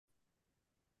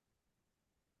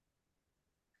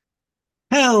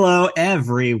Hello,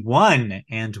 everyone,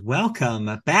 and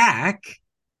welcome back.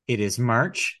 It is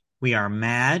March. We are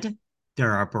mad.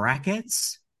 There are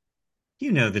brackets.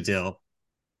 You know the deal.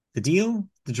 The deal?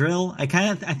 The drill? I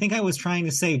think I was trying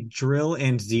to say drill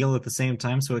and deal at the same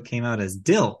time, so it came out as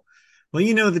dill. Well,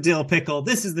 you know the deal, Pickle.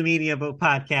 This is the Media Boat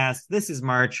Podcast. This is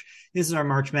March. This is our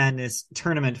March Madness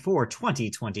tournament for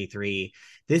 2023.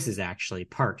 This is actually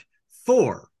part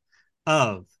four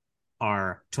of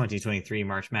our 2023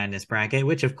 March Madness bracket,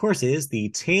 which of course is the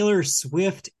Taylor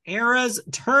Swift Eras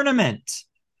Tournament.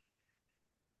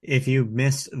 If you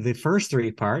missed the first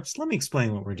three parts, let me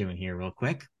explain what we're doing here real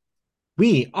quick.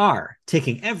 We are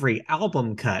taking every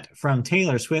album cut from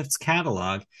Taylor Swift's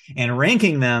catalog and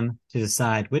ranking them to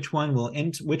decide which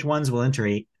ones will enter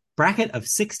a bracket of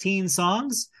 16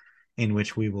 songs in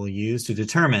which we will use to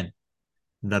determine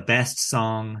the best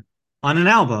song on an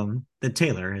album that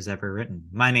Taylor has ever written.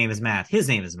 My name is Matt. His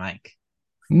name is Mike.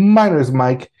 My name is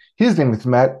Mike. His name is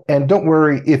Matt. And don't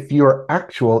worry if your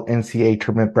actual NCAA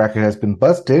tournament bracket has been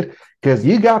busted, because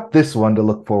you got this one to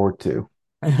look forward to,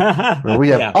 where we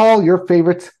have Yeah. all your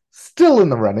favorites still in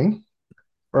the running,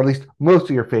 or at least most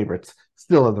of your favorites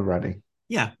still in the running.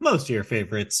 Yeah, most of your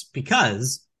favorites,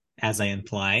 because, as I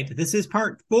implied, this is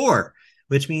part four,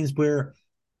 which means we're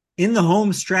in the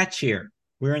home stretch here.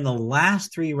 We're in the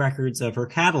last three records of her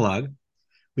catalog.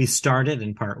 We started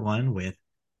in part one with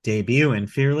Debut and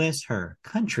Fearless, her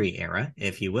country era,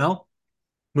 if you will.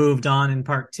 Moved on in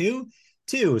part two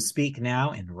to Speak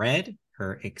Now and Red,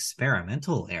 her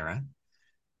experimental era.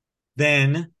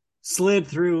 Then slid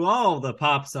through all the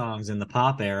pop songs in the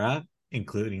pop era,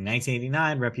 including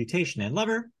 1989, Reputation, and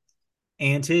Lover.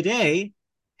 And today,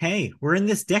 hey, we're in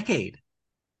this decade.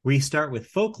 We start with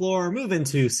Folklore, move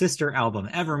into sister album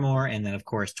Evermore, and then, of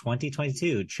course,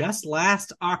 2022, just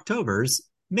last October's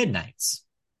Midnights,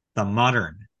 the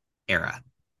modern era.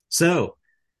 So,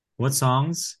 what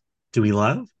songs do we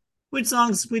love? Which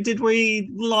songs did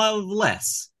we love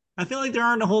less? I feel like there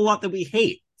aren't a whole lot that we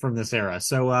hate from this era,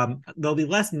 so there'll be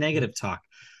less negative talk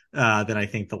than I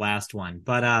think the last one.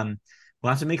 But we'll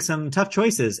have to make some tough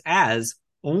choices, as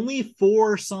only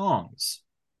four songs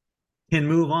can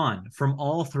move on from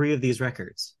all three of these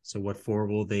records. So what four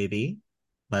will they be?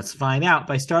 Let's find out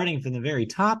by starting from the very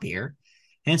top here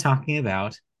and talking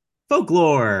about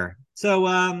Folklore. So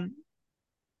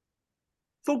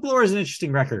Folklore is an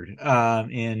interesting record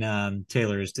in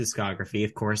Taylor's discography.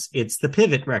 Of course, it's the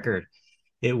pivot record.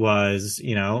 It was,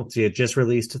 she had just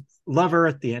released Lover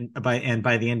at the end by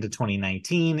the end of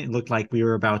 2019, it looked like we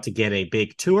were about to get a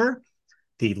big tour,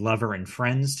 the Lover and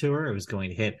Friends tour. It was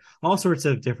going to hit all sorts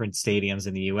of different stadiums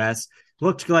in the U.S.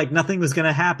 Looked like nothing was going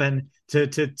to happen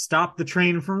to stop the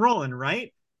train from rolling,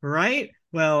 right? Right?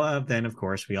 Well, then, of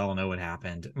course, we all know what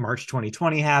happened. March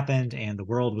 2020 happened, and the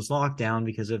world was locked down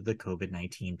because of the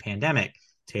COVID-19 pandemic.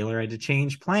 Taylor had to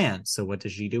change plans. So what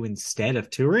does she do instead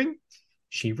of touring?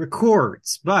 She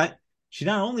records. But she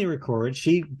not only records,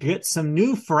 she gets some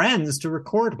new friends to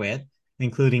record with,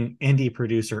 including indie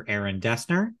producer Aaron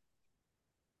Dessner.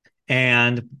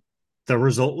 And the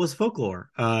result was Folklore,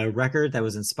 a record that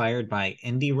was inspired by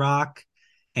indie rock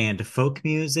and folk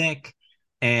music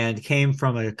and came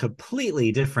from a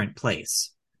completely different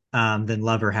place than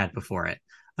Lover had before it.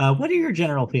 What are your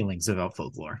general feelings about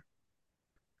Folklore?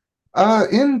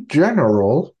 In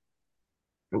general,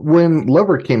 when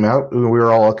Lover came out, we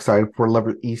were all excited for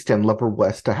Lover East and Lover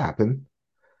West to happen.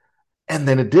 And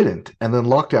then it didn't. And then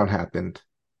lockdown happened.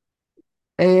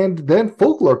 And then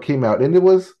Folklore came out, and it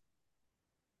was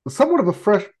somewhat of a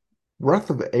fresh breath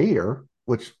of air,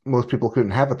 which most people couldn't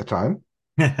have at the time.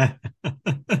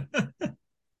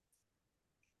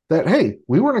 That, hey,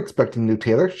 we weren't expecting new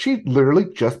Taylor. She literally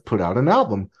just put out an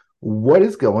album. What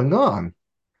is going on?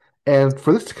 And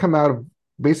for this to come out of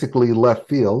basically left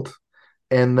field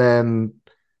and then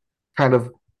kind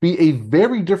of be a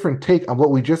very different take on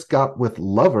what we just got with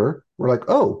Lover, we're like,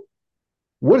 oh,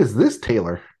 what is this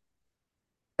Taylor?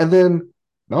 And then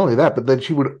not only that, but then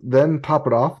she would then top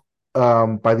it off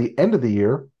by the end of the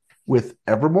year with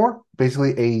Evermore,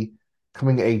 basically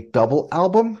a double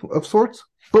album of sorts.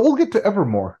 But we'll get to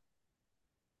Evermore,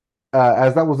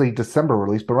 as that was a December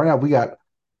release. But right now we got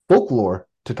Folklore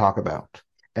to talk about.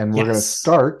 And we're going to Yes.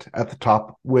 start at the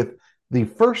top with the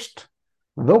first,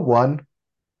 the one,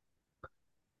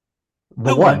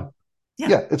 the The one. one. Yeah.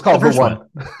 Yeah, it's The called The first one.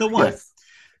 One. The one. Yes.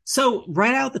 So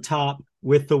right out the top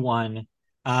with the one,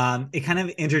 it kind of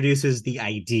introduces the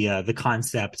idea, the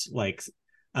concept,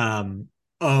 um,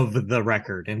 of the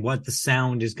record and what the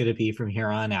sound is going to be from here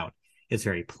on out. It's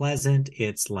very pleasant.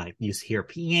 It's like you hear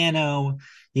piano,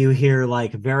 you hear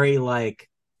like very like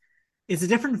It's a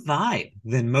different vibe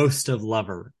than most of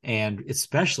Lover, and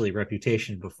especially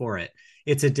Reputation before it.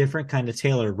 It's a different kind of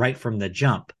Taylor right from the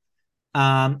jump.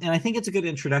 And I think it's a good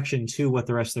introduction to what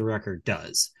the rest of the record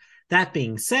does. That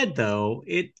being said, though,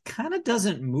 it kind of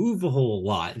doesn't move a whole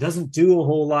lot. It doesn't do a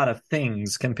whole lot of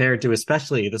things compared to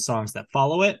especially the songs that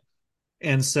follow it.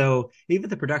 And so even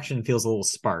the production feels a little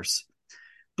sparse.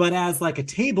 But as like a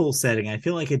table setting, I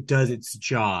feel like it does its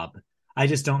job. I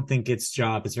just don't think its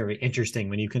job is very interesting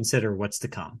when you consider what's to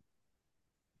come.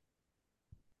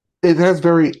 It has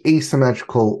very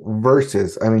asymmetrical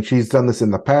verses. I mean, she's done this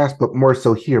in the past, but more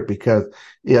so here because,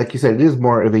 yeah, like you said, it is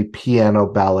more of a piano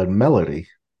ballad melody.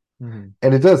 Mm-hmm.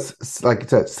 And it does, like I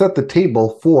said, set the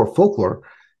table for folklore.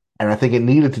 And I think it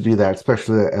needed to do that,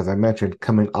 especially as I mentioned,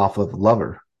 coming off of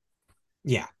Lover.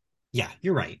 Yeah. Yeah,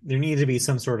 you're right. There needs to be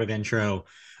some sort of intro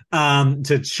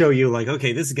to show you like,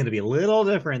 okay, this is going to be a little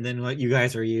different than what you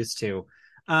guys are used to.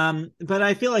 But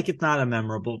I feel like it's not a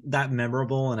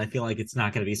memorable, and I feel like it's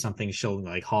not going to be something she'll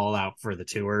like haul out for the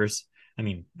tours. I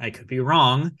mean, I could be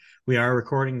wrong. We are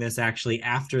recording this actually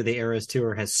after the Eras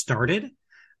tour has started.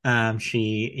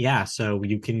 So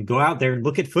you can go out there and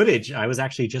look at footage. I was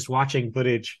actually just watching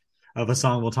footage of a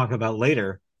song we'll talk about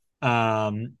later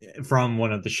from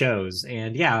one of the shows.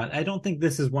 And yeah, I don't think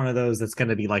this is one of those that's going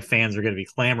to be like fans are going to be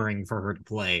clamoring for her to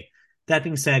play. That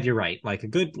being said, you're right. Like a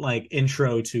good like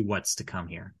intro to what's to come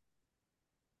here.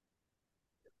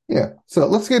 Yeah. So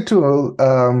let's get to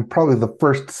probably the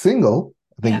first single,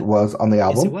 I think Yeah. it was on the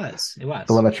Yes, it album, was. It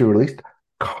the one was. that you released,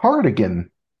 Cardigan.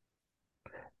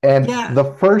 And Yeah.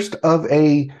 the first of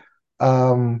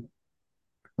um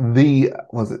the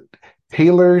was it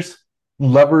Taylor's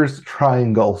Lovers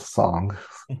Triangle song.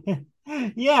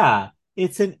 Yeah,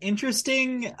 it's an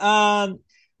interesting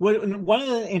one of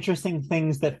the interesting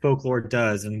things that folklore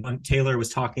does, and what Taylor was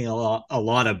talking a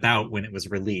lot about when it was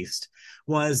released,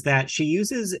 was that she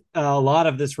uses a lot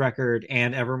of this record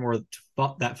and Evermore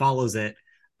that follows it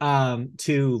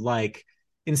to like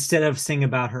instead of sing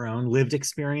about her own lived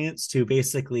experience to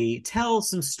basically tell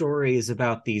some stories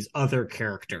about these other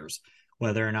characters,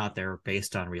 whether or not they're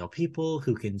based on real people,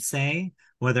 who can say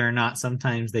whether or not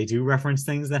sometimes they do reference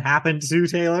things that happened to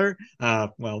Taylor.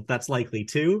 Well, that's likely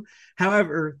too.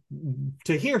 However,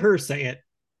 to hear her say it,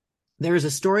 there is a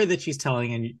story that she's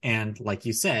telling, and like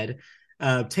you said,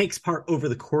 takes part over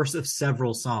the course of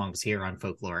several songs here on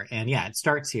Folklore. And yeah, it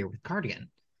starts here with Cardigan.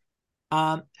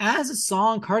 As a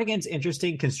song, Cardigan's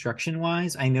interesting construction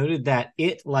wise. I noted that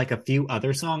it, like a few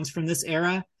other songs from this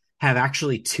era, have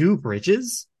actually two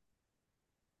bridges,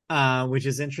 which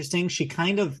is interesting. She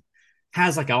kind of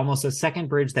has like almost a second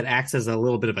bridge that acts as a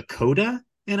little bit of a coda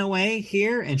in a way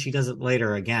here, and she does it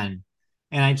later again.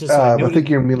 And I just like I noted, think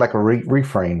you mean like a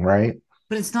refrain, right?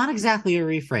 but it's not exactly a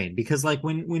refrain because like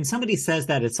when somebody says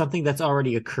that, it's something that's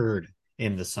already occurred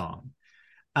in the song.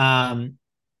 Um,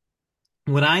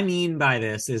 what I mean by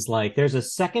this is like there's a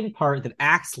second part that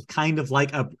acts kind of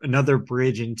like another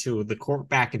bridge into the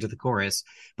back into the chorus,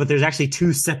 but there's actually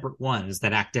two separate ones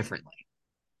that act differently.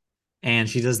 And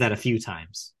she does that a few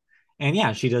times. And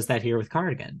yeah, she does that here with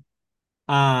Cardigan.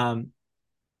 Um,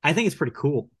 I think it's pretty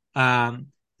cool.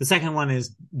 The second one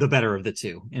is the better of the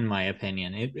two, in my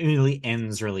opinion. It really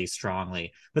ends really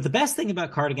strongly. But the best thing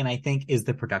about Cardigan, I think, is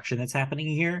the production that's happening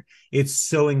here. It's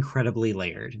so incredibly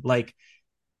layered. Like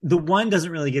the one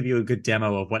doesn't really give you a good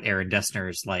demo of what Aaron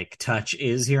Dessner's like touch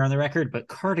is here on the record, but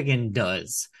Cardigan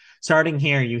does. Starting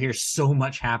here, you hear so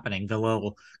much happening. The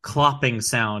little clopping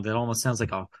sound that almost sounds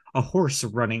like a horse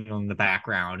running in the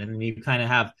background. And then you kind of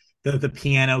have the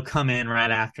piano come in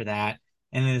right after that.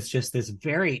 And then it's just this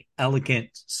very elegant,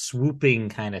 swooping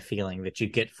kind of feeling that you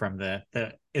get from the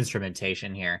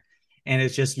instrumentation here. And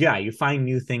it's just, yeah, you find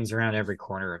new things around every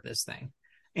corner of this thing.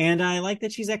 And I like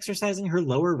that she's exercising her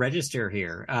lower register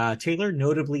here. Taylor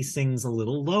notably sings a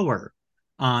little lower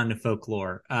on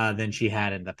Folklore than she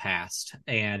had in the past.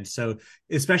 And so,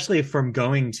 especially from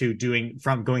going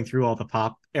through all the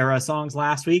pop era songs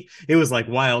last week, it was like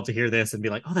wild to hear this and be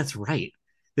like, oh, that's right.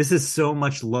 This is so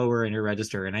much lower in her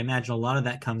register. And I imagine a lot of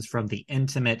that comes from the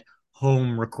intimate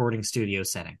home recording studio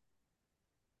setting.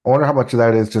 I wonder how much of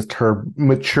that is just her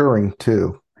maturing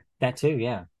too, That too,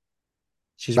 yeah.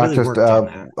 She's not really just worked on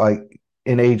that. like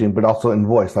in aging, but also in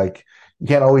voice. Like you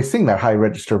can't always sing that high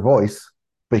register voice,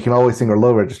 but you can always sing her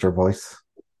low register voice.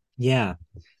 Yeah.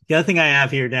 The other thing I have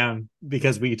here down,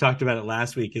 because we talked about it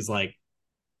last week, is like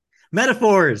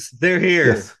metaphors. They're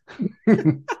here.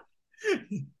 Yes.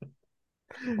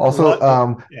 Also,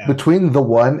 What? Yeah. between the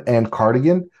one and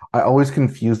Cardigan, I always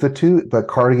confuse the two, but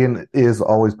Cardigan is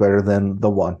always better than the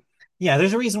one. Yeah,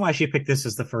 there's a reason why she picked this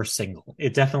as the first single.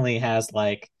 It definitely has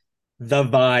like the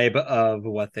vibe of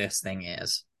what this thing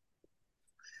is.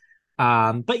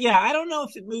 But yeah, I don't know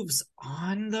if it moves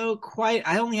on though quite.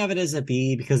 I only have it as a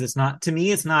B because it's not, to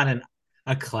me, it's not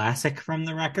a classic from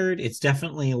the record. It's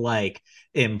definitely like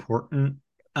important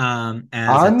as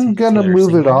a I'm gonna Taylor move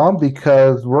it singer. on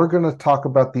because we're gonna talk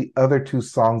about the other two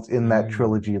songs in that Mm,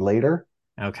 trilogy later.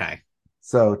 okay.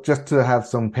 So just to have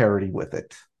some parity with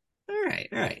it. All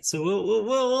right.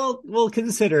 So we'll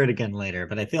consider it again later,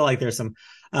 but I feel like there's some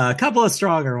a couple of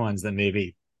stronger ones that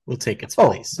maybe will take its Oh,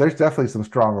 place. there's definitely some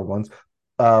stronger ones.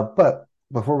 But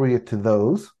before we get to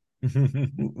those,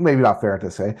 maybe not fair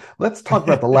to say, let's talk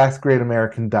about the last great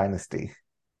American dynasty.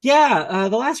 Yeah,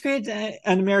 the last great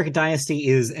an American Dynasty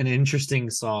is an interesting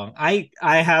song. I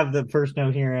have the first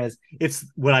note here as it's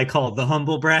what I call the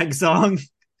humble brag song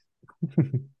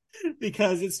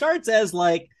because it starts as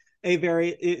like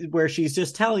a where she's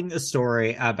just telling a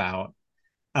story about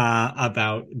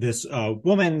this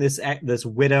woman, this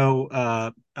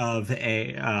widow of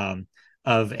a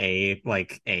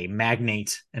like a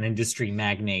magnate, an industry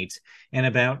magnate, and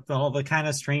about all the kind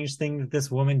of strange thing that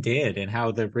this woman did and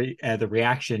how the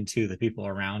reaction to the people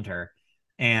around her.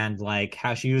 And like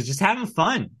how she was just having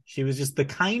fun. She was just the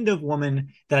kind of woman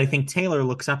that I think Taylor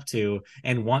looks up to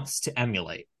and wants to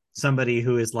emulate. Somebody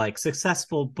who is like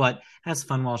successful but has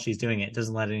fun while she's doing it,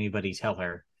 doesn't let anybody tell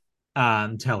her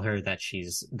that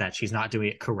she's not doing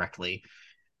it correctly.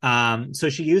 So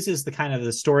she uses the kind of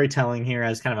the storytelling here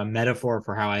as kind of a metaphor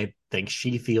for how I think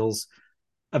she feels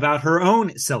about her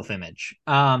own self-image.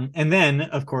 And then,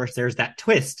 of course, there's that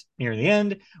twist near the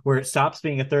end where it stops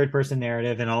being a third-person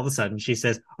narrative, and all of a sudden she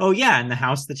says, "Oh yeah, in the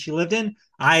house that she lived in,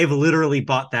 I've literally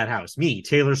bought that house. Me,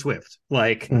 Taylor Swift.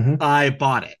 Like Mm-hmm. I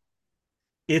bought it.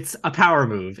 It's a power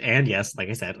move, and yes, like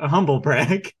I said, a humble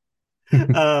brag."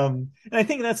 And I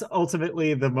think that's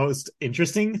ultimately the most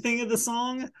interesting thing of the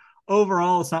song.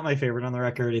 Overall, it's not my favorite on the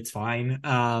record. It's fine.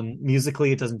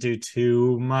 Musically, it doesn't do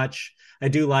too much. I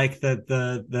do like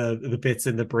the bits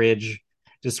in the bridge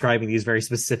describing these very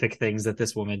specific things that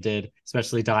this woman did,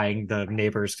 especially dyeing the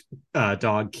neighbor's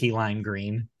dog key lime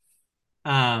green.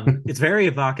 It's very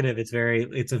evocative.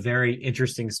 It's a very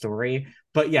interesting story.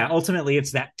 But yeah, ultimately,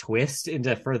 it's that twist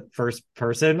into first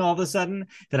person all of a sudden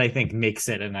that I think makes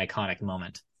it an iconic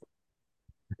moment.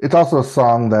 It's also a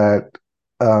song that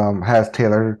has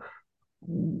Taylor,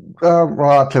 well,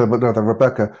 not Taylor, but no, the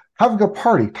Rebecca having a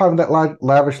party, having that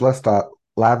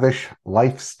lavish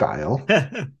lifestyle.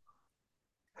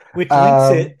 Which links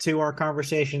Um, it to our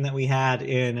conversation that we had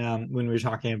in when we were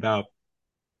talking about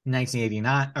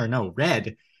 1989 or no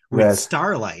Red with Red,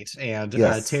 Starlight and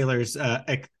yes, Taylor's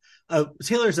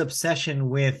obsession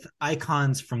with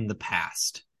icons from the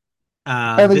past.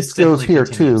 I think This this goes definitely here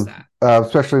continues too, that.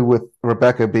 especially with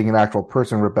Rebecca being an actual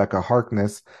person, Rebecca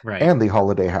Harkness, Right. and the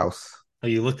Holiday House. Oh,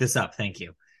 you looked this up. Thank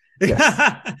you.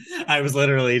 Yes. I was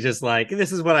literally just like,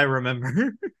 this is what I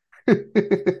remember.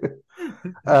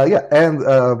 Yeah,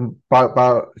 and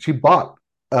she bought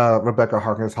Rebecca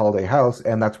Harkness' Holiday House,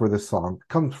 and that's where this song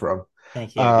comes from.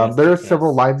 Thank you. Yes, There are yes,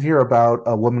 several yes. lines here about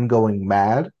a woman going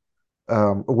mad,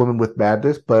 a woman with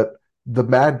madness, but the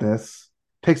madness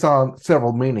takes on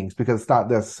several meanings because it's not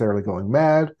necessarily going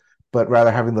mad, but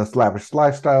rather having this lavish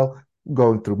lifestyle,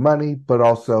 going through money, but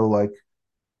also like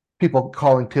people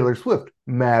calling Taylor Swift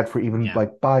mad for even Yeah.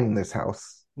 like buying this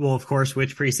house. Well, of course,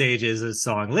 which presages a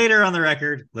song later on the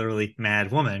record, literally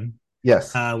 "Mad Woman,"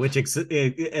 Yes, which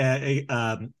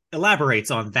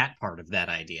elaborates on that part of that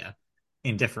idea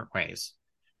in different ways.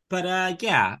 But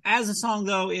yeah, as a song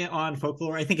though on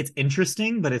Folklore, I think it's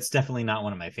interesting, but it's definitely not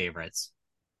one of my favorites.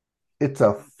 it's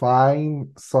a fine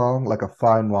song, like a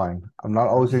fine wine. I'm not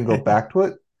always going to go back to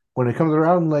it. When it comes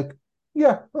around, I'm like,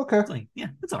 yeah, okay, It's like, yeah,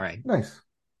 it's all right. nice.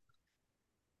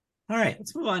 All right,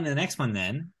 let's move on to the next one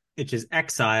then, which is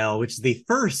Exile, which is the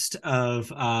first of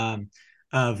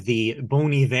the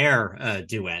Bon Iver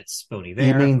duets. Bon You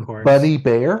Iver, of mean course. Bunny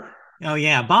Bear? Oh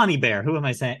yeah, Bonnie Bear. Who am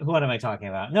I saying? What am I talking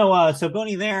about? No, so Bon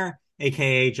Iver,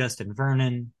 aka Justin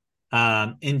Vernon,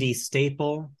 indie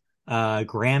staple,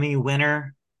 Grammy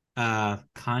winner,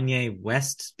 Kanye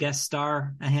West guest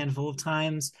star a handful of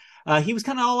times. He was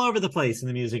kind of all over the place in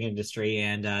the music industry,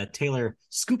 and Taylor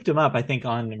scooped him up, I think,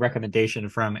 on recommendation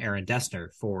from Aaron Dessner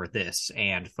for this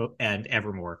and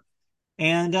Evermore.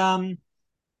 And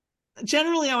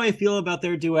generally how I feel about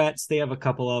their duets, they have a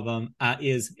couple of them,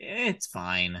 is it's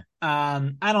fine.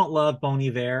 I don't love Bon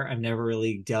Iver. I've never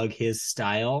really dug his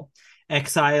style.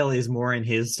 Exile is more in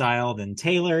his style than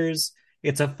Taylor's.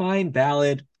 It's a fine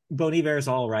ballad. Bon Iver's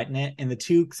all right in it, and the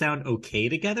two sound okay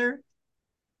together,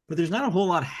 but there's not a whole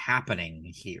lot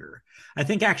happening here. I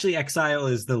think actually Exile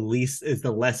is the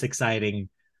less exciting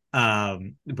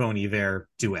Bon Iver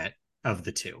duet of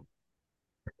the two.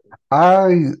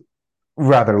 I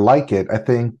rather like it. I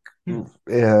think Hmm.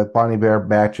 Bonnie Bear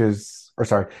matches, or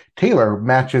sorry, Taylor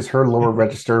matches her lower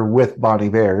register with Bonnie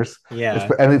Bear's, Yeah,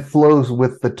 and it flows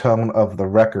with the tone of the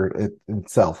record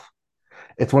itself.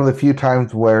 It's one of the few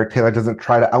times where Taylor doesn't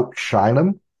try to outshine him,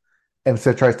 and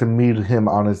instead tries to meet him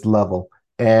on his level.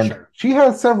 And sure. she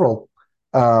has several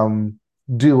um,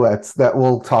 duets that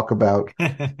we'll talk about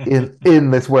in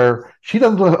this, where she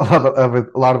doesn't let a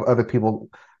lot of other people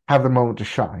have their moment to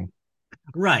shine.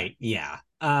 Right, yeah.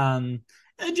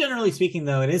 And generally speaking,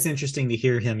 though, it is interesting to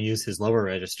hear him use his lower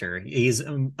register. He's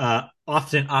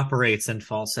often operates in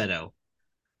falsetto.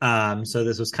 So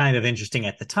this was kind of interesting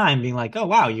at the time, being like, "Oh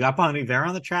wow, you got Bon Iver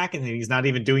on the track, and he's not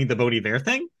even doing the Bon Iver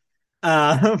thing,"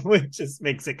 which just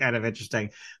makes it kind of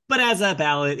interesting. But as a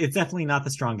ballad, it's definitely not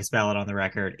the strongest ballad on the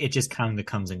record. It just kind of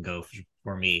comes and goes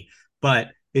for me. But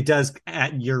it does.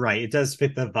 You're right. It does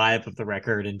fit the vibe of the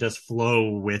record and does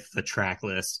flow with the track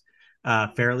list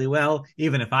fairly well.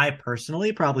 Even if I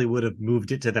personally probably would have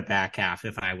moved it to the back half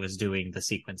if I was doing the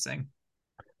sequencing.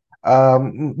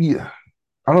 Yeah,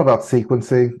 I don't know about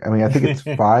sequencing. I mean, I think it's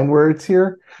fine where it's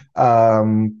here.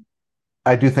 Um,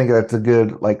 I do think that's a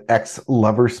good like ex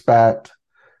lover spat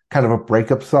kind of a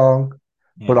breakup song,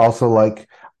 but Yeah. also like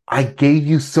I gave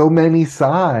you so many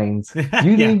signs. You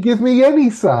Yeah. didn't give me any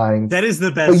signs, That is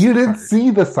the but you best didn't part. see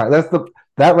the sign.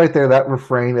 That right there, that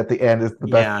refrain at the end is the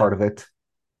best Yeah. part of it.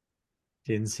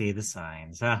 Didn't see the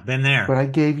signs. Ah, been But there. I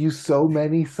gave you so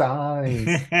many signs.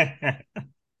 All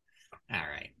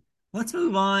right. Let's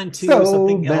move on to So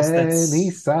something else many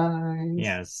that's, signs.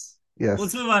 yes.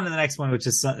 Let's Yes. move on to the next one, which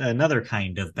is another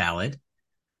kind of ballad.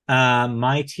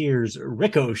 My Tears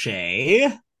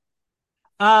Ricochet.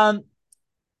 Um,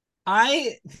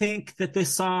 I think that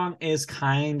this song is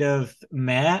kind of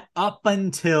meh up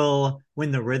until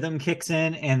when the rhythm kicks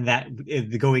in and that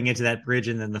going into that bridge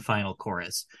and then the final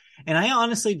chorus. And I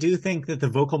honestly do think that the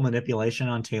vocal manipulation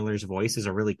on Taylor's voice is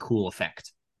a really cool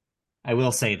effect. I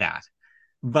will say that.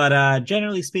 But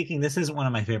generally speaking, this isn't one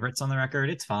of my favorites on the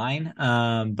record. It's fine.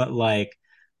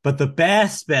 But the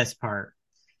best part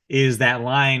is that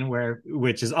line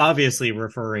which is obviously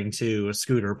referring to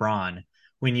Scooter Braun.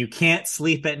 When you can't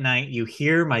sleep at night, you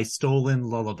hear my stolen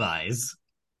lullabies.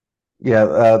 Yeah,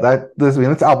 I mean,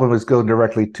 this album is going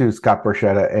directly to Scott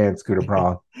Borchetta and Scooter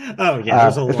Braun. Oh yeah,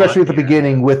 there's a Especially lot at the here.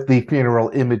 beginning with the funeral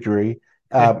imagery,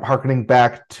 harkening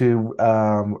back to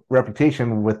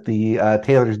Reputation with the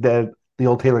Taylor's Dead, the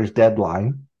old Taylor's Dead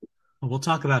line. We'll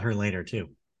talk about her later too.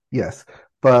 Yes,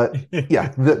 but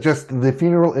yeah, just the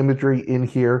funeral imagery in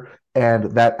here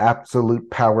and that absolute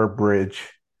power bridge.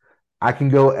 I can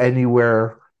go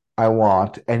anywhere I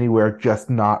want, anywhere, just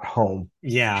not home.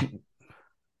 Yeah, She,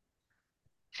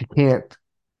 she can't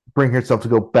bring herself to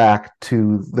go back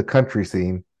to the country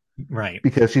scene right.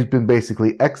 because she's been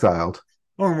basically exiled.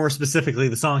 Or more specifically,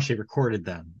 the song she recorded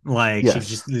them. Like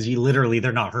Yes. she literally,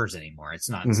 they're not hers anymore. It's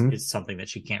not, Hmm. it's something that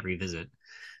she can't revisit.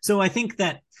 So I think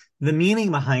that the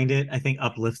meaning behind it, I think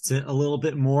uplifts it a little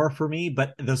bit more for me,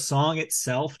 but the song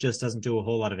itself just doesn't do a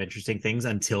whole lot of interesting things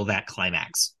until that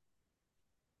climax.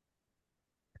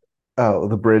 Oh,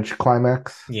 the bridge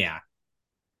climax. Yeah.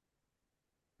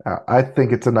 I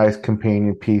think it's a nice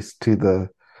companion piece to the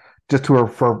just to her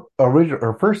for original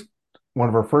her first one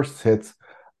of her first hits,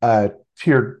 uh,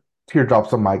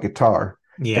 teardrops on my guitar,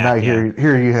 and Yeah. now Yeah.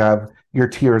 here you have your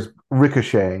tears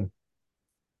ricocheting.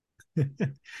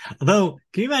 Although,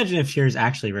 can you imagine if Cheers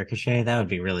actually ricochet? That would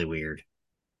be really weird.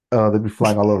 They'd be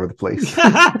flying all over the place.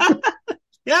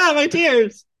 Yeah, my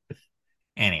tears.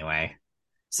 Anyway.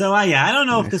 So yeah, I don't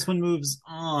know if Nice. this one moves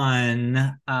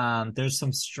on. There's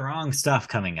some strong stuff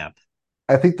coming up.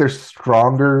 I think there's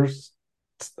stronger.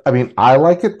 I mean, I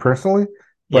like it personally,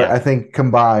 but Yeah, I think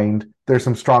combined, there's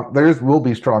will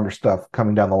be stronger stuff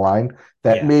coming down the line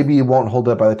that yeah, maybe won't hold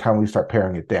up by the time we start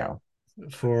paring it down.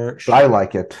 for But I sure.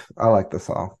 like it. I like the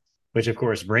song. Which of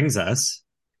course brings us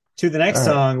to the All next right.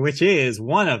 song, which is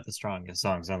one of the strongest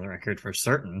songs on the record for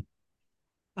certain.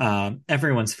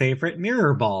 Everyone's favorite,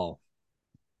 Mirror Ball.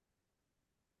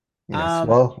 Yes. Um,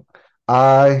 Well,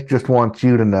 I just want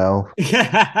you to know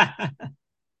yeah,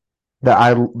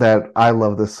 that I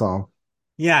love this song.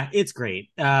 yeah, it's great.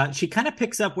 She kind of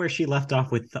picks up where she left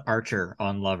off with the Archer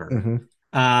on Lover.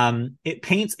 Hmm. It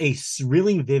paints a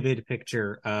really vivid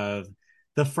picture of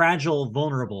the fragile,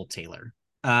 vulnerable Taylor,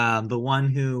 the one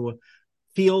who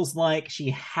feels like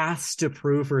she has to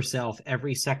prove herself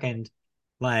every second,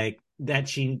 like that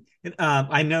she.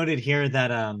 I noted here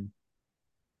that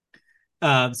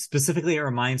specifically, it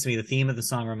reminds me. The theme of the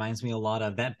song reminds me a lot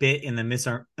of that bit in the Miss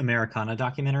Americana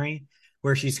documentary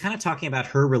where she's kind of talking about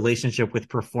her relationship with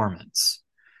performance.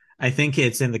 I think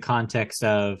it's in the context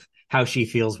of how she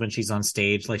feels when she's on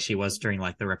stage, like she was during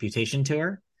like the Reputation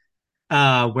tour,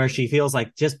 where she feels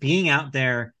like just being out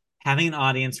there, having an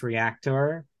audience react to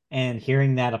her and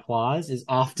hearing that applause is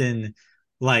often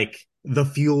like the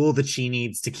fuel that she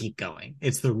needs to keep going.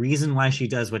 It's the reason why she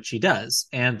does what she does.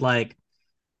 And like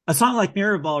a song like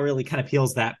Mirror Ball really kind of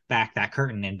peels that back, that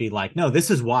curtain, and be like, no, this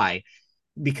is why.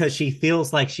 Because she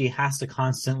feels like she has to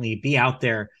constantly be out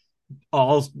there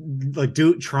all like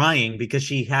trying, because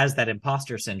she has that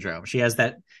imposter syndrome. She has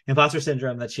that imposter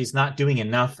syndrome that she's not doing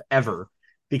enough ever,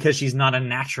 because she's not a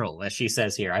natural, as she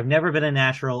says here. I've never been a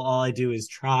natural. All I do is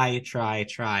try.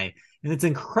 And it's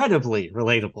incredibly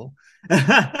relatable.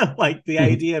 Like the Mhm.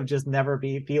 idea of just never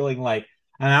be feeling like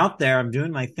I'm out there, I'm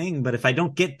doing my thing, but if I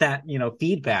don't get that,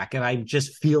 feedback, and I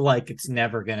just feel like it's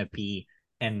never going to be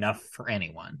enough for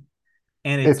anyone.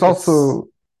 And it's It's it's also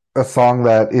a song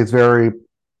that is very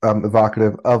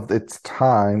evocative of its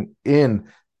time in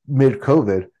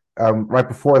mid-COVID. Right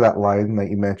before that line that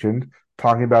you mentioned,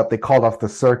 talking about they called off the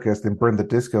circus and burned the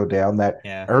disco down, that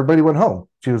yeah, everybody went home.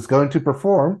 She was going to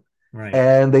perform, right.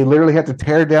 and they literally had to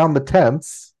tear down the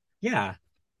tents Yeah.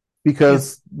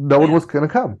 because It's no one yeah. was going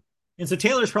to come. And so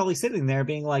Taylor's probably sitting there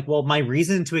being like, well, my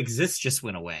reason to exist just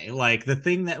went away. Like the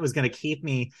thing that was going to keep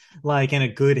me like in a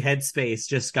good headspace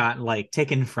just got like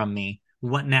taken from me.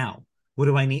 What now? What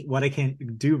do I need? What I can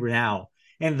do now?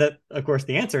 And of course,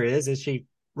 the answer is she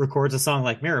records a song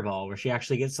like Mirrorball, where she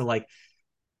actually gets to like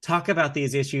talk about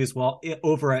these issues while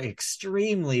over an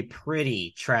extremely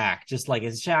pretty track. Just like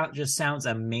it just sounds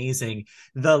amazing.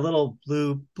 The little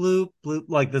blue,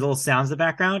 like the little sounds in the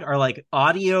background are like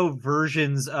audio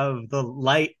versions of the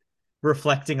light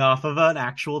reflecting off of an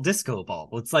actual disco ball.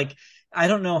 It's like, I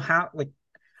don't know how, like,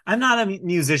 I'm not a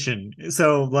musician,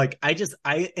 so like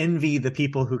I envy the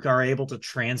people who are able to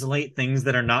translate things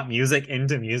that are not music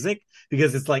into music,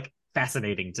 because it's like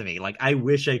fascinating to me. Like I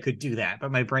wish I could do that,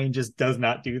 but my brain just does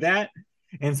not do that.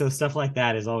 And so stuff like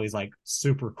that is always like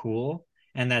super cool.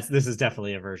 And this is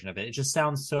definitely a version of it. It just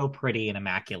sounds so pretty and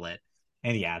immaculate.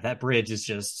 And yeah, that bridge is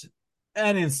just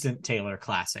an instant Taylor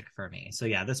classic for me. So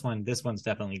yeah, this one's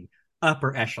definitely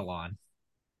upper echelon.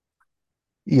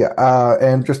 Yeah,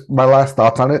 and just my last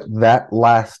thoughts on it. That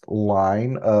last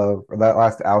line of or that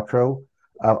last outro,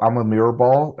 I'm a mirror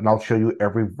ball, and I'll show you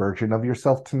every version of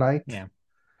yourself tonight. Yeah.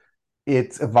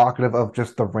 It's evocative of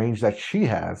just the range that she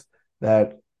has.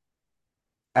 That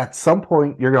at some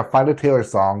point you're gonna find a Taylor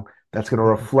song that's gonna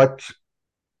reflect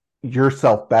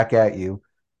yourself back at you,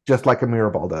 just like a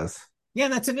mirror ball does. Yeah,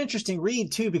 that's an interesting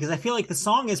read too, because I feel like the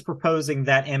song is proposing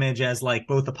that image as like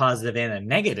both a positive and a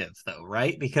negative, though,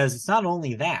 right? Because it's not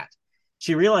only that.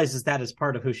 She realizes that is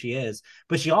part of who she is,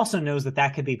 but she also knows that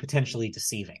that could be potentially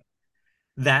deceiving.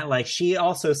 That like she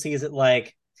also sees it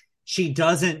like she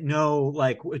doesn't know,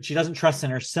 like she doesn't trust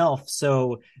in herself.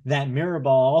 So that mirror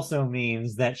ball also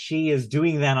means that she is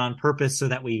doing that on purpose so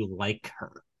that we like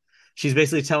her. She's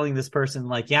basically telling this person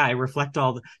like, yeah, I reflect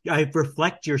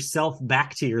yourself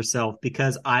back to yourself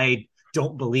because I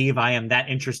don't believe I am that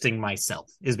interesting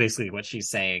myself, is basically what she's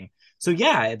saying. So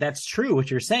yeah, that's true what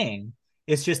you're saying.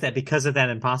 It's just that because of that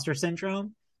imposter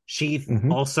syndrome, she Hmm.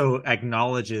 also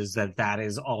acknowledges that that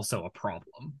is also a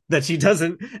problem, that she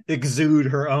doesn't exude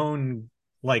her own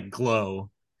like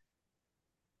glow.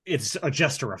 It's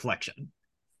just a reflection.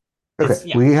 Okay, It's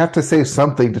yeah. we have to save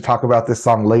something to talk about this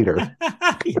song later.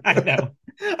 Yeah,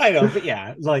 I know, but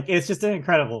yeah, like it's just an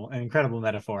incredible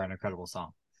metaphor, and incredible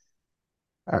song.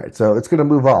 All right, so it's gonna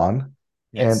move on,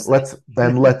 and Yes, let's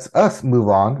us move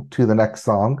on to the next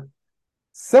song,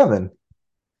 Seven.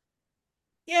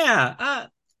 yeah.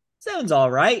 Sounds all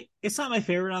right. It's not my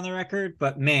favorite on the record,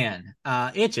 but man,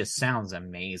 it just sounds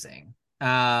amazing.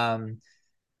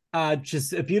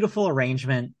 Just a beautiful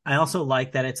arrangement. I also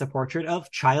like that it's a portrait of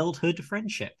childhood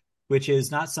friendship, which is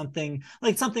not something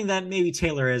that maybe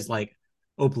Taylor has like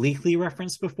obliquely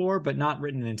referenced before, but not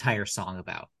written an entire song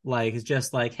about. Like it's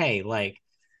just like, hey, like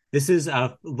this is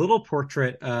a little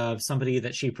portrait of somebody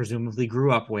that she presumably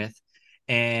grew up with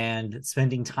and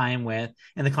spending time with,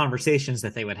 and the conversations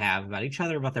that they would have about each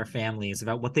other, about their families,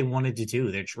 about what they wanted to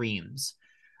do, their dreams.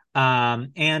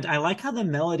 And I like how the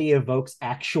melody evokes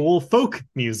actual folk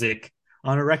music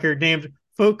on a record named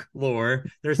Folklore.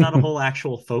 There's not a whole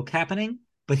actual folk happening,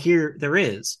 but here there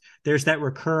is. There's that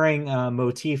recurring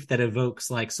motif that evokes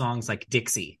like songs like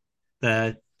Dixie,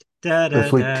 the da The da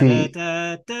sweet da da tea.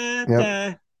 da da Yep.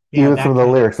 da. Yeah, Even some that of the kind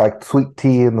of lyrics, like "Sweet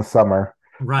tea in the summer,"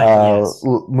 right. Yes.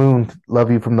 "Moon, love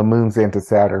you from the moon's into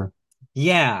Saturn."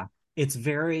 Yeah,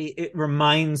 it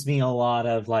reminds me a lot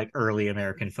of like early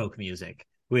American folk music,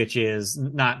 which is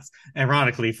not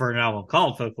ironically for an album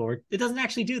called Folklore, it doesn't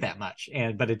actually do that much,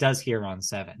 but it does here on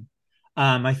 7.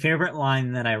 My favorite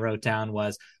line that I wrote down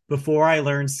was, "Before I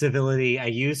learned civility, I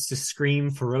used to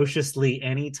scream ferociously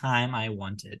anytime I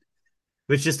wanted,"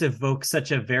 which just evokes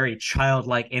such a very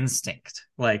childlike instinct,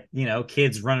 like,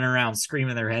 kids running around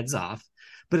screaming their heads off.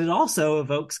 But it also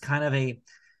evokes kind of a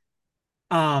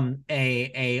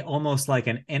almost like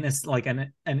an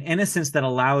innocence that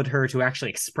allowed her to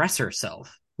actually express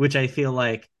herself, which I feel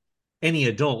like any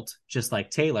adult just like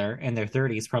Taylor in their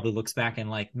 30s probably looks back and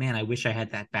like, man, I wish I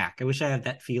had that back. I wish I had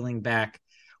that feeling back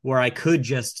where I could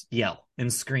just yell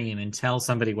and scream and tell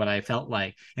somebody what I felt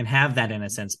like and have that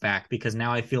innocence back, because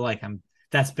now I feel like I'm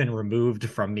that's been removed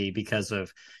from me because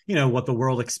of what the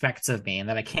world expects of me, and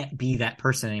that I can't be that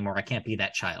person anymore. I can't be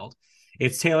that child.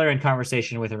 It's Taylor in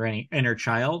conversation with her inner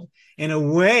child in a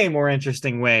way more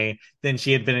interesting way than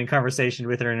she had been in conversation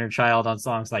with her inner child on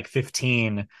songs like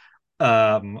 15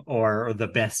 or The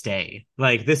Best Day.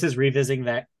 Like, this is revisiting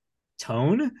that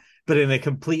tone, but in a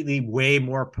completely way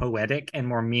more poetic and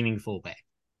more meaningful way.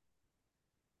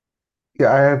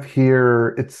 Yeah, I have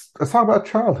here, it's a song about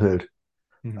childhood,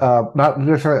 Mm-hmm. not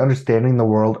necessarily understanding the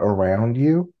world around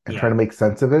you and trying Yeah. to make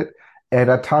sense of it, and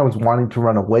at times wanting to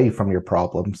run away from your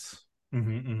problems.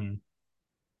 Mm-hmm, mm-hmm.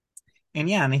 And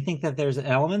yeah, and I think that there's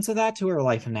elements of that to her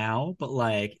life now, but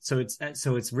like, so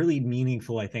it's really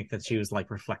meaningful. I think that she was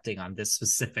like reflecting on this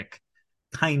specific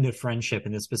kind of friendship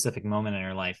in this specific moment in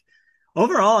her life.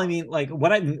 Overall, I mean, like,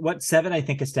 what 7 I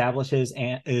think establishes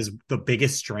is the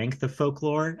biggest strength of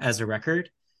Folklore as a record,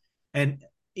 and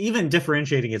even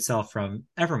differentiating itself from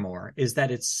Evermore, is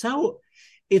that it's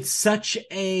such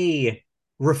a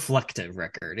reflective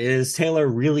record. Is Taylor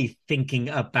really thinking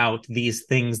about these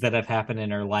things that have happened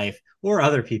in her life or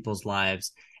other people's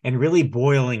lives and really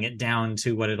boiling it down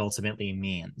to what it ultimately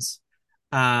means?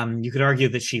 You could argue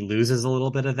that she loses a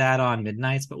little bit of that on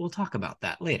Midnights, but we'll talk about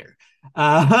that later.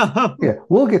 Yeah,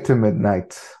 we'll get to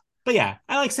Midnight. But yeah,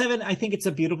 I like 7. I think it's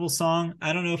a beautiful song.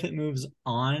 I don't know if it moves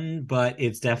on, but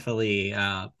it's definitely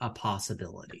a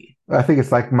possibility. I think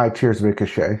it's like My Tears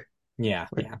Ricochet, Yeah,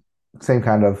 like yeah. same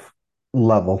kind of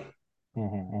level.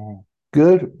 Mm-hmm.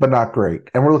 Good, but not great.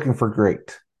 And we're looking for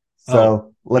great. Oh,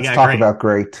 So we let's got talk great. about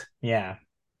great. Yeah.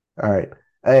 All right.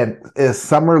 And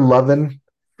Summer Lovin'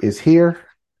 is here.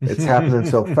 It's happening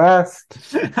so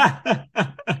fast.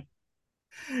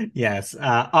 Yes,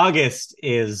 August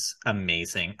is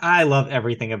amazing. I love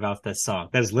everything about this song.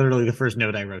 That is literally the first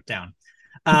note I wrote down.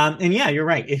 And yeah, you're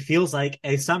right. It feels like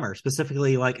a summer,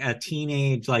 specifically like a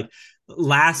teenage, like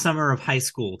last summer of high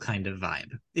school kind of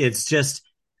vibe. It's just,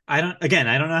 I don't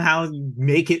know how you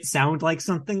make it sound like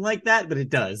something like that, but it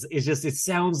does. It's just, it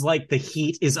sounds like the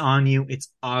heat is on you. It's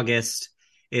August.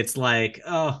 It's like,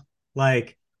 oh,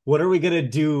 like, what are we going to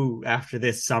do after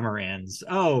this summer ends?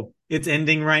 Oh, it's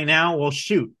ending right now. Well,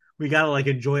 shoot, we got to like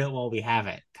enjoy it while we have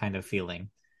it kind of feeling.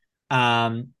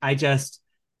 I just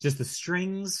the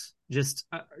strings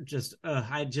I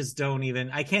just don't even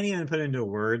I can't even put into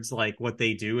words like what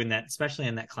they do in that, especially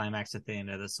in that climax at the end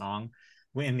of the song,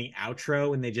 when in the outro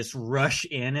when they just rush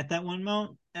in at that one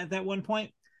moment at that one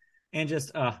point, and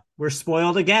just we're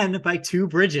spoiled again by two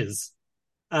bridges.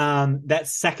 That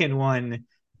second one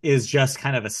is just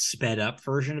kind of a sped up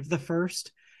version of the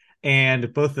first,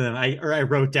 and both of them I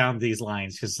wrote down these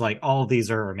lines because like all of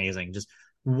these are amazing. Just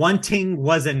wanting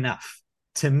was enough.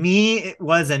 To me it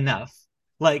was enough,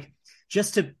 like,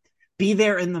 just to be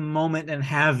there in the moment and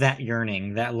have that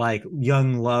yearning, that like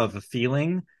young love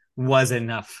feeling was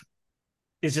enough.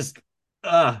 It's just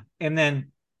and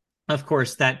then of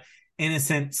course that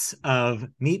innocence of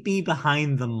meet me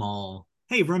behind the mall.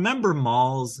 Hey, remember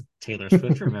malls? Taylor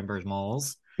Swift remembers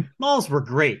malls. Malls were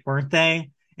great, weren't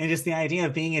they? And just the idea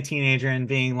of being a teenager and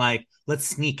being like, let's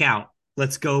sneak out,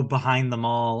 let's go behind the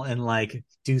mall and like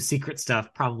do secret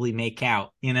stuff, probably make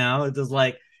out. It was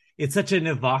like, it's such an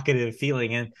evocative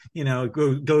feeling, and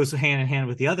it goes hand in hand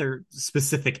with the other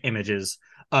specific images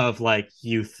of like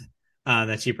youth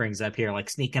that she brings up here, like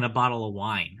sneaking a bottle of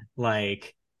wine,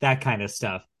 like that kind of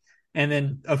stuff. And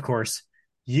then, of course,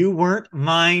 you weren't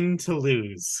mine to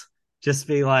lose. Just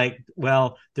be like,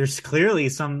 well, there's clearly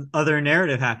some other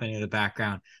narrative happening in the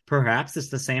background. Perhaps it's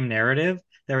the same narrative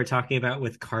that we're talking about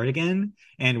with Cardigan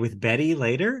and with Betty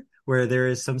later, where there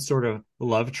is some sort of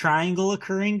love triangle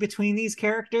occurring between these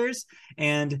characters.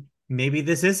 And maybe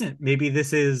this isn't. Maybe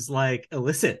this is like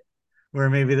illicit, where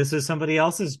maybe this is somebody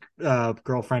else's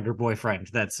girlfriend or boyfriend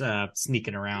that's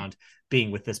sneaking around being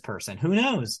with this person. Who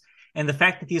knows? And the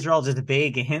fact that these are all just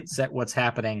vague hints at what's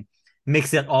happening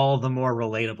makes it all the more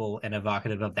relatable and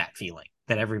evocative of that feeling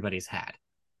that everybody's had.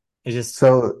 It just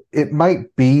So it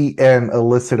might be an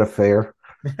illicit affair,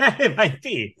 it might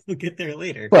be. We'll get there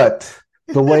later. but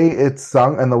the way it's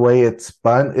sung and the way it's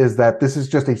spun is that this is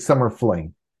just a summer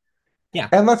fling. Yeah.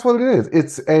 And that's what it is.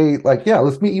 It's a like, yeah,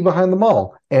 let's meet you behind the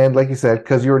mall. And like you said,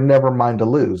 because you're never mine to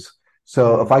lose.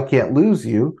 So if Mhm. I can't lose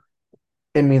you,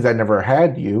 it means I never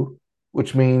had you,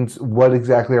 which means what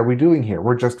exactly are we doing here?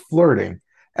 We're just flirting.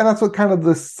 And that's what kind of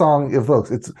this song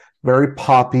evokes. It's very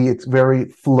poppy, it's very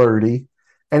flirty.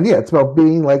 And yeah, it's about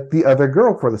being like the other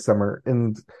girl for the summer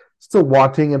and still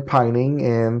wanting and pining.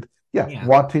 And yeah, Yeah.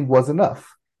 wanting was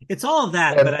enough. It's all of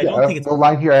that, but And I don't yeah, think it's the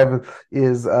line here I have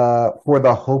is for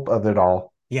the hope of it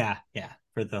all, yeah, yeah,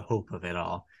 for the hope of it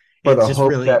all. for It's the just hope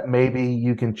really that maybe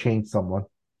you can change someone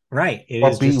right. It or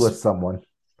is be just with someone.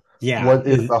 yeah, What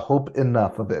is the hope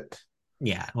enough of it?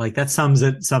 yeah, like that sums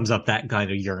up that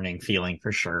kind of yearning feeling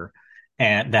for sure.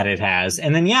 And that it has.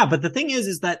 And then yeah, but the thing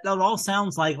is that that all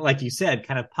sounds like you said,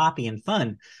 kind of poppy and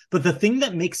fun. But the thing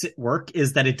that makes it work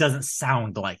is that it doesn't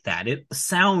sound like that. It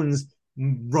sounds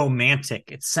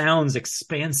romantic. It sounds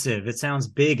expansive. It sounds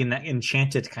big in that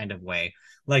enchanted kind of way.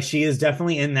 Like she is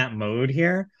definitely in that mode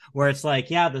here where it's like,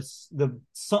 yeah, the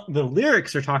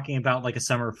lyrics are talking about like a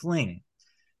summer fling,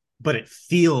 but it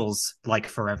feels like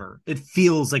forever. It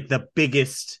feels like the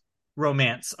biggest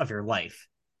romance of your life.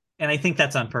 And I think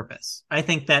that's on purpose. I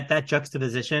think that that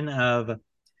juxtaposition of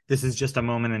this is just a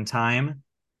moment in time,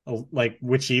 like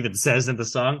which he even says in the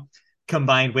song,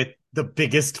 combined with the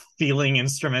biggest feeling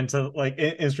instrumental like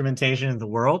instrumentation in the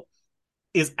world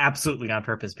is absolutely on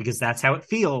purpose because that's how it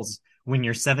feels when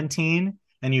you're 17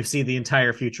 and you see the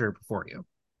entire future before you.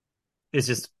 It's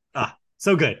just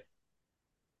so good.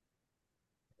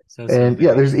 So And yeah,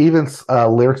 good. there's even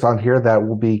lyrics on here that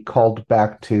will be called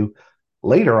back to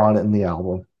later on in the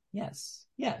album, Yes.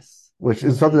 Yes. which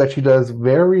is something Indeed. that she does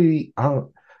very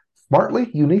smartly,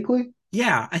 uniquely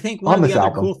Yeah, I think one on of the this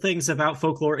other cool album. things about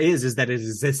folklore is that it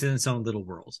exists in its own little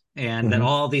world, and that Hmm.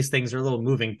 all these things are little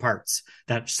moving parts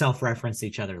that self-reference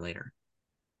each other later.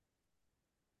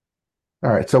 All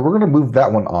right, so we're going to move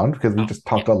that one on because we Oh just yeah,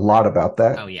 talked a lot about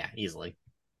that. oh yeah, easily.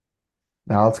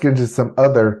 Now let's get into some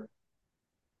other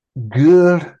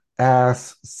good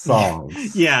ass Yeah,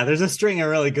 songs. yeah. There's a string of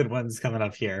really good ones coming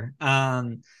up here.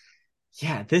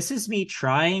 Yeah, this is me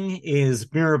trying is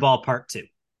Mirrorball Part Two. It's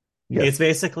Yes.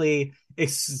 basically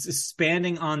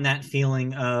expanding on that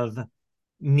feeling of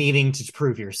needing to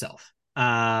prove yourself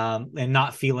and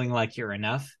not feeling like you're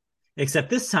enough. Except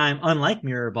this time, unlike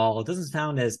Mirrorball, it doesn't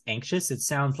sound as anxious. It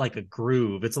sounds like a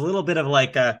groove. It's a little bit of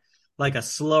like a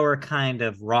slower kind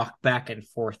of rock back and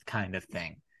forth kind of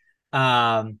thing.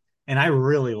 And I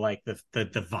really like the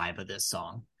vibe of this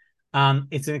song.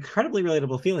 It's an incredibly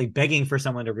relatable feeling, begging for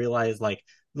someone to realize like,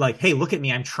 hey, look at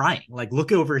me, I'm trying. Like,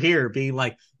 look over here, be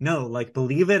like, no, like,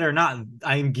 believe it or not,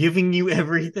 I'm giving you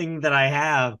everything that I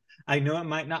have. I know it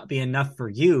might not be enough for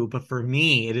you, but for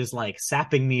me, it is like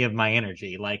sapping me of my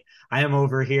energy. Like I am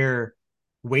over here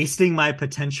wasting my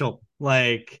potential.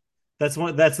 Like I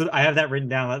have that written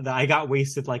down. I got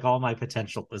wasted like all my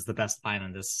potential is the best line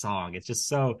on this song.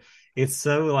 It's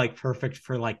so like perfect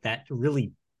for like that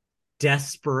really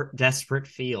desperate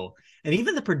feel. And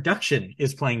even the production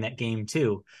is playing that game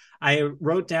too. I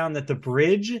wrote down that the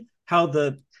bridge,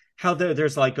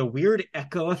 there's like a weird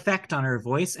echo effect on her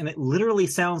voice, and it literally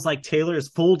sounds like Taylor is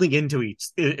folding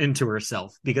into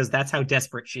herself because that's how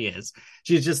desperate she is.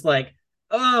 She's just like,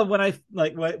 oh, when I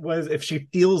like what was if she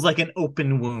feels like an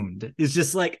open wound, it's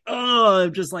just like, oh,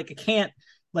 I'm just like I can't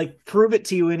like prove it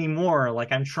to you anymore.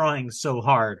 Like I'm trying so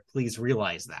hard. Please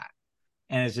realize that.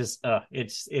 And it's just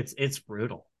it's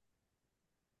brutal.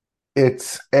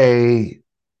 It's a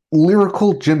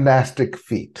lyrical gymnastic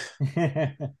feat.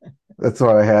 That's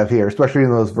what I have here, especially in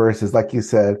those verses. Like you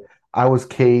said, I was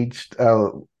caged.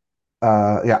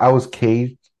 Yeah, I was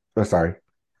caged. Oh, sorry.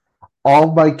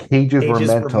 All my cages were Pages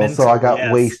were mental, so I mental, got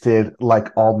yes. wasted like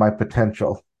all my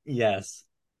potential. Yes.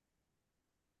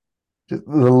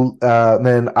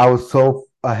 Then I was so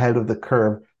ahead of the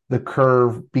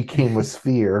curve became a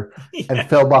sphere and Yeah.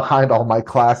 fell behind all my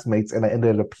classmates, and I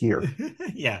ended up here.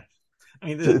 Yeah.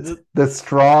 I mean It's the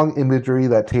strong imagery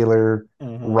that Taylor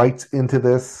uh-huh. writes into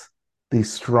this, the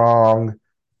strong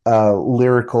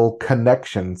lyrical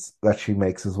connections that she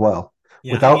makes as well,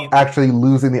 Yeah, I without mean actually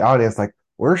losing the audience. Like,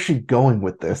 where's she going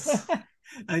with this?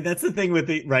 I mean, that's the thing with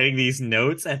writing these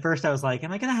notes. At first, I was like,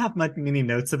 "Am I going to have many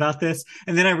notes about this?"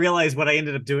 And then I realized what I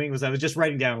ended up doing was I was just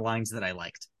writing down lines that I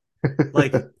liked.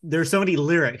 Like there's so many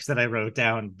lyrics that I wrote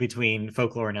down between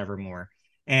Folklore and Evermore.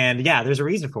 And yeah, there's a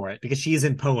reason for it because she's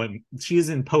in poet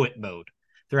mode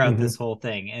throughout Hmm. this whole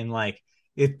thing. And like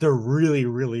they're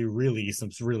really some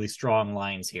really strong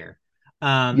lines here.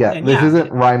 Yeah, And this yeah,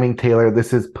 isn't rhyming Taylor.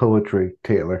 This is poetry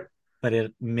Taylor. but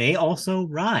it may also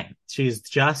rhyme. She's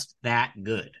just that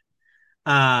good.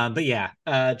 But yeah,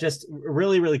 just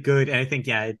really, really good. And I think,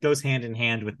 yeah, it goes hand in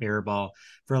hand with Mirrorball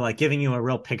for like giving you a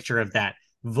real picture of that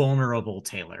vulnerable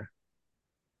Taylor.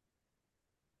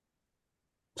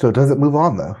 So does it move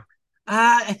on though?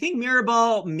 I think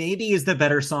Mirrorball maybe is the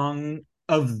better song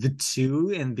of the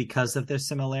two, and because of their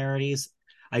similarities,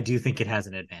 I do think it has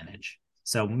an advantage.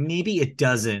 So maybe it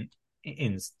doesn't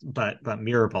but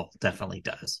Mirrorball definitely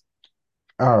does.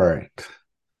 All right.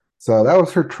 So that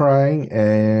was her trying,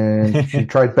 and she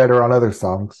tried better on other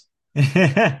songs.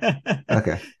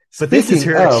 Okay. But this is Speaking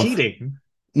her of, cheating.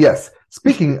 yes,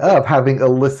 speaking of having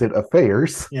illicit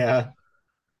affairs, Yeah.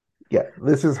 yeah,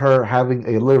 this is her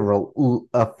having a literal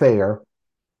affair,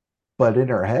 but in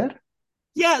her head.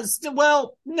 Yes,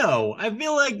 well, no, I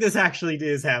feel like this actually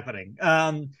is happening.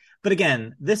 But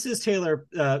again, this is Taylor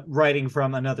writing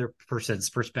from another person's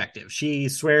perspective. She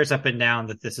swears up and down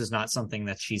that this is not something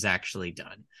that she's actually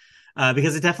done.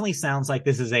 Because it definitely sounds like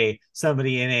this is a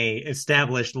somebody in a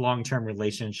established long-term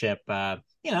relationship,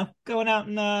 going out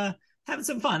and having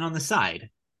some fun on the side.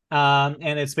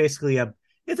 And it's basically a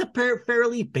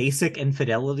fairly basic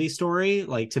infidelity story,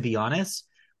 like to be honest.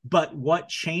 But what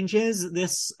changes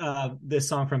this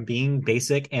song from being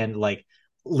basic and like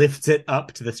lifts it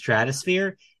up to the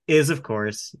stratosphere is, of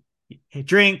course,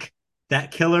 drink that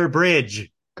killer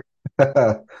bridge.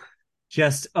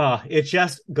 It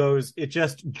just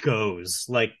goes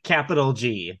like capital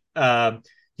G.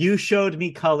 You showed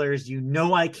me colors you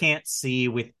know I can't see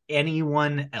with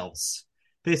anyone else.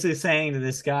 Basically saying to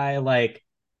this guy, like,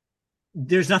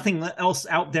 there's nothing else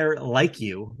out there like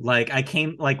you. Like,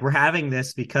 we're having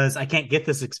this because I can't get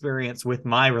this experience with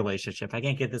my relationship. I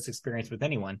can't get this experience with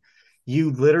anyone.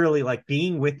 You literally, like,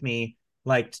 being with me,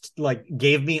 like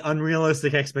gave me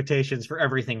unrealistic expectations for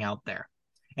everything out there.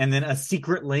 And then a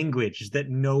secret language that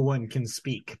no one can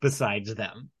speak besides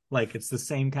them. Like, it's the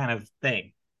same kind of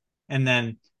thing. And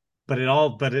then, but it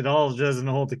all doesn't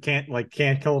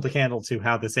can't hold a candle to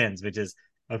how this ends, which is,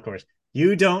 of course,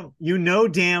 you know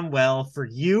damn well for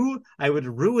you, I would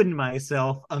ruin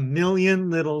myself a million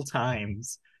little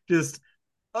times. Just,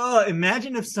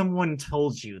 imagine if someone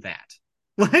told you that.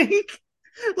 Like,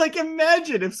 like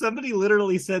imagine if somebody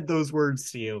literally said those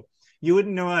words to you. You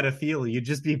wouldn't know how to feel. You'd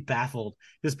just be baffled.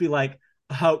 Just be like,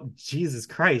 "Oh, Jesus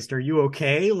Christ, are you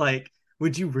okay?" Like,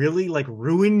 would you really like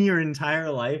ruin your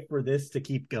entire life for this to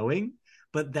keep going?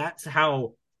 But that's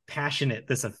how passionate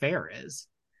this affair is.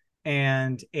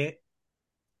 And it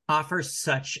offers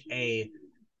such a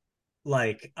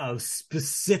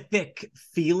specific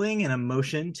feeling and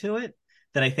emotion to it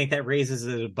that I think that raises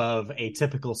it above a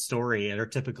typical story or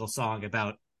typical song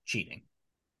about cheating.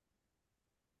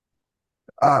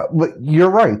 But you're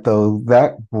right, though.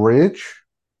 That bridge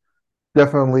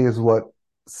definitely is what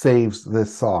saves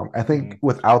this song. I think Mm-hmm.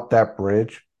 without that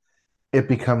bridge, it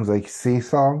becomes a C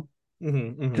song,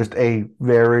 Mm-hmm, mm-hmm. just a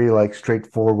very like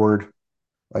straightforward,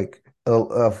 like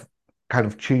of kind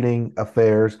of cheating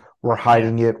affairs. We're Yeah,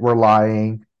 hiding it, we're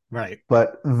lying, right.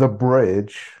 but the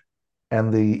bridge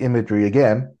and the imagery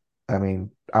again. I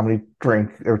mean, I'm gonna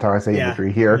drink every time I say Yeah, imagery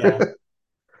yeah. here,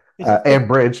 It just and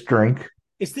bridge drink.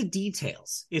 it's the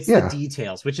details. It's the Yeah,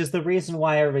 details, which is the reason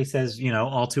why everybody says,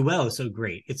 all too well is so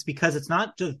great. It's because it's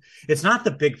not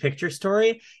the big picture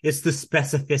story, it's the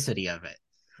specificity of it.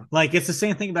 Like, it's the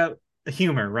same thing about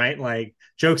humor, right? Like,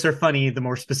 jokes are funny the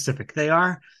more specific they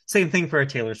are. Same thing for a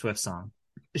Taylor Swift song.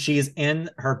 She's in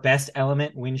her best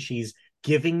element when she's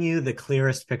giving you the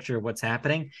clearest picture of what's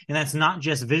happening. And that's not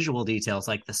just visual details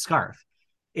like the scarf.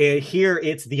 Here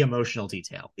it's the emotional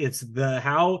detail. It's the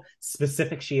how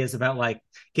specific she is about like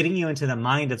getting you into the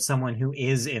mind of someone who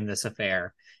is in this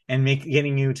affair and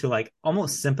getting you to like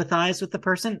almost sympathize with the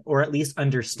person or at least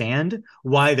understand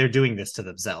why they're doing this to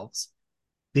themselves,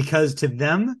 because to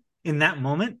them in that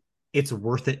moment it's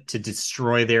worth it to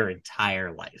destroy their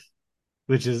entire life,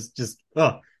 which is just,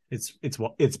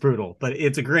 it's brutal, but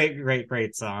it's a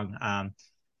great song.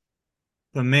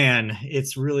 But man,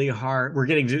 it's really hard. We're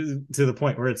getting to the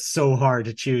point where it's so hard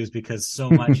to choose because so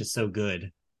much is so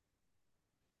good.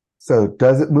 so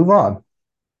does it move on?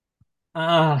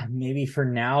 Maybe for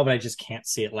now, but I just can't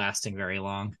see it lasting very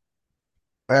long.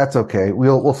 That's okay.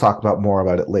 We'll talk about more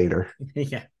about it later.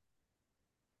 Yeah,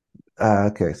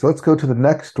 Okay, so let's go to the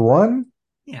next one.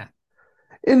 yeah,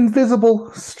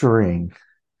 Invisible string.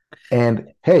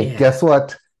 And hey, yeah, guess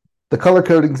what? The color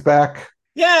coding's back.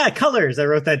 yeah. Colors. I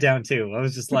wrote that down too. I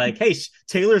was just like, hey,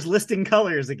 Taylor's listing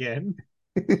colors again.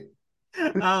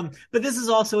 But this is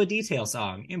also a detail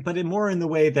song, but more in the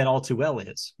way that All Too Well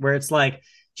is, where it's like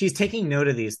she's taking note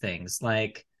of these things,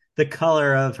 like the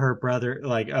color of her brother,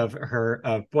 like of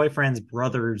her boyfriend's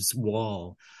brother's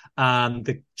wall,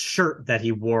 the shirt that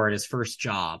he wore at his first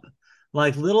job,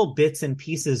 like little bits and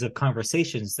pieces of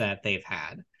conversations that they've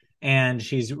had. And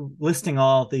she's listing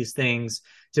all these things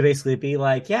to basically be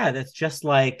like, yeah, that's just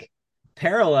like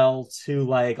parallel to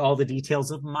like all the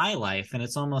details of my life. And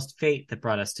it's almost fate that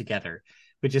brought us together,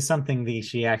 which is something that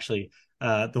she actually,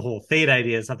 the whole fate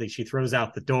idea is something she throws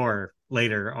out the door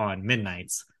later on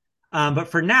Midnights. But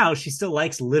for now, she still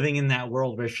likes living in that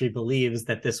world where she believes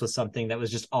that this was something that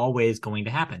was just always going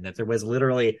to happen, that there was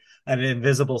literally an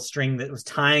invisible string that was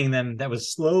tying them, that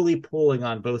was slowly pulling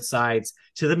on both sides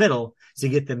to the middle to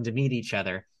get them to meet each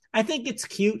other. I think it's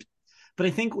cute, but I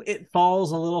think it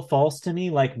falls a little false to me,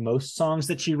 like most songs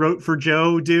that she wrote for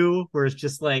Joe do, where it's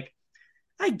just like,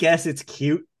 I guess it's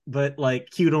cute, but like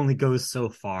cute only goes so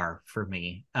far for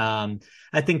me. I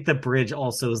think the bridge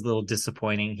also is a little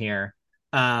disappointing here.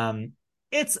 Um,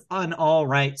 it's an all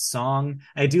right song.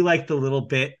 I do like the little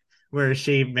bit where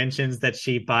she mentions that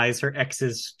she buys her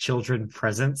ex's children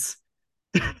presents.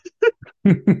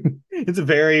 It's a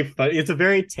very fun, it's a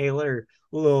very Taylor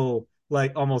little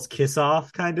like almost kiss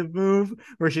off kind of move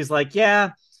where she's like,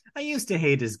 yeah, I used to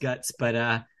hate his guts, but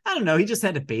I don't know, he just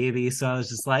had a baby, so I was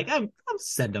just like, I'm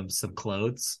send him some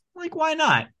clothes. Like, why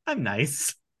not? I'm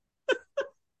nice.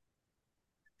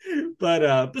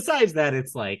 But besides that,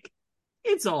 it's like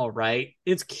it's all right.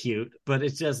 It's cute, but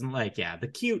it doesn't like, yeah, the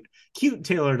cute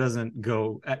Taylor doesn't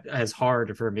go as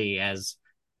hard for me as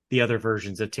the other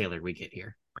versions of Taylor we get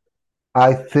here.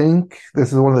 I think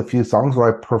this is one of the few songs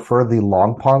where I prefer the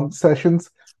Long Pond sessions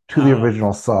to the Oh,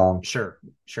 original song sure,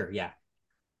 sure, yeah.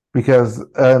 because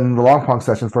the Long Pond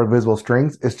sessions for Invisible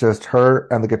Strings, it's just her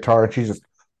and the guitar, and she's just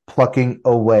plucking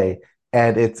away,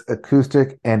 and it's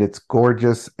acoustic and it's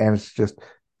gorgeous, and it's just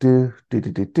do do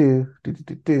do do do do do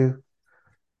do do.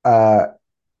 Uh,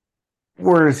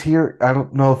 Whereas here, I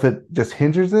don't know if it just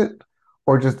hinders it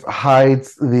or just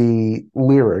hides the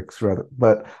lyrics rather,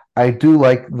 but I do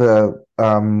like the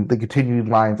continued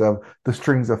lines of the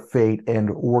strings of fate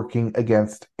and working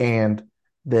against and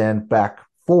then back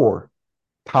for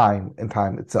time and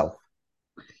time itself.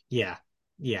 Yeah.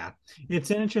 Yeah.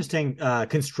 It's an interesting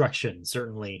construction,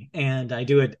 certainly. And I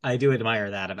do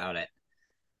admire that about it.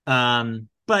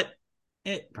 But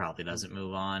it probably doesn't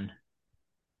move on.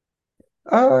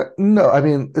 No, I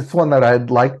mean it's one that I'd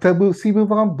like to see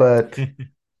move on, but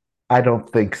I don't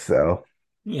think so.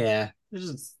 Yeah.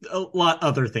 There's just a lot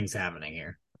other things happening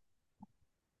here.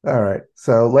 All right,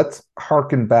 so let's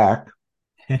harken back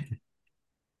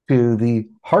to the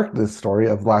Harkness story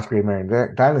of the Last Great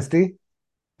American Dynasty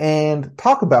and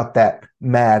talk about that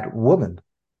mad woman.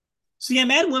 So yeah,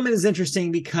 Mad Woman is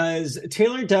interesting because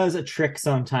Taylor does a trick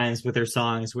sometimes with her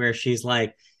songs where she's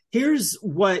like, here's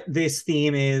what this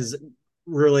theme is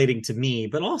relating to me,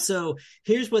 but also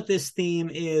here's what this theme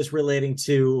is relating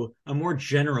to a more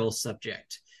general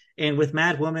subject. And with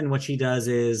Mad Woman, what she does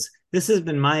is this has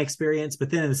been my experience,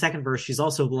 but then in the second verse, she's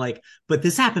also like, but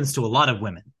this happens to a lot of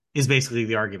women, is basically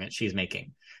the argument she's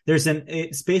making.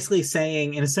 It's basically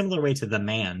saying in a similar way to The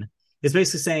Man, it's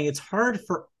basically saying it's hard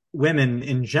for women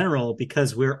in general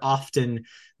because we're often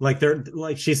like they're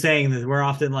like she's saying that we're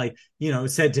often like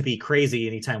said to be crazy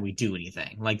anytime we do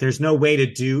anything, like there's no way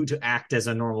to act as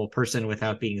a normal person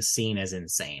without being seen as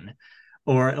insane,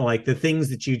 or like the things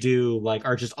that you do like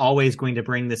are just always going to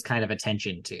bring this kind of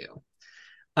attention to you.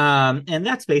 And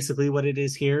that's basically what it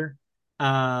is here.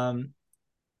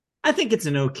 I think it's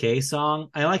an okay song.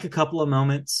 I like a couple of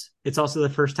moments. It's also the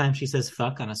first time she says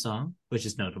fuck on a song, which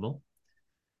is notable.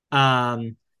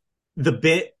 um the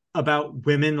bit about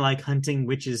women like hunting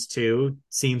witches too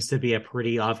seems to be a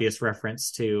pretty obvious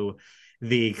reference to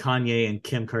the Kanye and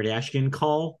Kim Kardashian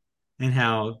call, and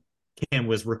how Kim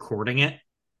was recording it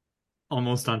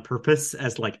almost on purpose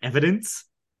as like evidence.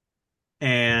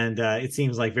 And it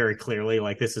seems like very clearly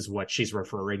like this is what she's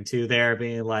referring to there,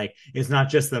 being like it's not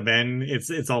just the men,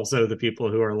 it's also the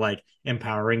people who are like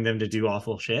empowering them to do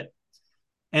awful shit.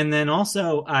 And then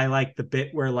also I like the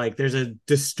bit where like there's a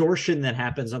distortion that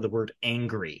happens on the word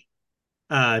angry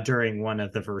during one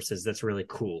of the verses that's really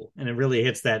cool. And it really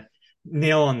hits that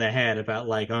nail on the head about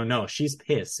like, oh no, she's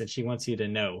pissed and she wants you to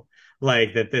know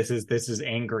like that this is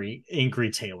angry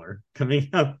Taylor coming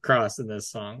across in this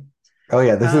song. Oh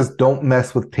yeah, this Uh is "Don't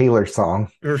Mess with Taylor" song.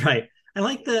 right. I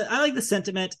like the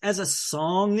sentiment as a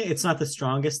song. It's not the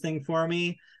strongest thing for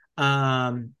me.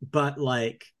 But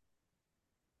like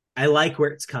I like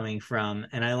where it's coming from,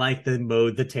 and I like the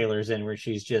mode that Taylor's in, where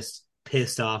she's just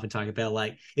pissed off and talking about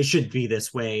like it should be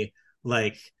this way.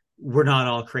 Like we're not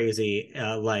all crazy.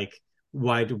 Like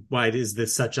why is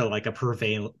this such a like a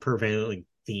prevailing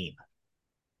theme?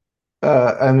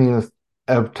 I mean,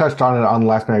 I've touched on it on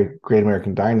Last Great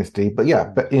American Dynasty, but yeah,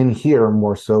 but in here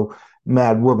more so,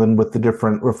 Mad Woman with the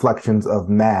different reflections of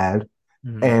mad,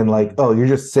 and like, Mm-hmm. oh, you're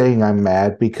just saying I'm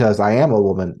mad because I am a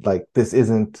woman. Like this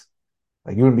isn't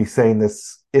like you wouldn't be saying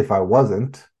this if I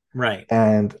wasn't. Right.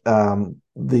 And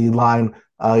the line,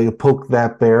 "You poke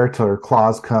that bear till her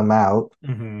claws come out,"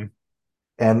 Mm-hmm.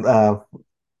 and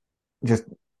just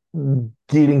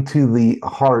getting to the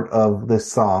heart of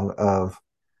this song of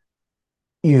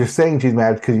you're saying she's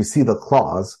mad because you see the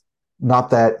claws, not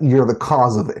that you're the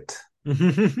cause of it.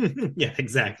 Yeah,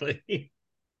 exactly.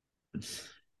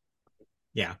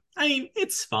 Yeah. I mean,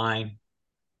 it's fine.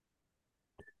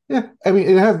 Yeah, I mean,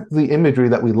 it has the imagery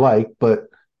that we like, but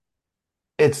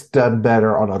it's done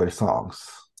better on other songs.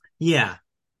 Yeah,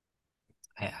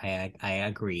 I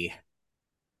agree.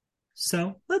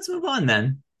 So let's move on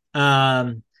then.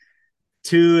 Um,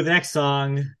 to the next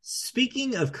song.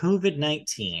 Speaking of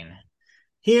COVID-19,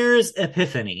 here's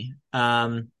Epiphany,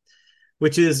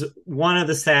 which is one of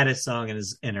the saddest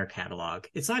songs in her catalog.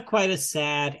 It's not quite as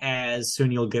sad as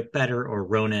Soon You'll Get Better or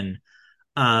Ronin,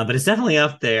 but it's definitely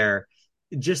up there.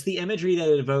 Just the imagery that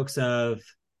it evokes of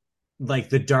like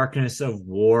the darkness of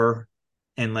war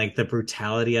and like the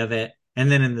brutality of it. And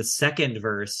then in the second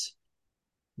verse,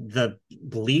 the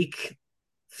bleak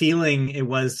feeling it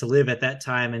was to live at that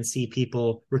time and see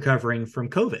people recovering from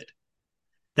COVID.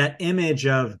 That image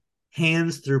of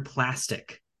hands through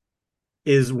plastic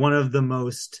is one of the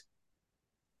most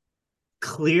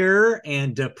clear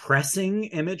and depressing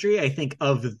imagery, I think,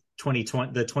 of the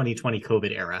 2020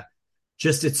 COVID era.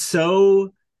 Just it's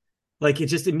so like it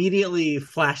just immediately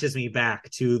flashes me back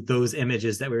to those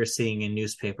images that we were seeing in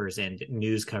newspapers and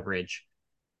news coverage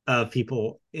of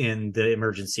people in the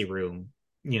emergency room,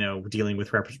 dealing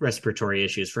with respiratory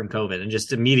issues from COVID, and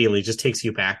just immediately just takes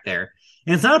you back there.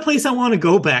 And it's not a place I want to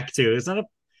go back to. It's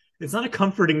not a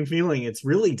comforting feeling. It's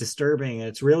really disturbing.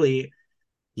 It's really,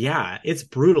 yeah, it's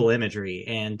brutal imagery,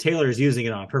 and Taylor's using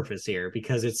it on purpose here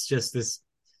because it's just this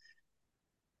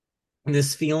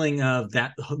feeling of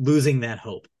that losing that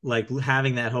hope, like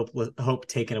having that hope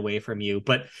taken away from you,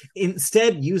 but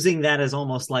instead using that as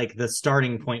almost like the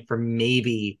starting point for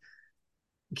maybe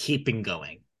keeping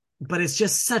going. But it's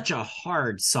just such a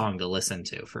hard song to listen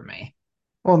to for me.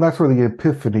 Well, and that's where the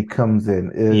epiphany comes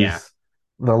in, Yeah. is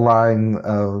the line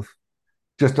of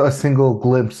just a single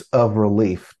glimpse of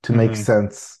relief to make Mm-hmm.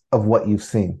 sense of what you've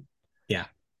seen. Yeah.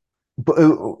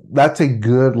 But that's a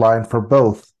good line for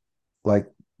both, like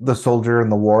the soldier in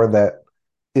the war that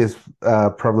is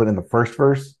prevalent in the first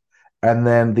verse, and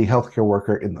then the healthcare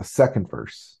worker in the second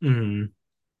verse. Mm-hmm.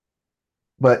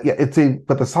 But yeah,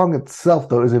 but the song itself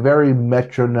though is a very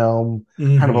metronome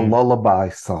kind of a Mm-hmm. lullaby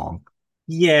song.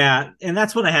 Yeah, and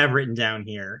that's what I have written down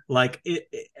here. Like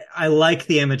I like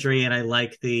the imagery and I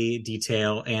like the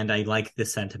detail and I like the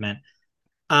sentiment.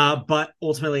 But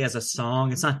ultimately, as a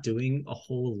song, it's not doing a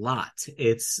whole lot.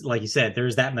 It's like you said,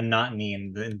 there's that monotony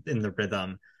in the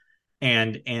rhythm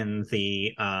and in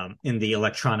the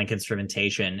electronic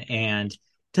instrumentation, and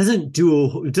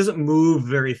it doesn't move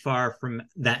very far from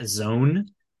that zone.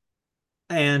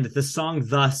 And the song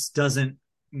thus doesn't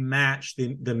match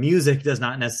the music does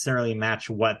not necessarily match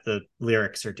what the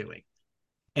lyrics are doing.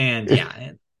 And It,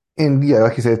 yeah, and yeah,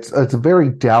 like you said, it's a very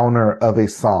downer of a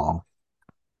song.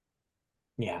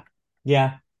 yeah,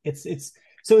 yeah. It's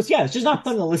so it's yeah, it's just not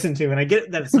fun to listen to, and I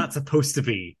get that it's not supposed to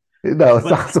be, No, it's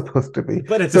but not supposed to be.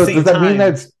 but at the So same does that mean time,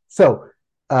 that's so?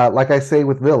 Like I say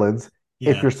with villains,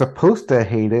 if yeah, you're supposed to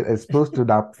hate it, it's supposed to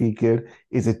not be good.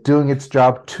 Is it doing its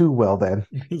job too well then?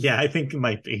 yeah, I think it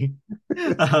might be.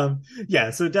 Yeah,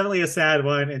 so definitely a sad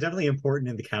one and definitely important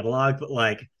in the catalog, but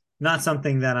like not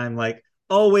something that I'm like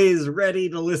always ready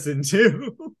to listen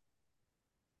to.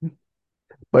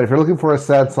 But if you're looking for a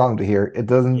sad song to hear, it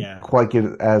doesn't Yeah, quite get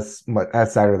as much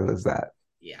as sadder as that.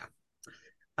 yeah.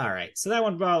 All right, so that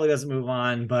one probably doesn't move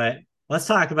on, but let's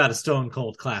talk about a Stone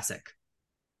Cold classic.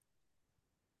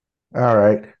 All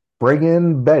right, bring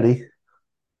in Betty.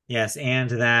 Yes, and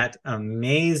that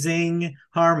amazing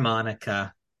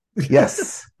harmonica.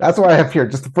 Yes, that's what I have here.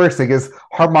 Just the first thing is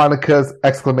harmonicas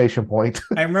exclamation point.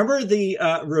 I remember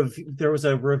there was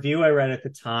a review I read at the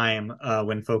time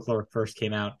when Folklore first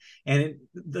came out, and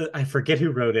I forget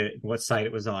who wrote it, what site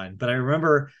it was on, but I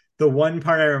remember the one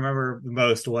part I remember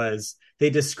most was they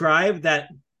described that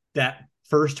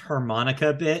first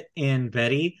harmonica bit in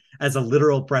Betty as a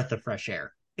literal breath of fresh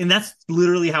air, and that's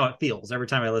literally how it feels every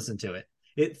time I listen to it.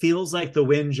 It feels like the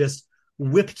wind just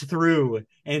whipped through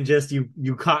and just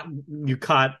you caught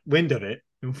wind of it,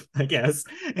 I guess,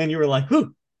 and you were like,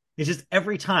 "Whoo." It just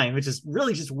every time it just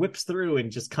really just whips through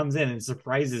and just comes in and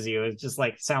surprises you. It just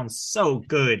like sounds so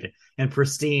good and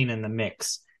pristine in the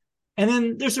mix. And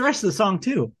then there's the rest of the song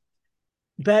too.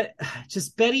 But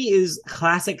just Betty is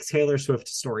classic Taylor Swift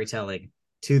storytelling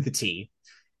to the T.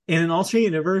 In an alternate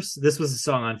universe, this was a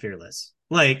song on Fearless.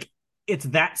 Like it's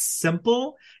that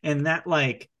simple and that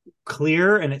like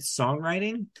clear in its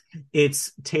songwriting.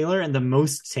 It's Taylor and the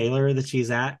most Taylor that she's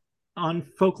at on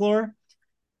Folklore.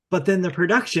 But then the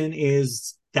production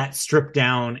is that stripped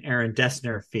down Aaron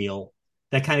Dessner feel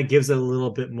that kind of gives it a little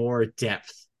bit more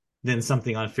depth than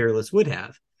something on Fearless would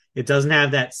have. It doesn't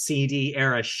have that CD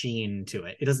era sheen to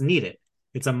it. It doesn't need it.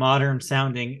 It's a modern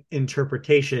sounding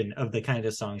interpretation of the kind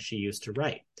of song she used to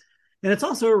write. And it's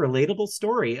also a relatable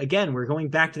story. Again, we're going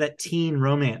back to that teen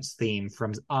romance theme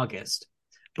from August,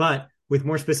 but with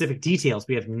more specific details.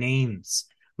 We have names.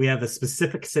 We have a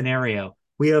specific scenario.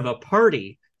 We have a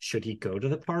party. Should he go to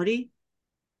the party?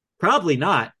 Probably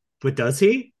not. But does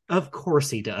he? Of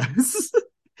course he does.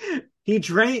 He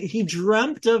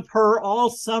dreamt of her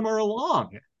all summer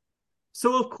long.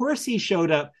 So of course he showed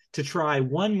up to try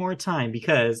one more time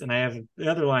because, and I have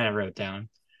the other line I wrote down.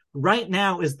 Right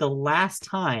now is the last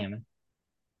time.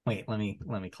 Wait, let me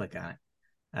click on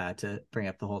it to bring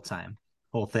up the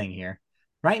whole thing here.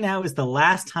 Right now is the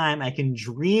last time I can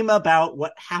dream about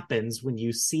what happens when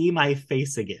you see my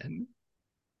face again.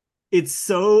 It's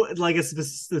so like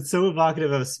it's so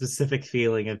evocative of a specific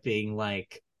feeling of being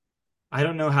like, I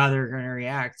don't know how they're going to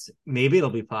react. Maybe it'll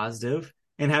be positive.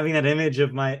 And having that image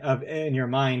of in your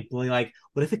mind, like,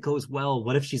 what if it goes well?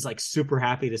 What if she's like super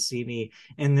happy to see me?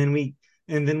 And then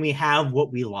we have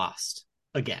what we lost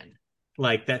again,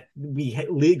 like that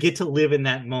we get to live in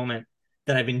that moment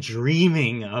that I've been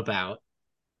dreaming about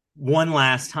one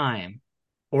last time.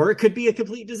 Or it could be a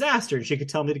complete disaster and she could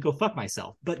tell me to go fuck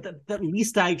myself. But at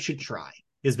least I should try,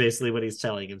 is basically what he's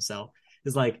telling himself.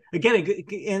 Is like, again,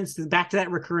 and it's back to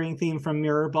that recurring theme from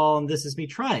Mirrorball and This Is Me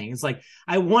Trying. It's like,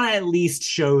 I want to at least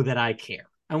show that I care.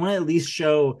 I want to at least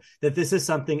show that this is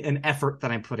something, an effort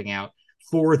that I'm putting out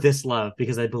for this love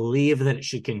because I believe that it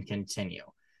should continue.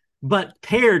 But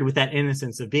paired with that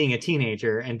innocence of being a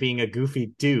teenager and being a goofy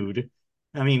dude,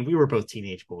 I mean, we were both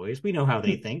teenage boys. We know how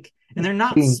they think, and they're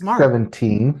not Being smart.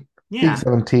 17, being Yeah.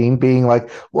 17, being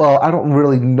like, well, I don't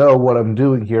really know what I'm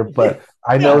doing here, but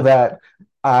I know Yeah. that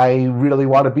I really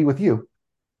want to be with you.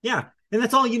 Yeah. And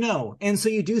that's all you know. And so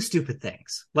you do stupid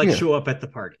things like Yeah. show up at the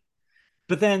party.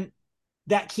 But then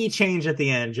that key change at the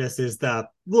end just is the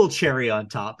little cherry on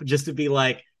top, just to be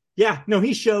like, yeah, no,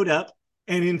 he showed up.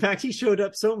 And in fact, he showed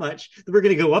up so much that we're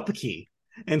going to go up a key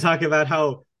and talk about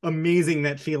how amazing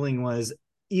that feeling was,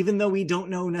 even though we don't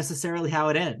know necessarily how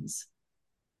it ends.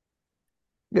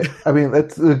 Yeah, I mean,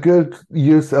 that's a good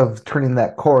use of turning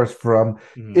that chorus from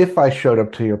Mm-hmm. if I showed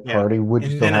up to your Yeah. party, would you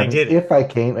And still then I have me? did it. If I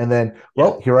came, and then, Yeah.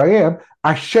 well, here I am.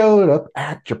 I showed up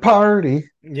at your party.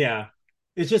 Yeah.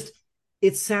 It's just,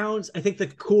 it sounds, I think the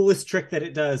coolest trick that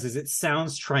it does is it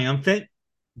sounds triumphant,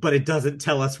 but it doesn't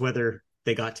tell us whether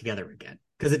they got together again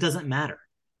because it doesn't matter.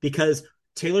 Because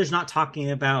Taylor's not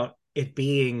talking about it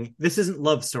being, this isn't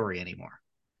love story anymore.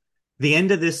 The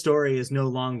end of this story is no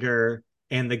longer,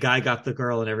 and the guy got the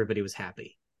girl and everybody was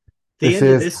happy. The This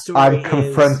end of is, this story I'm is,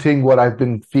 confronting what I've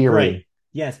been right. fearing.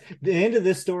 Yes. The end of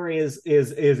this story is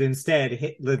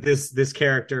instead this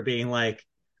character being like,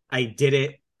 I did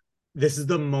it. This is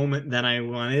the moment that I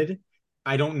wanted.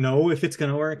 I don't know if it's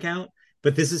going to work out,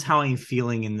 but this is how I'm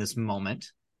feeling in this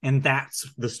moment. And that's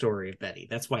the story of Betty.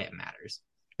 That's why it matters.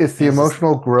 It's the And it's just,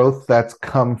 emotional growth that's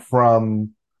come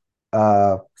from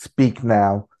Speak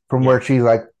Now, from yeah. where she's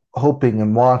like hoping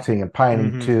and wanting and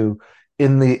pining Mm-hmm. to,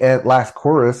 in the last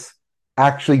chorus,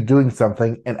 actually doing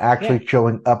something and Yeah. actually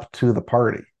showing up to the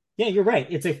party. Yeah, you're right.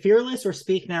 It's a Fearless or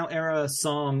Speak Now era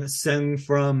song sung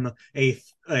from a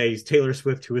Taylor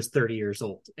Swift who is 30 years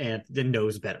old and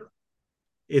knows better.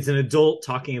 It's an adult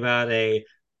talking about a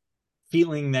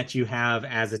feeling that you have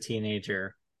as a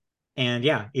teenager. And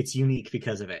yeah, it's unique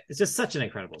because of it. It's just such an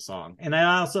incredible song. And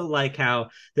I also like how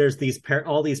there's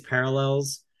all these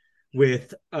parallels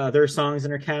with other songs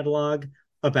in her catalog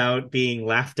about being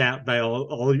laughed at by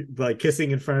all like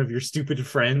kissing in front of your stupid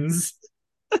friends,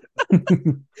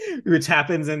 which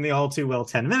happens in the all too well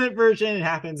 10-minute version. It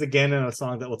happens again in a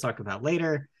song that we'll talk about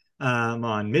later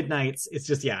on Midnights. It's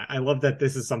just, yeah, I love that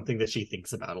this is something that she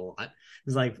thinks about a lot.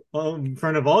 It's like, oh, in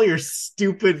front of all your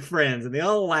stupid friends, and they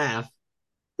all laugh.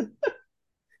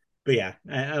 But yeah,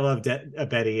 I love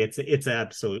Betty. It's an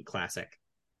absolute classic.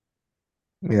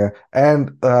 Yeah,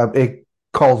 and it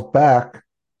calls back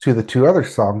to the two other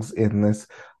songs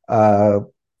uh,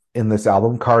 in this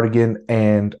album, Cardigan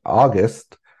and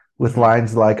August, with Mhm.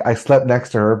 lines like, I slept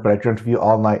next to her, but I dreamt of you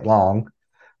all night long.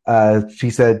 She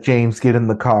said, James, get in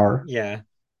the car. Yeah.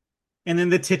 And then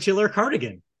the titular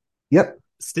cardigan, Yep,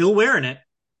 still wearing it.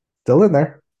 still in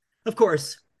there. Of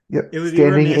course, Yep, it would be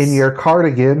standing in remiss. your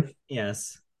cardigan,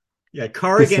 Yes. Yeah,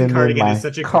 cardigan kissing in cardigan is my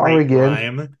such a great cardigan.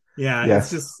 rhyme. Yeah, it's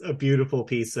Yes. just a beautiful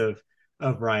piece of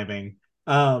rhyming.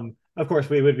 Of course,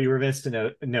 we would be remiss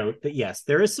to note that yes,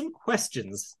 there is some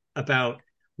questions about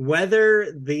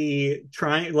whether the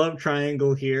love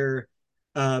triangle here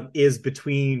is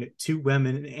between two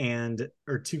women and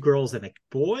or two girls and a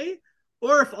boy,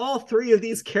 or if all three of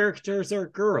these characters are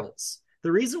girls.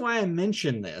 The reason why I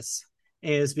mention this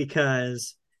is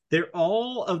because they're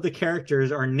all of the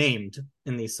characters are named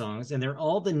in these songs, and they're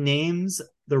all the names,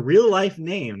 the real life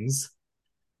names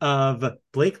of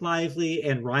Blake Lively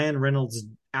and Ryan Reynolds'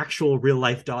 actual real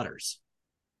life daughters.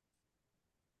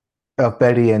 Of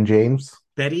Betty and James.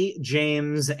 Betty,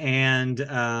 James, and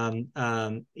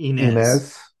Inez.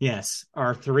 Inez. Yes,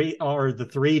 are the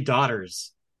three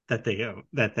daughters that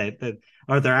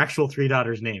are their actual three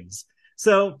daughters' names.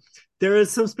 So there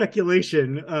is some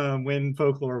speculation when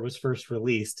Folklore was first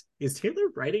released. Is Taylor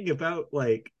writing about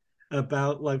for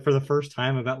the first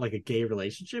time about like a gay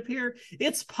relationship here?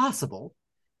 It's possible,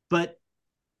 but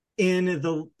in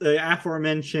the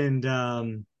aforementioned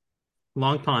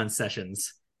Long Pond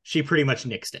sessions, she pretty much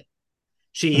nixed it.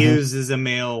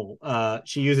 Mhm.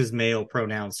 She uses male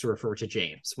pronouns to refer to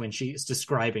James when she's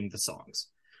describing the songs.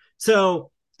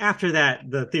 So after that,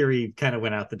 the theory kind of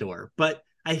went out the door. But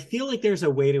I feel like there's a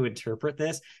way to interpret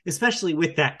this, especially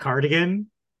with that cardigan.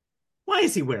 Why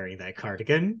is he wearing that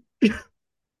cardigan?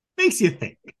 Makes you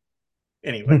think.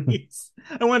 Anyways,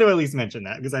 I want to at least mention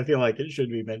that because I feel like it should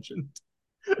be mentioned.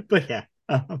 But yeah,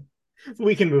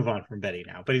 we can move on from Betty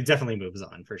now, but it definitely moves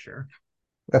on for sure.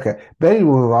 Okay, Betty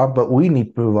will move on, but we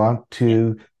need to move on Yeah.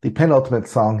 to the penultimate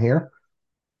song here,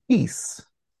 Peace.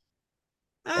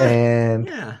 And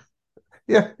Yeah.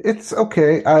 yeah, it's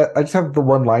okay. I just have the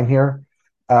one line here,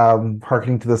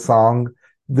 harkening to the song,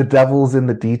 The Devil's in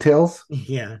the Details,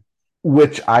 Yeah.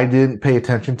 which I didn't pay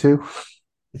attention to.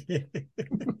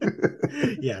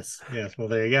 Yes, yes. Well,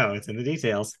 there you go. It's in the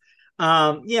details.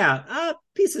 Yeah,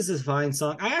 Pieces is a fine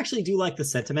song. I actually do like the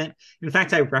sentiment. In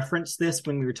fact, I referenced this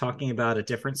when we were talking about a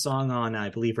different song on, I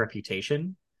believe,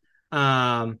 Reputation.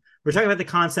 We're talking about the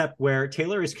concept where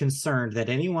Taylor is concerned that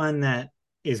anyone that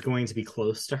is going to be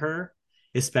close to her,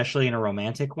 especially in a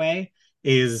romantic way,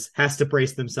 is has to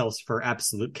brace themselves for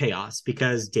absolute chaos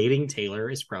because dating Taylor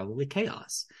is probably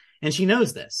chaos. And she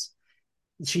knows this.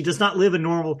 She does not live a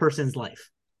normal person's life.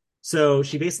 So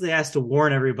she basically has to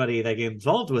warn everybody that get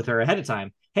involved with her ahead of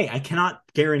time. Hey, I cannot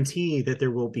guarantee that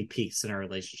there will be peace in our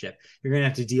relationship. You're going to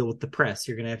have to deal with the press.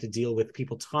 You're going to have to deal with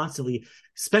people constantly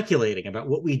speculating about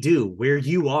what we do, where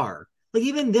you are. Like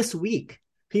even this week,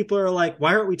 people are like,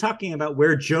 "Why aren't we talking about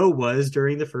where Joe was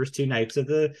during the first two nights of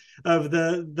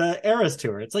the Eras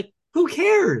tour?" It's like, who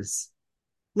cares?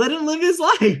 Let him live his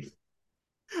life.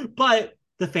 But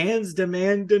the fans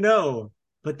demand to know.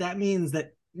 But that means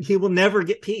that he will never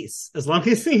get peace as long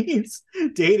as he's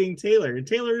dating Taylor. And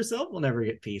Taylor herself will never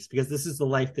get peace because this is the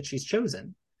life that she's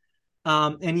chosen.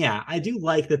 And yeah, I do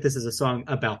like that this is a song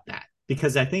about that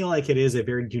because I feel like it is a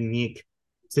very unique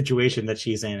situation that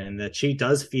she's in and that she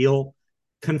does feel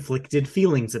conflicted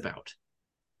feelings about.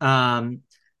 Um,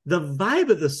 the vibe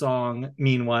of the song,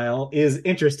 meanwhile, is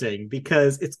interesting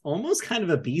because it's almost kind of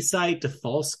a B-side to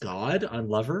False God on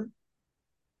Lover.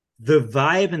 The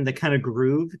vibe and the kind of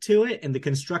groove to it and the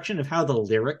construction of how the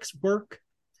lyrics work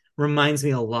reminds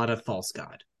me a lot of False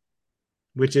God,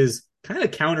 which is kind of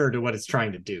counter to what it's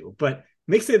trying to do, but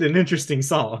makes it an interesting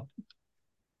song.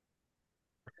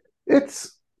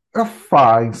 It's a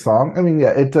fine song. I mean,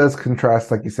 yeah, it does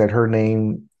contrast, like you said, her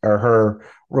name or her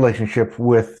relationship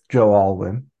with Joe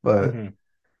Alwyn, but Mm-hmm.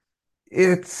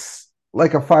 it's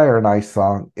like a fire and ice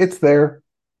song. It's there.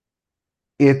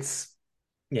 It's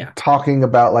Yeah. talking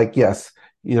about like, yes,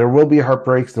 there will be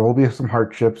heartbreaks, there will be some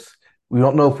hardships. We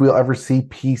don't know if we'll ever see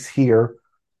peace here,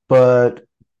 but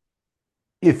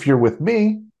if you're with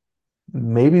me,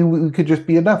 maybe we could just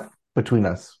be enough between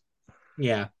us.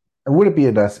 Yeah. And would it be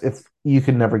enough if you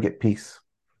could never get peace?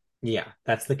 Yeah.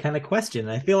 That's the kind of question.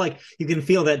 I feel like you can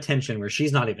feel that tension where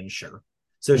she's not even sure.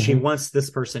 So she Mm-hmm. wants this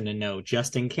person to know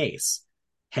just in case.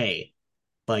 Hey,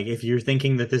 like if you're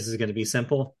thinking that this is going to be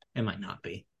simple, it might not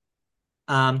be.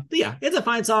 But yeah, it's a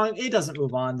fine song. It doesn't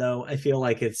move on though. I feel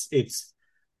like it's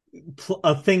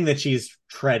a thing that she's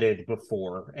treaded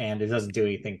before, and it doesn't do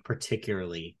anything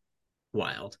particularly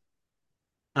wild.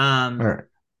 All right. Which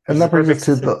And is a that brings us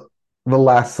perfect. to the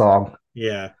last song.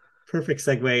 Yeah, perfect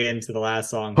segue into the last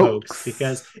song, Hoax,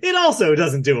 because Hoax. it also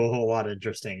doesn't do a whole lot of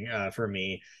interesting for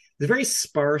me. The very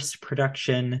sparse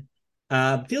production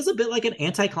feels a bit like an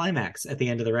anticlimax at the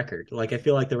end of the record. Like I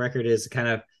feel like the record is kind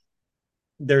of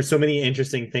there's so many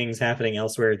interesting things happening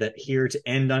elsewhere that here to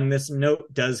end on this note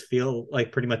does feel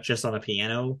like pretty much just on a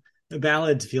piano. The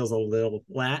ballad feels a little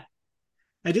flat.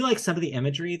 I do like some of the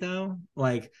imagery though,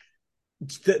 like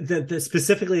the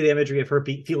specifically the imagery of her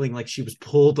feeling like she was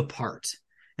pulled apart,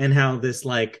 and how this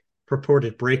like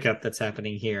purported breakup that's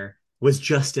happening here was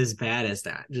just as bad as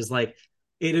that. Just like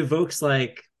it evokes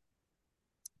like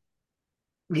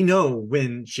we know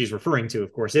when she's referring to,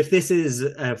 of course, if this is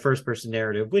a first person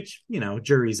narrative, which,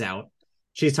 jury's out.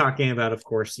 She's talking about, of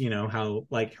course, how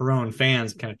like her own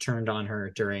fans kind of turned on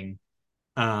her during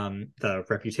the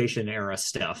Reputation era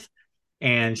stuff.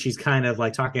 And she's kind of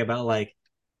like talking about like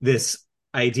this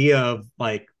idea of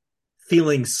like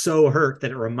feeling so hurt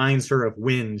that it reminds her of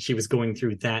when she was going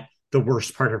through the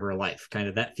worst part of her life, kind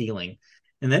of that feeling.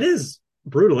 And that is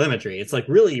brutal imagery. It's like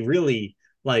really, really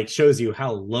like shows you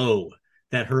how low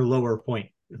that her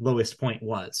lowest point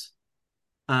was.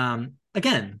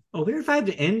 Again, a weird vibe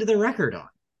to end the record on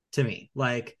to me.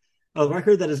 Like a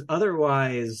record that is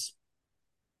otherwise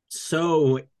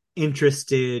so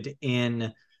interested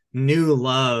in new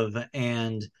love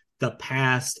and the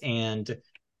past and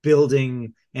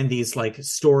building and these like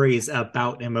stories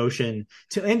about emotion,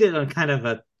 to end it on kind of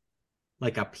a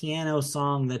piano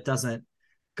song that doesn't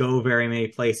go very many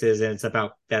places, and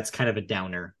that's kind of a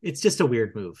downer. It's just a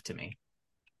weird move to me.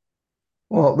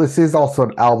 Well, this is also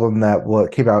an album that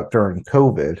came out during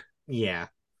COVID. Yeah.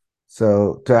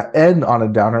 So to end on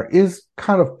a downer is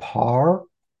kind of par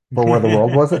for where the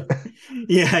world was at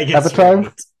Yeah, I at the guess you're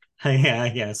time. right. Yeah, I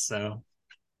guess so.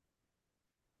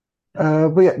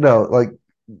 But yeah, no, like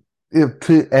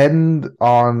to end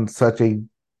on such a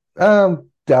down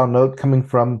note coming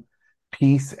from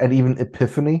Peace and even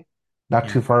Epiphany, not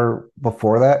Yeah, too far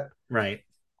before that, right.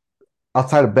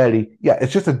 outside of Betty, yeah,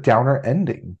 it's just a downer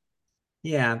ending.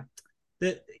 Yeah.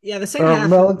 The second Or half,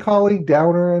 melancholy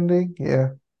downer ending, yeah.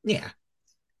 yeah.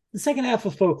 The second half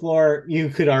of Folklore, you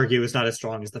could argue, is not as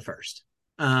strong as the first.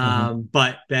 Hmm.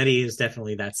 But Betty is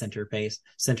definitely that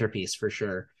centerpiece for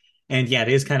sure. And yeah, it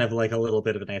is kind of like a little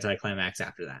bit of an anticlimax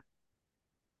after that.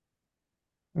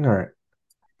 All right.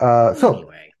 So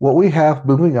Anyway, what we have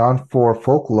moving on for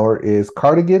Folklore is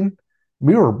Cardigan,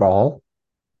 Mirror Ball,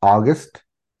 August,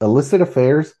 Illicit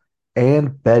Affairs,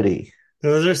 and Betty.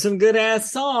 those are some good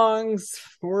ass songs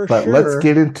for But let's sure.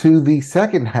 get into the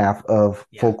second half of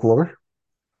Yeah. Folklore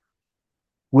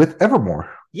with Evermore.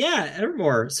 Yeah,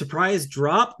 Evermore. Surprise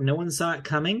drop. No one saw it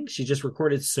coming. She just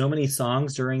recorded so many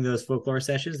songs during those Folklore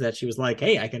sessions that she was like,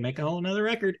 hey, I can make a whole another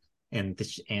record. And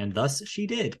thus she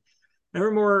did.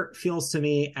 Evermore feels to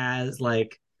me as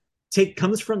like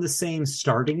comes from the same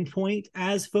starting point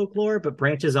as Folklore, but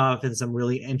branches off in some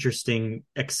really interesting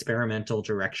experimental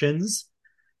directions.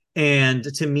 And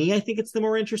to me, I think it's the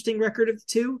more interesting record of the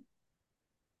two,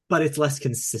 but it's less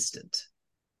consistent.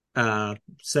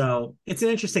 So it's an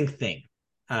interesting thing,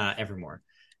 Evermore.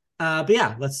 But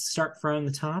yeah, let's start from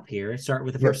the top here. Start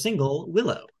with the first Yep. single,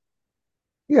 Willow.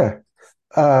 Yeah.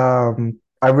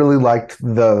 I really liked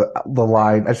the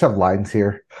line. I just have lines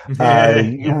here.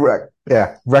 You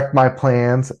Yeah, wreck my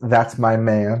plans. That's my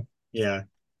man. yeah.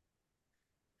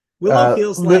 Willow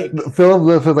feels like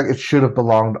Phil feels like it should have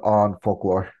belonged on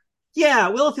Folklore. Yeah,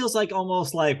 Willow feels like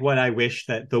almost like what I wish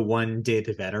that the one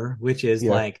did better, which is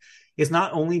Yeah. like it's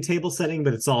not only table setting,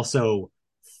 but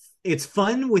it's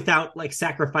fun without like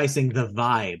sacrificing the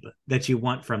vibe that you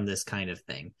want from this kind of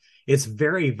thing. It's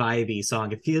very vibey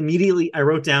song. I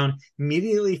wrote down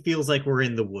immediately feels like we're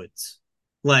in the woods.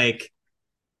 Like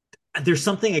there's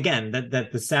something again that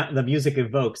the music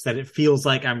evokes that it feels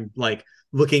like I'm like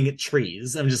looking at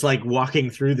trees. I'm just like walking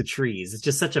through the trees. It's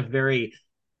just such a very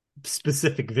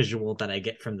specific visual that I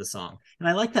get from the song. And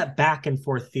I like that back and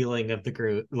forth feeling of the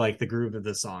groove, like the groove of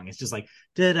the song. It's just like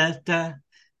da da da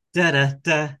da da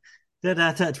da da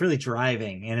da da. It's really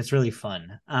driving and it's really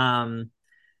fun.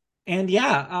 And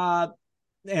yeah,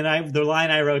 and the line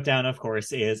I wrote down, of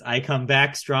course, is "I come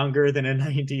back stronger than a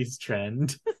 '90s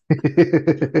trend."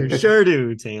 You sure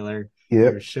do, Taylor. You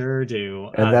Yep. sure do.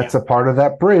 And Yeah. that's a part of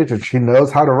that bridge, and she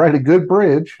knows how to write a good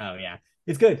bridge. Oh yeah.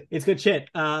 It's good. It's good shit.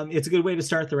 It's a good way to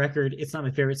start the record. It's not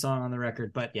my favorite song on the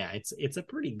record, but yeah, it's a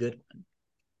pretty good one.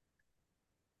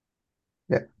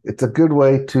 Yeah. It's a good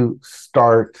way to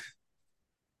start.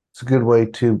 It's a good way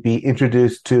to be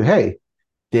introduced to, hey,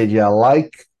 did you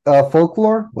like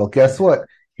Folklore? Well, guess Yeah. what?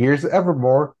 Here's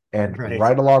Evermore, and Right.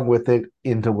 right along with it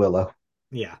into Willow.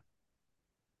 Yeah.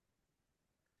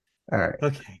 All right.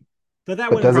 Okay. But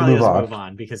that but one doesn't probably move doesn't on. move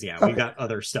on because yeah, we Okay. got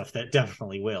other stuff that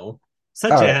definitely will,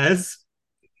 All such right. as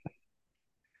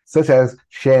Such as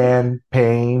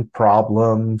champagne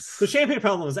so problems. Champagne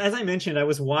Problems. As I mentioned, I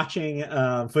was watching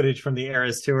footage from the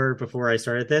Eras tour before I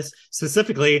started this.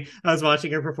 Specifically, I was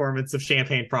watching a performance of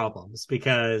Champagne Problems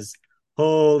because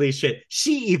holy shit,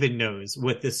 she even knows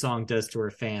what this song does to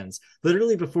her fans.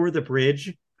 Literally before the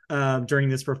bridge, during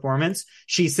this performance,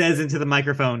 she says into the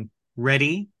microphone,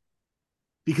 "Ready?"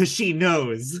 Because she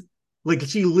knows. Like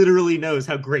she literally knows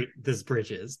how great this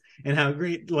bridge is and how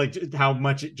great, like how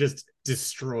much it just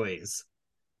destroys.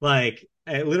 Like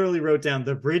I literally wrote down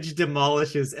the bridge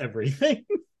demolishes everything.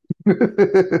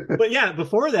 But yeah,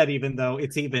 before that, even though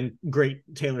it's even great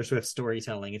Taylor Swift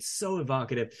storytelling, it's so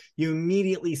evocative. You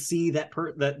immediately see that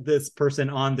this person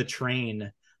on the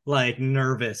train, like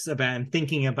nervous about and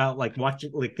thinking about like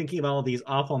watching, like thinking about all these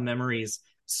awful memories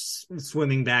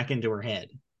swimming back into her head,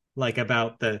 like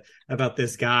about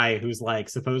this guy who's like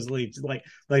supposedly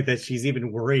like that she's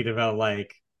even worried about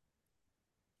like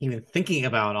even thinking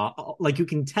about like you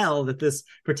can tell that this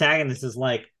protagonist is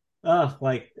like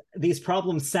these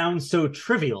problems sound so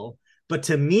trivial, but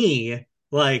to me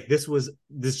like this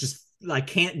just I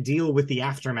can't deal with the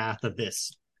aftermath of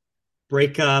this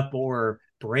breakup or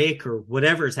break or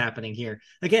whatever is happening here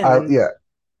again. And Yeah,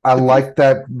 I the proof, like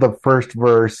that the first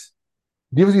verse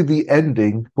gives you the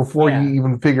ending before you yeah,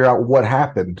 even figure out what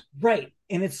happened. right.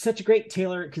 And it's such a great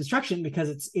Taylor construction because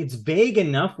it's vague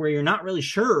enough where you're not really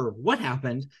sure what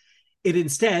happened. It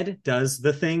instead does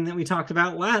the thing that we talked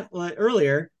about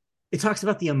earlier. It talks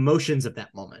about the emotions of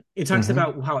that moment. It talks Hmm.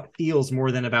 about how it feels more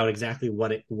than about exactly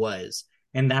what it was.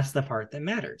 And that's the part that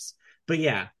matters. But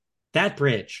yeah, that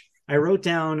bridge, I wrote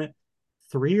down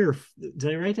did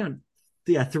I write down?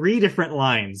 Yeah, three different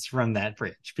lines from that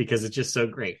bridge because it's just so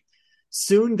great.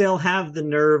 Soon they'll have the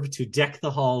nerve to deck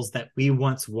the halls that we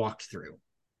once walked through.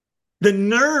 The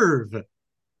nerve!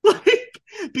 Like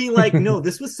being like, no,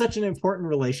 this was such an important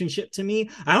relationship to me.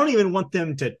 I don't even want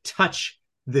them to touch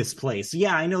this place.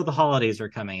 Yeah, I know the holidays are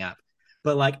coming up,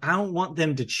 but like, I don't want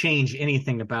them to change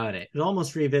anything about it. It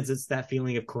almost revisits that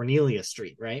feeling of Cornelia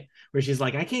Street, right? Where she's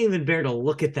like, I can't even bear to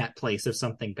look at that place if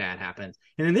something bad happens.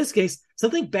 And in this case,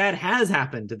 something bad has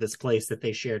happened to this place that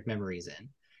they shared memories in.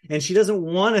 And she doesn't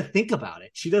want to think about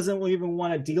it. She doesn't even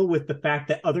want to deal with the fact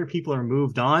that other people are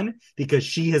moved on because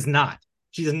she has not.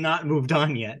 She has not moved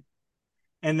on yet.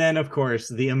 And then, of course,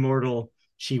 the immortal,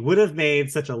 she would have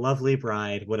made such a lovely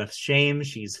bride. What a shame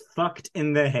she's fucked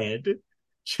in the head.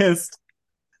 Just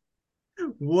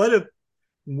what a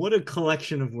what a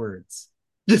collection of words.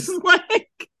 Just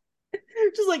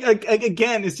like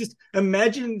again, it's just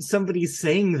imagine somebody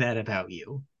saying that about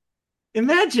you.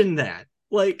 Imagine that.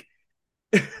 Like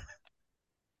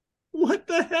what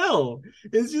the hell?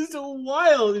 It's just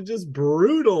wild and just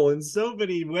brutal in so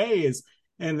many ways.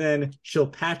 And then she'll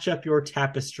patch up your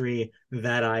tapestry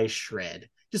that I shred.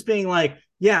 Just being like,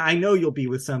 yeah, I know you'll be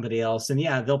with somebody else. And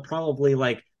yeah, they'll probably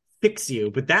like fix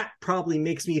you, but that probably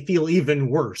makes me feel even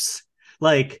worse.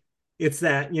 Like it's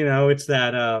that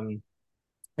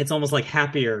it's almost like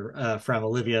happier from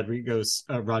Olivia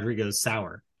Rodrigo's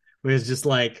Sour, where it's just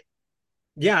like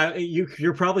yeah,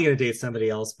 you're probably going to date somebody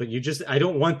else, but I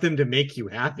don't want them to make you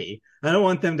happy. I don't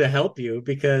want them to help you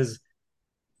because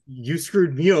you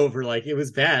screwed me over. Like it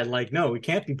was bad. Like, no, it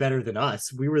can't be better than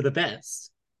us. We were the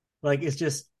best. Like it's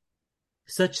just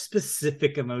such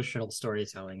specific emotional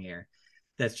storytelling here.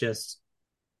 That's just,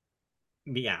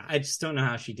 yeah, I just don't know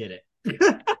how she did it.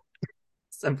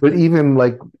 But Simply. even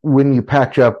like when you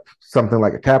patch up something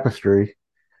like a tapestry,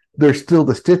 there's still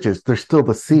the stitches, there's still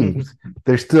the seams,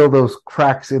 there's still those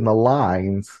cracks in the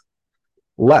lines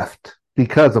left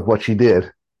because of what she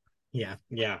did. Yeah,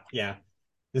 yeah, yeah.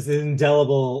 This is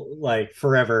indelible, like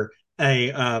forever.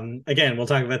 Again, we'll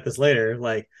talk about this later.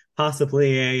 Like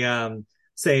possibly a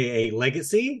say a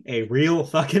legacy, a real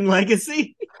fucking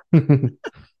legacy.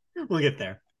 We'll get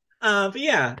there. But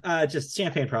yeah, just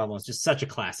Champagne Problems, just such a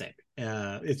classic.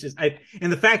 It's just I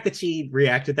and the fact that she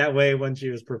reacted that way when she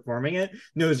was performing it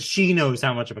she knows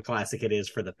how much of a classic it is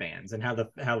for the fans and how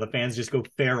the fans just go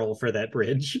feral for that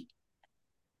bridge.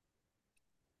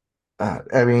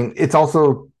 I mean, it's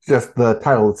also just the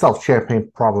title itself. Champagne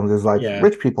problems is like Yeah,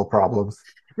 rich people problems.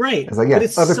 right. It's like, But yes,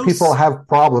 it's other so people have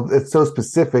problems. It's so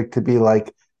specific to be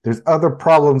like, there's other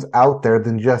problems out there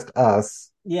than just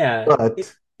us, yeah. but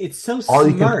It's so all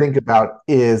you can smart. think about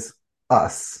is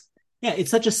us. Yeah,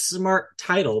 it's such a smart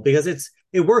title because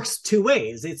it works two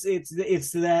ways. It's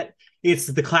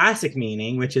the classic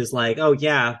meaning, which is like, oh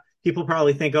yeah, people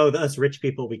probably think, oh, us rich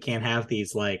people, we can't have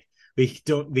these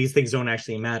these things don't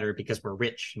actually matter because we're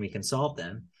rich and we can solve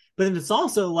them. But then it's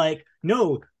also like,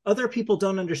 no, other people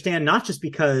don't understand, not just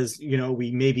because,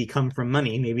 we maybe come from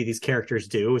money. Maybe these characters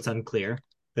do. It's unclear,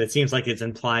 but it seems like it's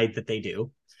implied that they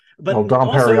do. Well, But Dom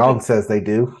also, Perignon says they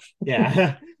do.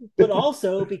 yeah, but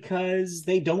also because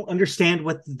they don't understand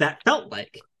what that felt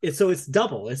like. So it's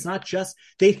double. It's not just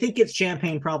they think it's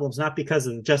champagne problems, not because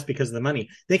of the money.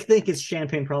 They think it's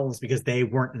champagne problems because they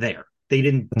weren't there. They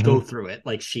didn't go Mm-hmm. through it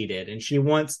like she did, and she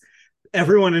wants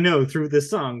everyone to know through this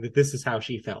song that this is how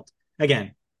she felt.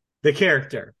 Again, the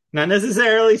character, not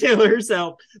necessarily Taylor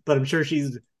herself, but I'm sure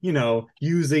she's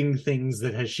using things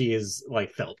that she has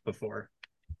like felt before.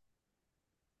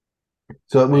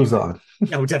 So it moves Anyway,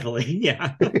 on. oh, definitely,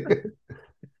 yeah.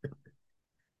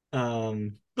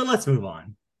 But let's move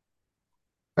on.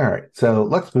 All right, so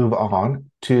let's move on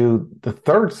to the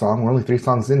third song. We're only three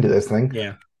songs into this thing.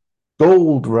 Yeah.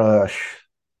 Gold Rush.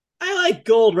 I like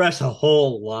Gold Rush a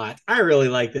whole lot. I really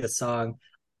like this song.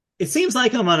 It seems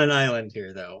like I'm on an island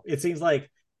here, though. It seems like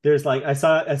there's like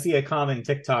I see a common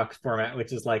TikTok format,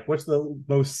 which is like, what's the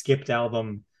most skipped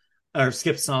album or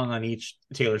skipped song on each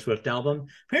Taylor Swift album?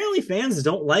 Apparently, fans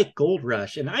don't like Gold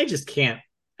Rush, and I just can't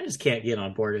get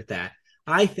on board with that.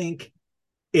 I think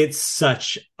it's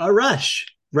such a rush.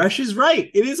 Rush is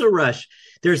right. It is a rush.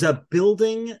 There's a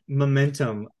building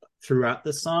momentum throughout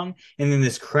the song and then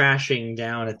this crashing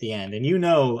down at the end. And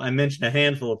I mentioned a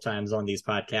handful of times on these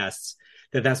podcasts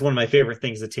that that's one of my favorite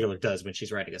things that Taylor does when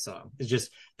she's writing a song. It's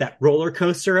just that roller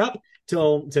coaster up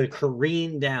to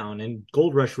careen down, and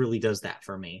Gold Rush really does that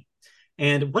for me.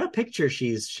 And what a picture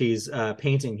she's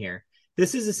painting here.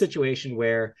 This is a situation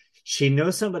where she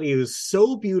knows somebody who's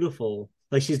so beautiful,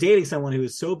 like she's dating someone who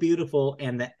is so beautiful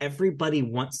and that everybody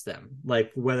wants them,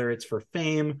 like whether it's for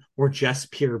fame or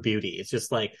just pure beauty. It's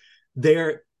just like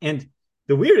they're, and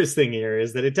the weirdest thing here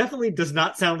is that it definitely does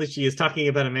not sound like she is talking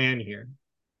about a man here.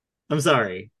 I'm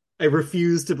sorry. I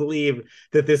refuse to believe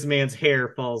that this man's hair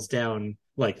falls down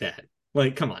like that.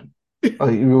 Like, come on. Oh,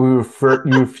 you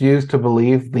refuse to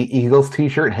believe the Eagles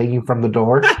T-shirt hanging from the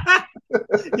door?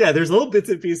 Yeah, there's little bits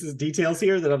and pieces, details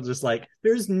here that I'm just like,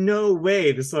 there's no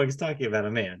way this song is talking about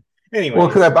a man. Well,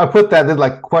 because Anyways, I put that in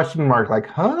like question mark, like,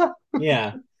 huh?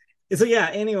 yeah. So yeah,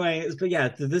 anyways, but yeah,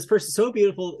 this person's so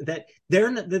beautiful that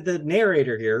the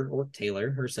narrator here, or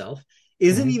Taylor herself,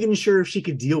 isn't Mhm. even sure if she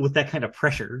could deal with that kind of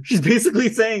pressure. She's basically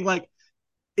saying like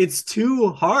it's too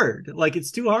hard. Like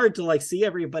it's too hard to like see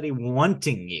everybody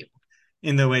wanting you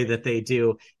in the way that they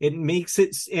do. It makes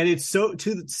it, and it's so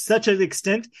to such an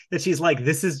extent that she's like,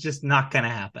 this is just not going to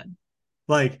happen.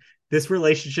 Like this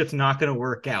relationship's not going to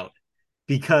work out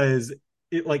because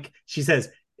it, like she says,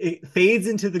 it fades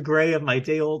into the gray of my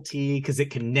day old tea because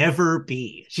it can never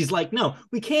be. She's like, no,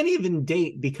 we can't even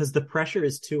date because the pressure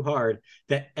is too hard.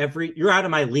 That you're out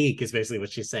of my league is basically what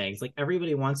she's saying. It's like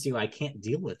everybody wants you. I can't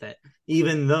deal with it,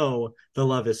 even though the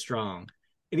love is strong.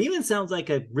 It even sounds like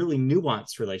a really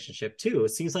nuanced relationship too. It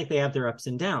seems like they have their ups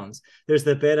and downs. There's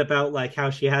the bit about like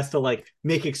how she has to like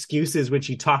make excuses when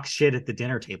she talks shit at the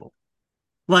dinner table.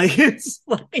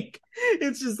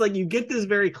 It's just like you get this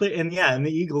very clear, and yeah, and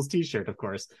the Eagles t-shirt, of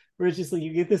course, where it's just like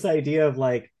you get this idea of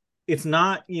like it's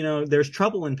not, there's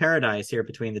trouble in paradise here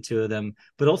between the two of them,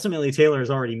 but ultimately Taylor has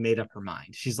already made up her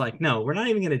mind. She's like, no, we're not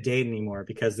even going to date anymore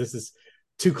because this is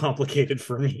too complicated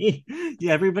for me.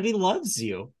 Yeah, everybody loves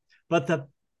you. But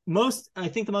I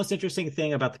think the most interesting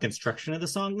thing about the construction of the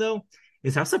song though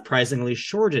is how surprisingly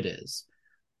short it is.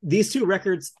 These two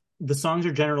records, the songs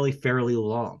are generally fairly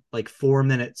long, like 4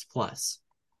 minutes plus.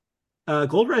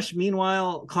 Gold Rush,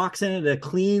 meanwhile, clocks in at a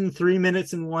clean 3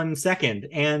 minutes and 1 second,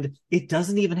 and it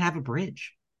doesn't even have a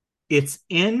bridge. It's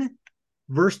in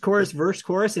verse, chorus,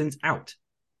 and it's out.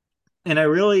 And I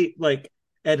really like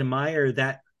admire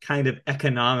that kind of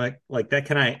economical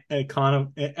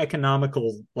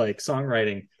like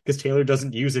songwriting because Taylor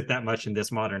doesn't use it that much in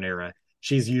this modern era.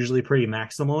 She's usually pretty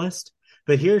maximalist,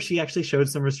 but here she actually showed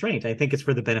some restraint. I think it's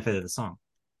for the benefit of the song.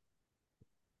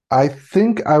 I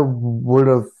think I would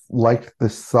have liked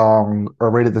this song or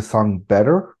rated the song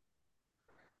better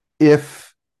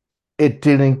if it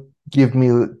didn't give me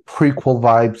prequel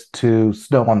vibes to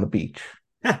Snow on the Beach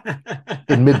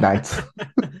in Midnights.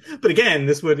 But again,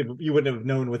 you wouldn't have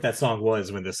known what that song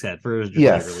was when this had originally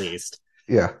Yes. released.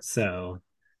 Yeah. So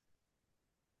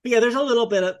but yeah, there's a little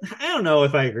bit of, I don't know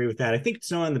if I agree with that. I think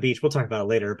Snow on the Beach, we'll talk about it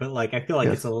later, but like I feel like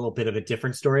it's Yes. a little bit of a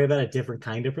different story about a different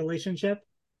kind of relationship.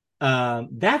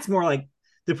 That's more like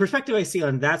the perspective I see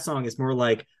on that song is more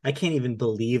like I can't even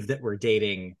believe that we're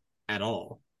dating at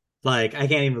all. Like I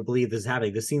can't even believe this is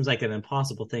happening. This seems like an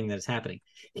impossible thing that is happening.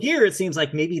 Here it seems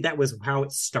like maybe that was how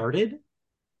it started,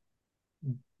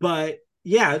 but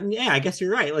yeah, I guess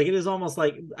you're right. Like it is almost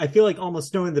like I feel like almost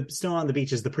Snow on the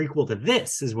Beach is the prequel to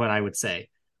this, is what I would say.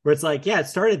 Where it's like, yeah, it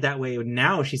started that way,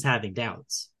 now she's having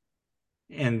doubts.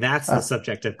 And that's the Uh,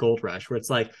 subject of Gold Rush, where it's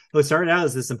like, oh, it started out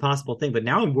as this impossible thing, but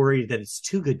now I'm worried that it's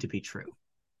too good to be true.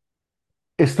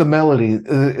 it's the melody.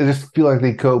 I just feel like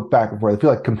they go back and forth. They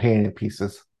feel like companion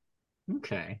pieces.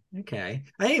 Okay.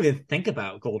 I didn't even think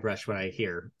about Gold Rush when I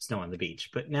hear Snow on the Beach,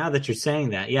 but now that you're saying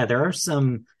that, yeah, there are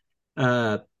some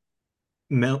uh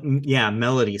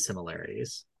melody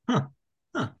similarities.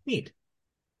 Neat.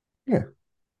 Yeah.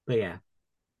 But yeah.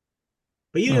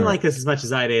 But you All didn't right. like this as much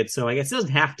as I did, so I guess it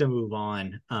doesn't have to move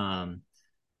on.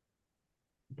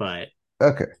 But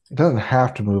Okay. It doesn't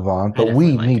have to move on, I but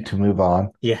definitely we like need it. to move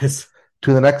on Yes.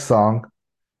 to the next song.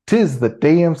 "'Tis the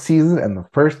damn season," and the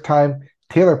first time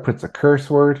Taylor puts a curse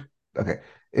word, okay,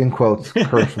 in quotes,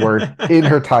 curse word, in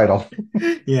her title.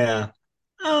 Yeah.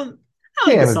 I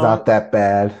like the Damn is song. not that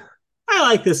bad. I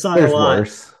like this song a There's lot.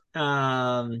 worse.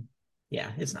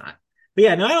 Yeah, it's not. But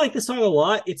yeah, no, I like this song a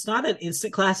lot. It's not an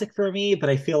instant classic for me, but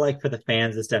I feel like for the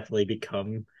fans, it's definitely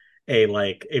become a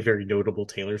very notable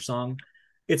Taylor song.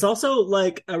 It's also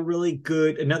like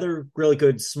another really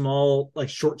good small like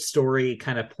short story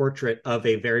kind of portrait of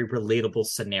a very relatable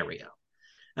scenario.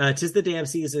 "'Tis the Damn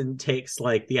Season" takes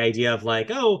like the idea of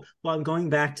like, oh, well, I'm going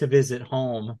back to visit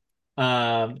home.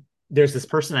 There's this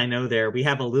person I know there. We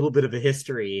have a little bit of a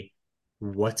history.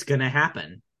 What's gonna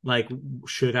happen? Like,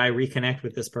 should I reconnect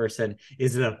with this person?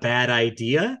 Is it a bad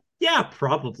idea? Yeah,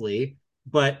 probably.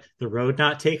 But the road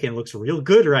not taken looks real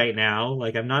good right now.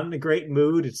 Like, I'm not in a great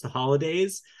mood. It's the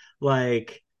holidays.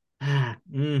 Like,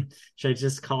 should I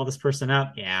just call this person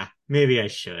up? Yeah, maybe I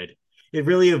should. It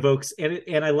really evokes,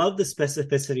 and I love the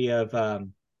specificity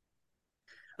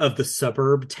of the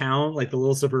suburb town, like the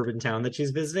little suburban town that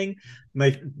she's visiting.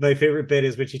 My favorite bit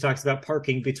is when she talks about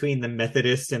parking between the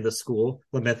Methodist and the school,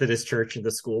 the Methodist church and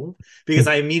the school, because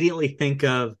I immediately think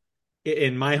of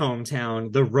in my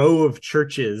hometown the row of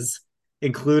churches,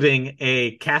 including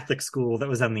a Catholic school that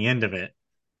was on the end of it.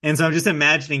 And so I'm just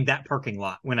imagining that parking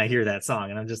lot when I hear that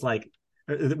song, and I'm just like,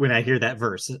 when I hear that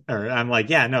verse, or I'm like,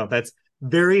 yeah, no, that's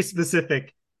very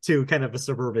specific to kind of a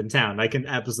suburban town. I can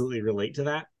absolutely relate to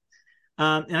that.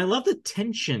 And I love the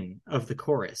tension of the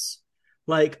chorus.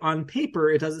 Like on paper,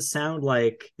 it doesn't sound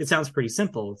like it sounds pretty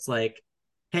simple. It's like,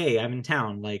 hey, I'm in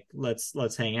town. Like let's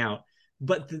hang out.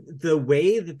 But the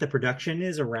way that the production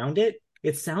is around it,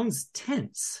 it sounds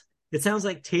tense. It sounds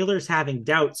like Taylor's having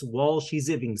doubts while she's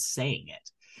even saying it.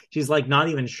 She's like not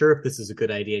even sure if this is a good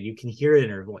idea. And you can hear it in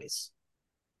her voice,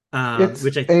 It's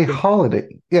which I a think, holiday.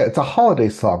 Yeah, it's a holiday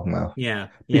song though, yeah,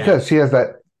 because she has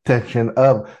that tension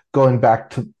of going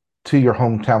back to your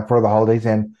hometown for the holidays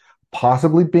and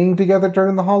possibly being together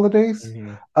during the holidays.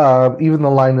 mm-hmm. Even the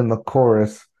line in the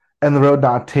chorus, "and the road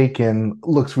not taken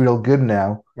looks real good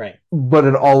now, Right. but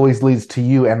it always leads to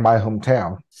you and my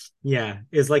hometown." Yeah,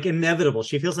 is like inevitable.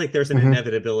 She feels like there's an Hmm.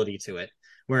 inevitability to it.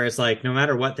 Whereas like no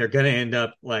matter what, they're gonna end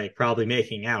up like probably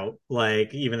making out,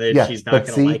 like even if Yeah, she's not but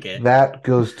gonna see, like it. that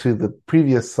goes to the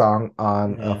previous song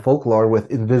on Uh, Folklore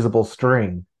with "Invisible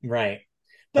String." right.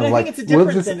 But Of I think like, it's a well,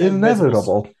 different this than a visible.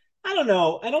 inevitable. I don't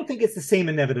know. I don't think it's the same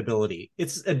inevitability.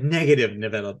 It's a negative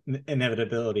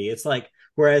inevitability. It's like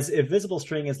whereas if visible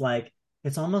string is like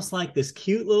it's almost like this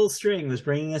cute little string that's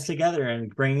bringing us together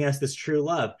and bringing us this true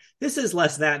love. This is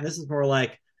less that, and this is more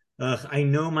like, ugh, I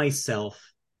know myself,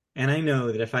 and I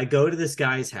know that if I go to this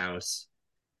guy's house,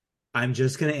 I'm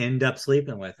just going to end up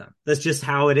sleeping with him. That's just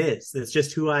how it is. That's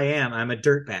just who I am. I'm a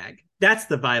dirtbag. That's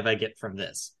the vibe I get from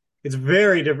this. It's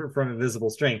very different from Invisible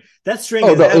String. That string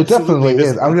Oh is no, it absolutely definitely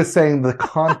is. I'm visible. just saying the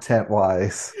content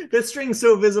wise. That string's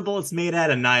so visible it's made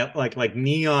out of like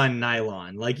neon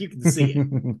nylon. Like you can see it.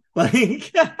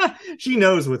 Like she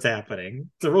knows what's happening.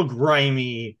 It's a real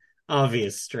grimy,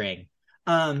 obvious string.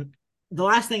 Um, the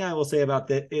last thing I will say about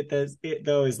it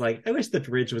though is like I wish the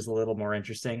bridge was a little more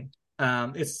interesting.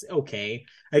 It's okay.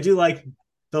 I do like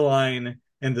the line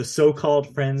and the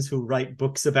so-called friends who write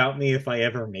books about me if I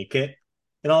ever make it.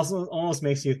 It also almost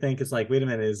makes you think it's like, wait a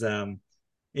minute,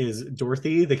 is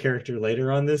Dorothy the character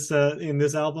later on this in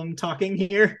this album talking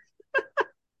here?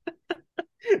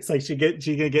 It's like she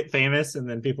gonna get famous and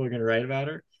then people are gonna write about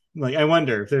her. Like I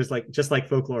wonder if there's like just like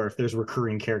folklore, if there's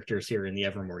recurring characters here in the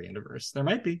Evermore universe. There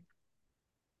might be.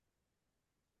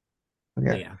 But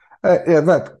Yeah. yeah. Yeah,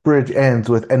 that bridge ends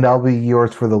with "and I'll be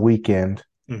yours for the weekend.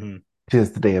 Mm-hmm.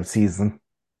 'Tis the day of season."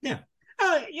 Yeah.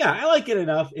 Yeah, I like it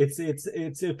enough. It's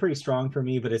pretty strong for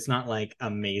me, but it's not like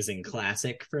amazing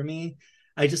classic for me.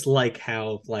 I just like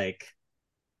how like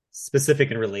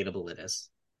specific and relatable it is.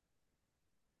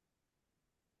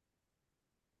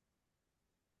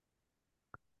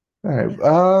 All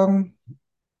right.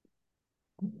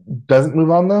 Doesn't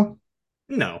move on though?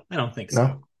 No, I don't think so.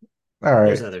 No? All right.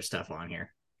 There's other stuff on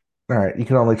here. All right. You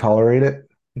can only tolerate it?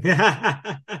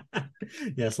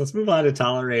 Yes, let's move on to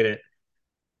Tolerate It.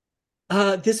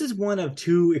 This is one of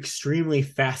two extremely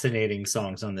fascinating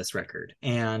songs on this record.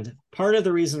 And part of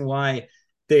the reason why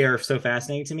they are so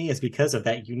fascinating to me is because of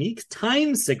that unique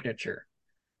time signature.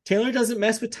 Taylor doesn't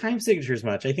mess with time signatures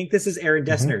much. I think this is Aaron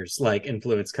Hmm. Dessner's like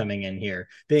influence coming in here,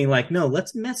 being like, no,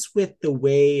 let's mess with the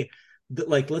way that,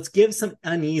 like, let's give some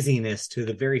uneasiness to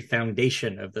the very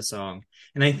foundation of the song.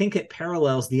 And I think it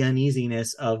parallels the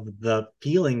uneasiness of the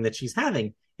feeling that she's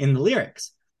having in the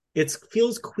lyrics. It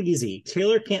feels queasy.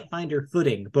 Taylor can't find her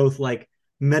footing, both like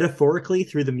metaphorically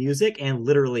through the music and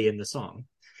literally in the song.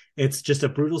 It's just a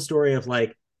brutal story of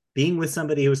like being with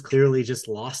somebody who's clearly just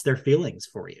lost their feelings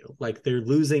for you. Like they're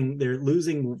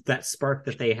losing that spark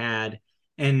that they had,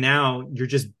 and now you're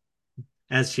just,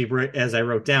 as I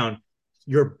wrote down,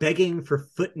 you're begging for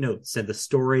footnotes in the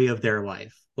story of their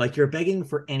life. Like you're begging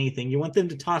for anything. You want them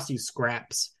to toss you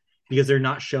scraps because they're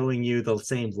not showing you the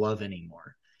same love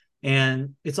anymore.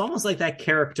 And it's almost like that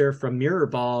character from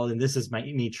Mirrorball, and this is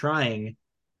me trying,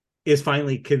 is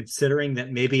finally considering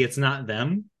that maybe it's not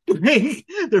them.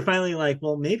 They're finally like,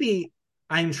 well, maybe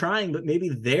I'm trying, but maybe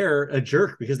they're a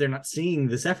jerk because they're not seeing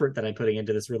this effort that I'm putting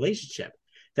into this relationship.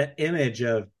 That image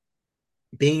of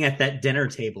being at that dinner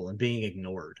table and being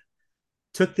ignored.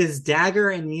 Took this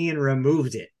dagger in me and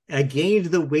removed it. I gained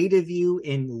the weight of you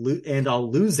and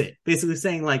I'll lose it. Basically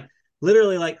saying like,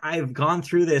 literally like, I've gone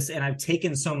through this and I've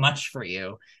taken so much for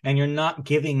you and you're not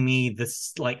giving me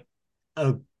this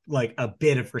a a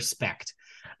bit of respect.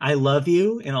 I love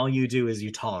you and all you do is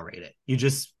you tolerate it.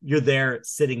 You're there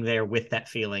sitting there with that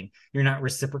feeling. You're not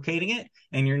reciprocating it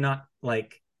and you're not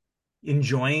like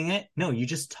enjoying it. No, you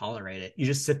just tolerate it. You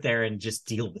just sit there and just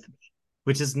deal with me,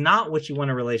 which is not what you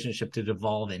want a relationship to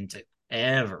devolve into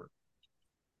ever.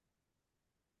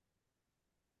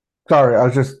 Sorry, I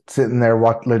was just sitting there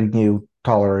letting you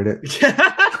tolerate it.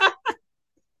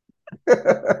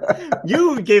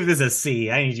 You gave this a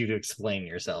C. I need you to explain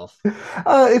yourself.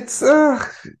 uh, it's uh,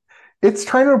 it's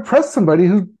trying to impress somebody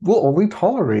who will only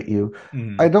tolerate you.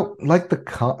 I Mm. don't like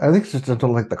I think it's just I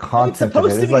don't like the Well, it's content of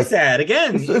it. supposed to It's be like sad.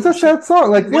 Again, it's a she sad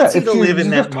song. Like, yeah, wants you if to live in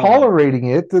you're that just moment. tolerating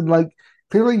it, then like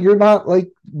clearly you're not like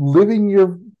living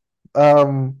your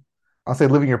um I'll say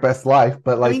living your best life,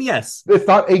 but I mean, like yes, it's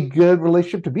not a good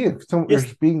relationship to be in. So you're yes,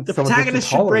 just being the someone just to protagonist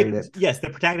should tolerate break. it. Yes, the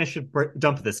protagonist should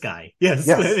dump this guy.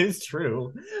 Yes, that Yes. is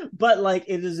true. But like,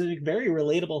 it is a very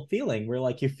relatable feeling where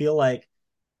like you feel like,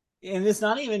 and it's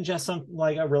not even just some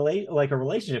like a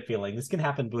relationship feeling. This can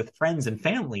happen with friends and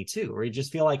family too, where you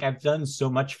just feel like I've done so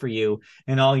much for you,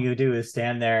 and all you do is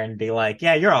stand there and be like,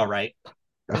 "Yeah, you're all right."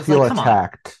 I It's feel like, come on,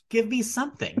 attacked. give me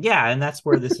something. Yeah, and that's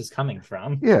where this is coming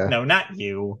from. Yeah. No, not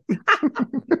you.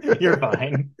 You're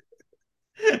fine.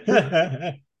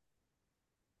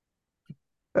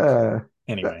 Uh,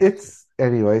 Anyway, it's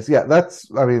anyways, yeah,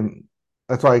 I mean,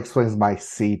 that's why it explains my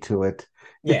C to it.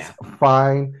 It's yeah,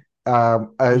 fine.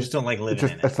 you just don't like living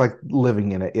in It's like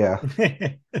living in it. Yeah,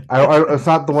 it. it's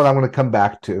not the one I'm going to come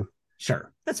back to.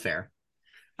 Sure, that's fair.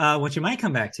 What you might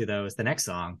come back to though is the next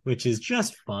song, which is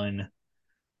just fun.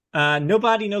 No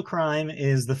Body, No Crime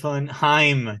is the fun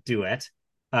Heim duet.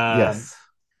 Um, Yes,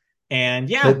 and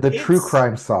yeah, the true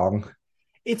crime song.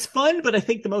 it's fun, but I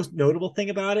think the most notable thing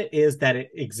about it is that it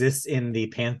exists in the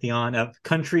pantheon of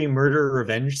country murder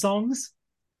revenge songs.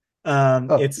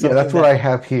 Oh, It's yeah, something that's what I that,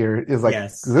 have here. Is like,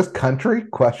 is yes, this country?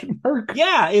 Question mark.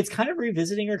 yeah, it's kind of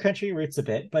revisiting her country roots a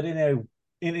bit, but in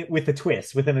it with a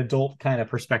twist, with an adult kind of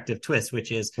perspective twist,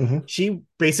 which is Hmm. she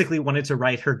basically wanted to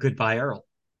write her goodbye Earl,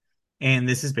 and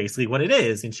this is basically what it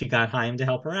is, and she got Haim to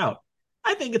help her out.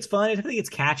 I think it's fun. I think it's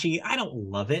catchy. I don't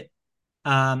love it.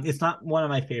 It's not one of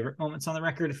my favorite moments on the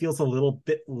record. It feels a little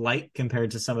bit light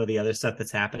compared to some of the other stuff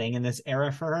that's happening in this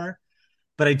era for her.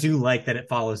 But I do like that it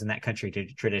follows in that country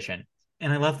tradition.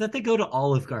 And I love that they go to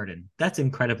Olive Garden. That's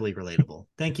incredibly relatable.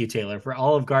 Thank you, Taylor, for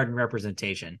Olive Garden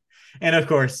representation. And of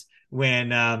course, when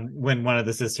one of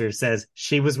the sisters says,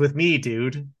 "She was with me,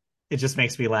 dude," it just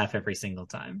makes me laugh every single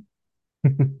time.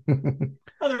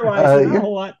 Otherwise, there's not a Yeah,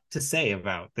 whole lot to say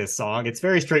about this song. It's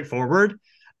very straightforward.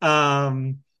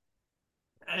 Um,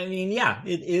 I mean, yeah,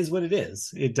 it is what it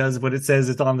is. It does what it says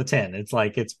it's on the tin. It's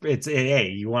like it's hey,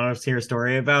 you want to hear a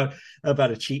story about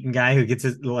a cheating guy who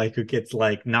gets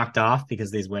like knocked off because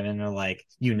these women are like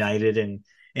united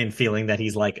in feeling that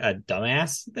he's like a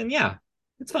dumbass, then yeah,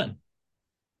 it's fun.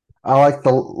 I like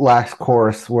the last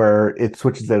chorus where it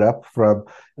switches it up from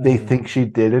they Mm, think she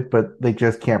did it, but they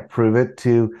just can't prove it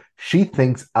to she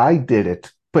thinks I did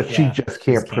it, but she yeah, just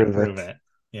just can't can't prove prove it. it.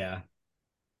 Yeah.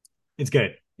 It's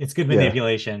good. It's good Yeah.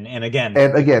 manipulation. And again,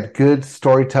 And again, good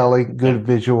storytelling, yeah. good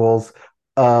visuals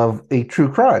of a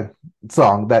true crime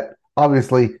song that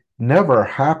obviously never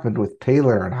happened with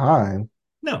Taylor and Hine.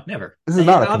 No, never. This is It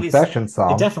not a obvious. confession It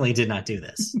song. definitely did not do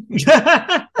this.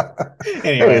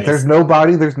 Hey, if there's Anyways, no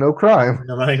body, there's no crime.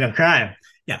 nobody no crime.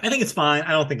 Yeah, I think it's fine.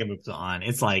 I don't think it moves on.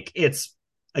 It's like it's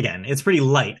again, it's pretty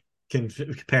light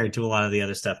compared to a lot of the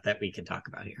other stuff that we can talk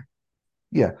about here.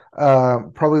 Yeah,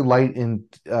 probably light in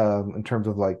terms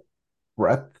of like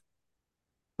breadth,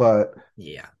 but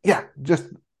Yeah, yeah, just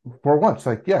for once,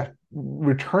 like yeah,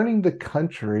 returning the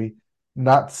country,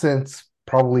 not since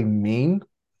probably mean.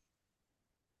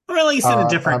 or at least in a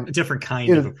Um, different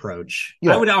kind of is approach. I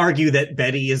yeah, would argue that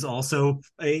Betty is also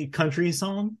a country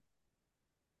song.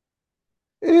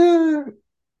 eh,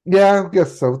 yeah, I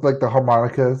guess so. It's like the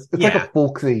harmonicas. It's like a Yeah,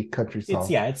 folksy country it's song.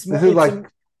 yeah, it's This more is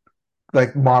it's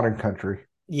like modern country.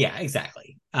 yeah,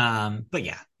 exactly. But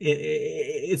yeah,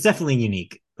 it's definitely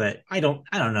unique. But I don't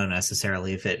know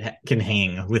necessarily if it can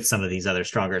hang with some of these other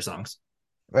stronger songs.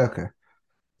 Okay,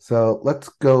 so let's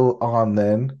go on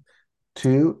then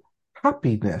to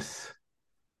happiness.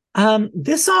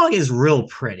 This song is real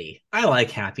pretty. I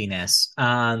like Happiness.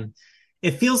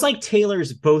 It feels like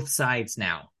Taylor's Both Sides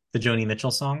Now, the Joni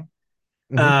Mitchell song,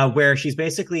 Hmm. where she's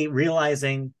basically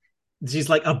realizing she's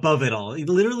like above it all. It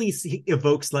literally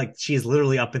evokes like she's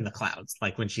literally up in the clouds,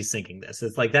 like when she's singing this.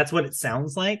 It's like that's what it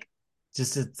sounds like.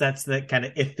 That's the kind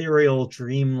of ethereal,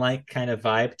 dreamlike kind of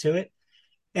vibe to it.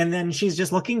 And then she's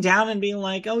just looking down and being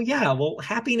like, oh, yeah, well,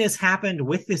 happiness happened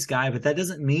with this guy, but that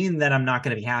doesn't mean that I'm not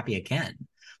going to be happy again.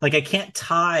 Like, I can't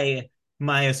tie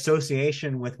my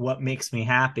association with what makes me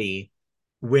happy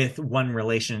with one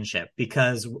relationship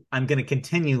because I'm going to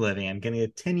continue living. I'm going to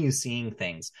continue seeing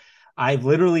things. I've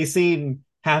literally seen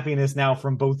happiness now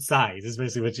from both sides, is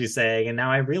basically what she's saying. And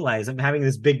now I realize I'm having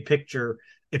this big picture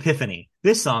epiphany.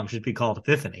 This song should be called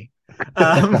Epiphany.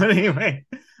 But anyway,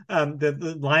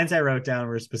 the lines I wrote down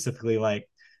were specifically like,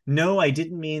 no, I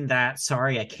didn't mean that.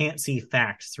 Sorry, I can't see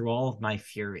facts through all of my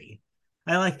fury.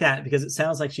 I like that because it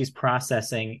sounds like she's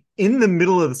processing in the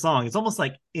middle of the song. It's almost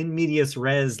like in medias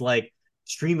res, like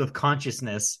stream of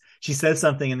consciousness. She says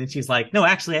something and then she's like, no,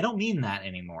 actually, I don't mean that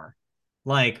anymore.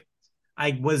 Like,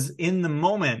 I was in the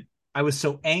moment, I was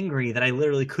so angry that I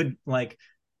literally couldn't like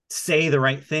say the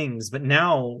right things. But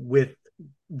now with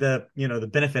the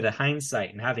benefit of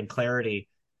hindsight and having clarity,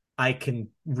 I can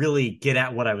really get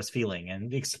at what I was feeling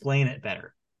and explain it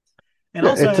better. And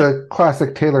Yeah, it's also, a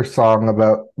classic Taylor song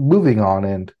about moving on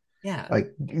and yeah,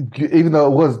 like even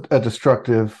though it was a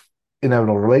destructive,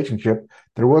 inevitable relationship,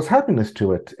 there was happiness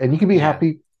to it, and you can be yeah,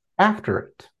 happy after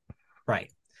it.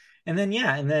 right. And then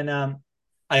yeah, and then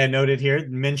I had noted here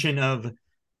mention of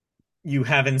you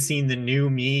haven't seen the new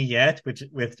me yet, which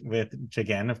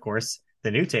again, of course,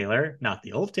 the new Taylor, not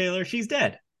the old Taylor, she's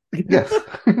dead. Yes.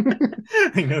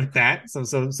 I note that.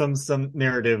 Some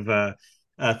narrative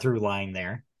through line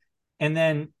there. And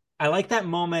then I like that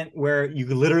moment where you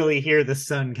literally hear the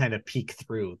sun kind of peek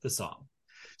through the song.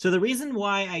 So the reason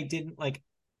why I didn't like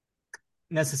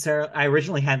necessarily, I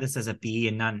originally had this as a B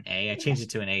and not an A. I changed it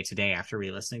to an A today after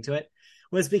re-listening to it,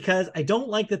 was because I don't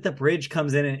like that the bridge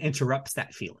comes in and interrupts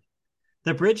that feeling.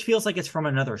 The bridge feels like it's from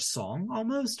another song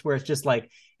almost, where it's just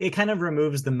like it kind of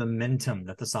removes the momentum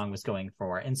that the song was going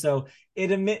for, and so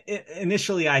it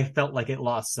initially I felt like it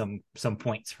lost some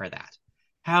points for that.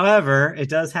 However, it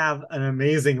does have an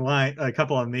amazing line, a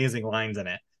couple of amazing lines in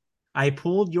it. I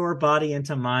pulled your body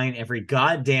into mine every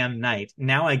goddamn night.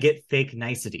 Now I get fake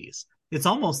niceties. It's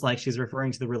almost like she's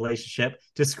referring to the relationship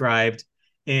described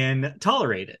in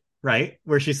Tolerated, right?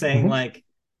 Where she's saying, Mhm. like,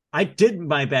 I did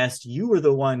my best. You were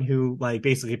the one who, like,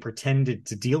 basically pretended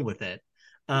to deal with it.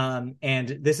 And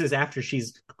this is after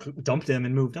she's dumped him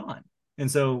and moved on.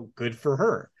 And so good for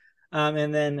her.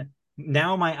 And then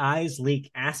now my eyes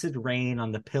leak acid rain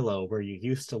on the pillow where you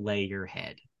used to lay your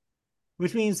head,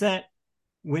 which means that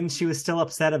when she was still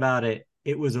upset about it,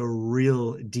 it was a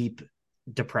real deep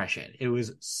depression. It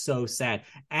was so sad.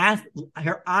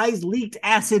 Her eyes leaked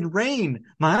acid rain.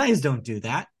 My eyes don't do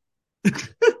that.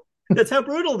 That's how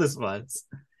brutal this was.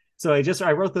 So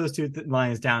I wrote those two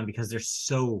lines down because they're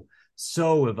so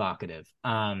evocative.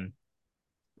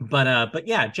 But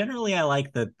yeah, generally I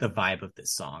like the vibe of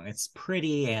this song. It's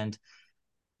pretty and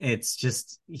it's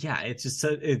just yeah, it's just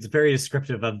it's very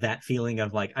descriptive of that feeling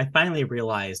of like I finally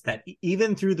realized that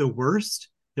even through the worst,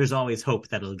 there's always hope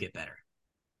that it'll get better.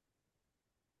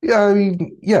 Yeah, I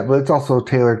mean, yeah, but it's also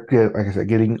Taylor, like I said,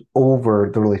 getting over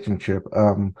the relationship. The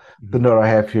Mm-hmm. note I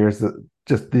have here is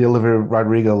just the Olivia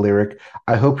Rodrigo lyric.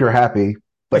 I hope you're happy,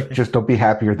 but just don't be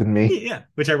happier than me. Yeah,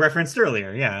 which I referenced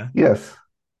earlier. Yeah, Yes.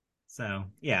 So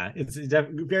yeah, it's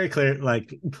very clear,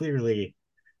 like clearly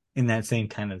in that same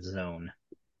kind of zone.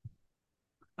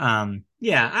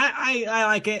 Yeah, I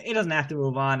like it. It doesn't have to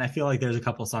move on. I feel like there's a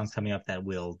couple songs coming up that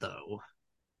will though.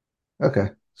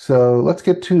 Okay, so let's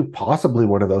get to possibly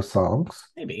one of those songs.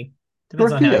 Maybe.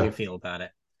 Depends on how you Dorothea. feel about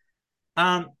it.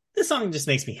 This song just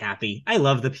makes me happy. I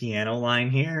love the piano line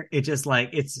here. It just like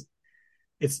it's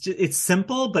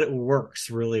simple, but it works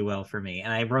really well for me.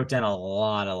 And I wrote down a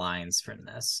lot of lines from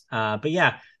this. But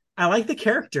yeah, I like the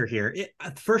character here.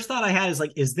 First thought I had is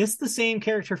like, is this the same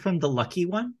character from the Lucky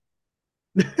One?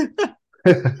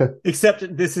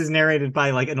 Except this is narrated by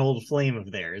like an old flame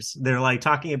of theirs. They're like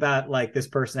talking about like this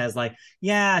person as like,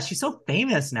 yeah, she's so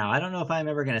famous now. I don't know if I'm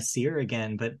ever gonna see her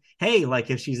again, but hey, like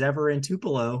if she's ever in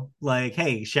Tupelo, like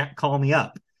hey, call me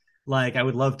up. Like I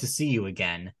would love to see you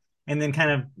again. And then kind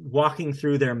of walking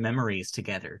through their memories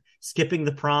together, skipping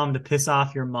the prom to piss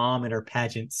off your mom and her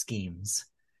pageant schemes.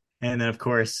 And then of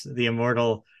course the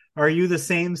immortal, are you the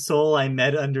same soul I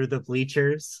met under the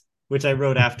bleachers? Which I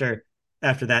wrote after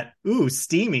that. Ooh,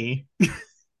 steamy.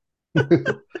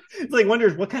 It's like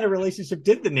wonders what kind of relationship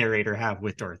did the narrator have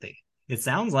with Dorothy? It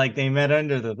sounds like they met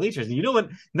under the bleachers. You know what?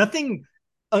 Nothing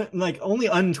like only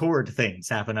untoward things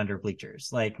happen under bleachers.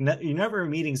 Like you're never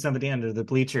meeting somebody under the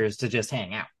bleachers to just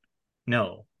hang out.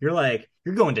 No, you're like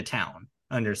you're going to town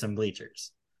under some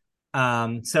bleachers.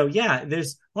 So yeah,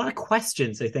 there's a lot of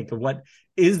questions I think of what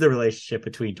is the relationship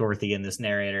between Dorothy and this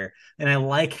narrator, and I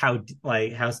like how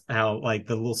like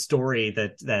the little story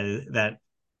that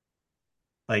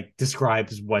like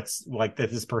describes what's like that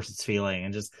this person's feeling,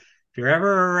 and just if you're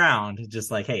ever around,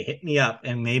 just like hey, hit me up,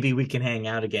 and maybe we can hang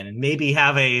out again, and maybe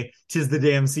have a tis the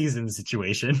damn season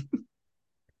situation.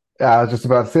 I was just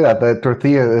about to say that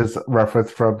Dorothea is reference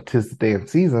from "Tis the Damn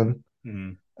Season"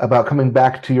 Hmm. about coming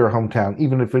back to your hometown,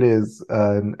 even if it is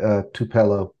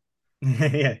Tupelo.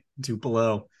 Yeah,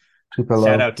 Tupelo. Tupelo.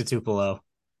 Shout out to Tupelo.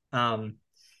 Um,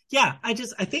 yeah, I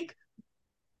think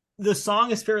the song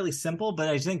is fairly simple, but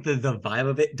I think the vibe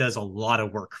of it does a lot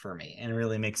of work for me and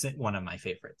really makes it one of my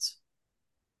favorites.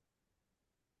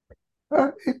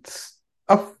 It's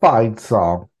a fine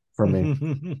song for me.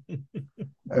 Mm-hmm.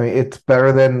 I mean, it's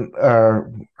better than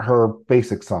her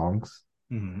basic songs.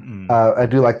 I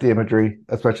do like the imagery,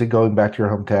 especially going back to your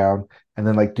hometown, and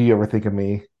then like, do you ever think of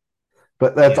me?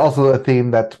 But that's Yeah, also a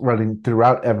theme that's running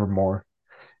throughout Evermore.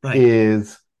 right.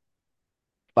 Is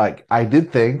like, I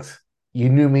did things, you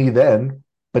knew me then,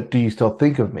 but do you still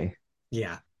think of me?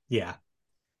 Yeah, yeah.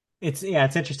 It's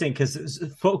interesting because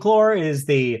Folklore is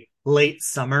the late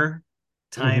summer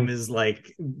time Hmm. is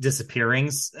like disappearing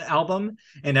album,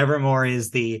 and Evermore is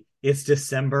the it's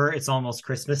December, it's almost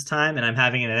Christmas time, and I'm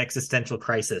having an existential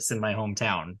crisis in my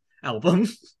hometown album.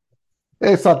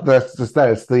 It's not that's just that.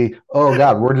 It's the, oh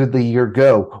God, where did the year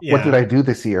go? What did Yeah. I do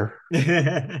this year?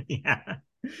 Yeah.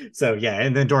 So yeah,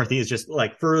 and then Dorothy is just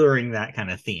like furthering that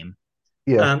kind of theme.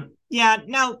 Yeah. Yeah,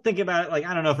 now think about it, like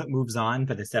I don't know if it moves on,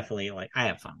 but it's definitely like I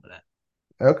have fun with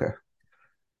it. Okay.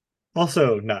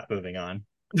 Also not moving on.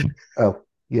 Oh,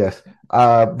 yes.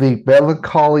 The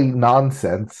melancholy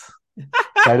nonsense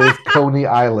that is Coney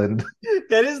Island.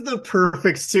 That is the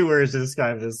perfect two words to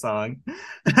describe this song.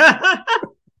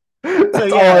 So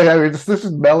That's all I yeah, have. This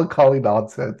is melancholy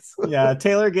nonsense. yeah,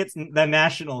 Taylor gets the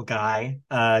national guy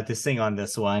to sing on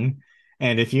this one.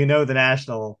 And if you know the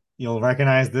national, you'll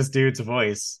recognize this dude's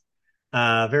voice.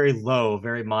 Very low,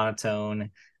 very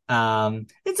monotone.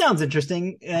 It sounds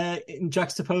interesting,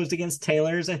 juxtaposed against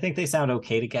Taylor's. I think they sound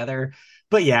okay together.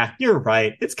 But yeah, you're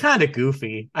right. It's kind of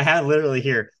goofy. I had literally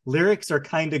here lyrics are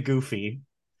kind of goofy.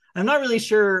 I'm not really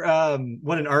sure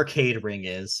what an arcade ring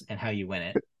is and how you win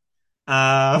it.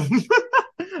 I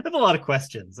have a lot of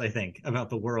questions, I think, about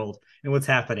the world and what's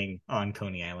happening on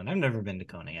Coney Island. I've never been to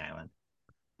Coney Island.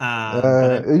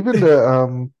 But Even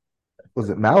the was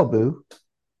it Malibu,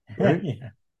 right? yeah,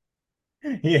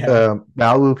 yeah.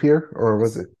 Malibu here, or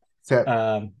was it?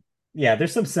 Um, yeah,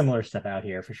 there's some similar stuff out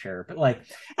here for sure. But like,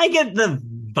 I get the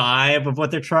vibe of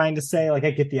what they're trying to say. Like,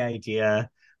 I get the idea.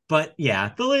 But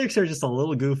yeah, the lyrics are just a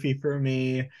little goofy for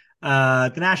me.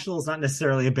 The National is not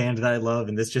necessarily a band that I love,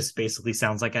 and this just basically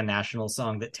sounds like a national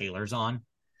song that Taylor's on.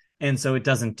 And so it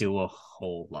doesn't do a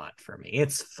whole lot for me.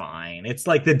 It's fine. It's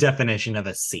like the definition of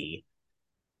a C.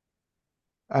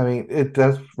 I mean, it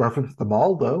does reference the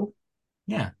mall, though.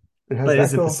 Yeah. It has But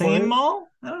is that it the going for same it. mall?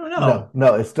 I don't know. No,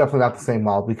 no, it's definitely not the same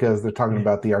mall because they're talking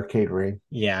about the arcade ring.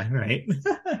 Yeah, right.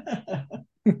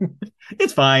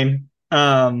 It's fine.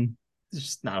 There's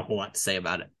just not a whole lot to say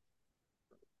about it.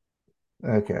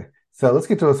 Okay, so let's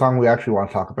get to a song we actually want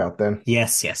to talk about then.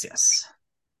 Yes, yes, yes.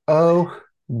 Oh,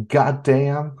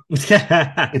 goddamn!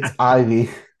 It's Ivy.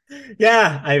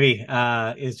 Yeah, Ivy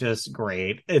is just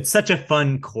great. It's such a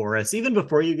fun chorus. Even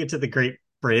before you get to the Great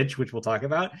Bridge, which we'll talk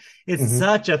about, it's Hmm.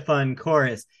 such a fun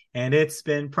chorus. And it's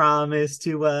been promised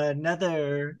to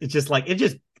another. It's just like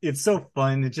it's so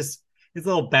fun. It's a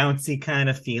little bouncy kind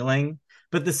of feeling.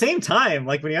 But at the same time,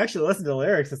 like when you actually listen to the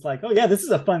lyrics, it's like, oh yeah, this is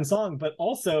a fun song, but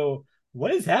also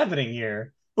what is happening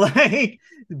here? Like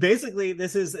basically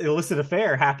this is illicit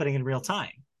affair happening in real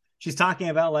time. She's talking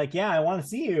about like, yeah, I want to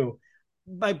see you,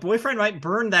 my boyfriend might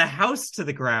burn the house to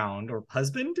the ground, or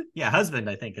husband, yeah, husband,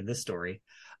 I think in this story.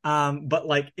 But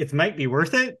like it might be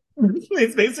worth it.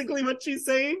 It's basically what she's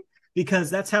saying, because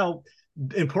that's how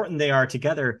important they are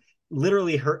together.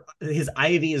 Literally his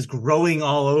ivy is growing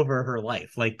all over her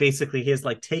life, like basically he has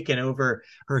like taken over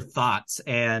her thoughts,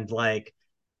 and like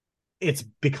it's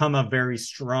become a very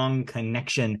strong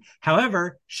connection.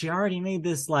 However, she already made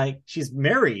this, like she's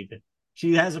married.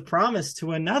 She has a promise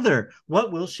to another.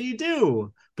 What will she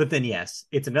do? But then yes,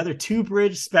 it's another two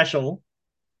bridge special.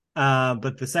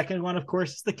 But the second one, of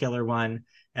course, is the killer one,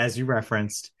 as you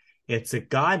referenced. It's a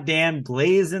goddamn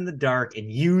blaze in the dark,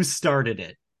 and you started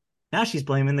it. Now she's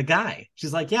blaming the guy.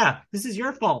 She's like, yeah, this is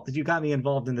your fault that you got me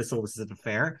involved in this illicit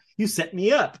affair. You set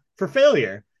me up for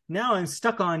failure. Now I'm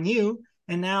stuck on you.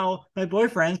 And now my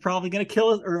boyfriend's probably going to kill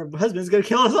us, or husband's going to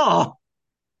kill us all.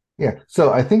 Yeah.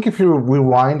 So I think if you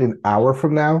rewind an hour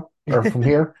from now or from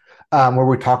here, where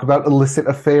we talk about illicit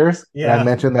affairs, and I Yeah,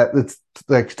 mentioned that it's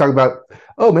like talking about,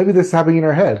 oh, maybe this is happening in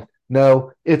her head.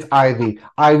 No, it's Ivy.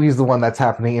 Ivy's the one that's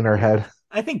happening in her head.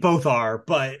 I think both are,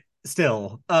 but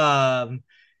still,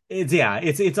 it's yeah,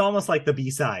 it's almost like the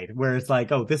B side where it's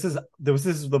like, oh, this is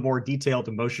the more detailed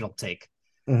emotional take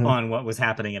Hmm. on what was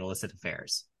happening in illicit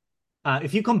affairs.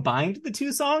 If you combined the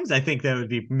two songs, I think that would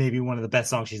be maybe one of the best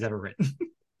songs she's ever written.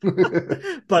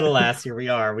 But alas, here we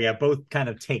are. We have both kind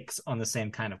of takes on the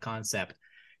same kind of concept.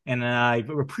 And I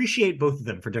appreciate both of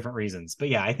them for different reasons. But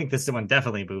yeah, I think this one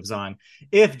definitely moves on,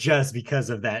 if just because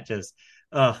of that, just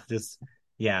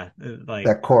yeah, like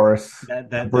That chorus, that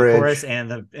the bridge. chorus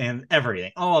and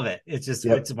everything, all of it. It's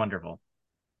Yep. wonderful.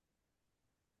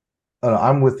 Oh, no,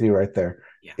 I'm with you right there.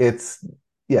 Yeah, It's,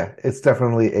 yeah, it's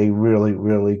definitely a really,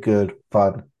 really good,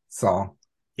 fun song.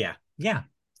 yeah, yeah.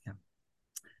 Yeah.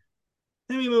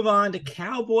 Then we move on to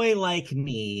Cowboy Like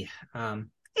Me.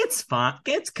 It's fun.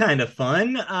 It's kind of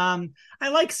fun. I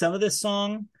like some of this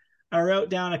song. I wrote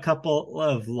down a couple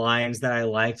of lines that I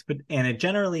liked, but and it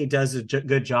generally does a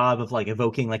good job of like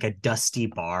evoking like a dusty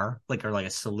bar, like or like a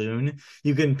saloon.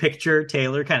 You can picture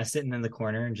Taylor kind of sitting in the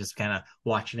corner and just kind of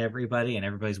watching everybody, and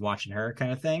everybody's watching her,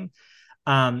 kind of thing.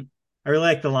 I really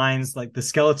like the lines like the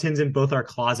skeletons in both our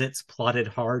closets plotted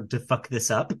hard to fuck this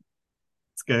up.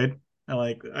 It's good. I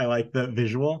like the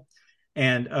visual.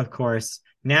 And of course,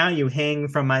 now you hang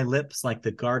from my lips like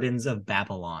the gardens of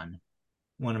Babylon.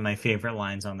 One of my favorite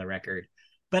lines on the record.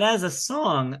 But as a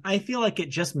song, I feel like it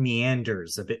just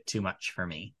meanders a bit too much for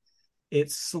me.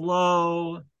 It's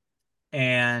slow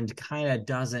and kind of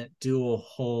doesn't do a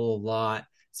whole lot,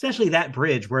 especially that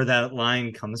bridge where that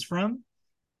line comes from.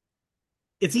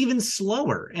 It's even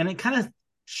slower, and it kind of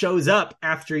shows up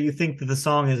after you think that the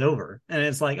song is over. And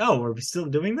it's like, oh, are we still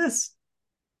doing this?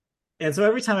 And so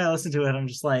every time I listen to it, I'm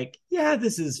just like, yeah,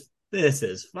 this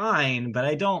is fine, but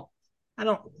I don't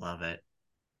love it.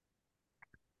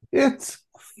 It's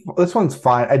this one's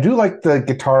fine. I do like the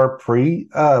guitar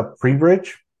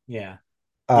pre-bridge Yeah.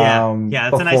 Yeah,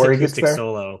 it's a nice before he gets acoustic there.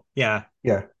 solo. Yeah.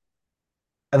 Yeah.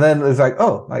 And then it's like,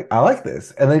 oh, like I like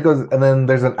this. And then it goes and then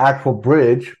there's an actual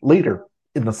bridge later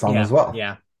in the song as Yeah. well.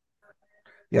 Yeah.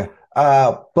 Yeah.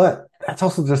 But that's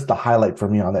also just the highlight for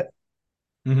me on it.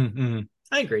 Mm-hmm.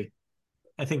 I agree.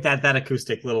 I think that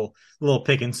acoustic little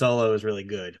pick and solo is really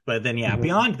good. But then yeah, Mhm.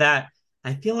 beyond that,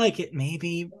 I feel like it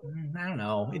maybe I don't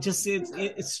know.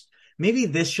 It's maybe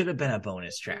this should have been a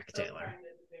bonus track, Taylor.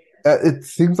 It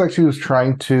seems like she was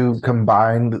trying to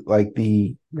combine like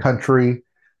the country,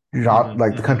 Mm-hmm.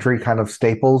 like the Mm-hmm. country kind of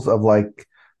staples of like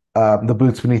the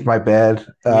boots beneath my bed,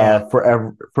 Yeah.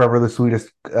 forever the sweetest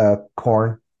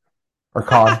corn or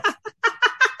con.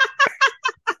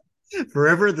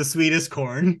 Forever the sweetest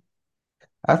corn.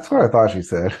 That's what I thought she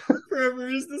said. Forever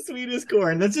is the sweetest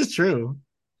corn. That's just true.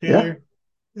 Yeah. Taylor,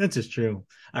 that's just true.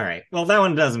 All right. Well, that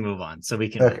one doesn't move on, so we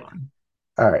can move Okay. on.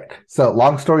 All right. So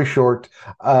long story short,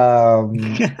 um,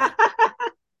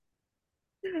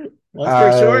 Long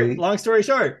story short, I long story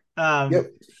short. yep.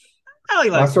 I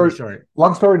like long Long story story. short.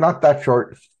 Long story, not that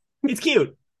short. It's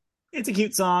cute. It's a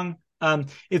cute song.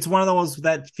 It's one of those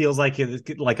that feels like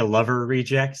a Lover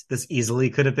reject. This easily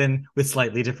could have been with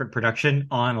slightly different production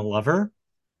on a Lover.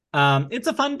 It's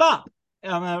a fun bop.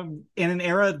 In an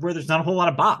era where there's not a whole lot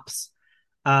of bops.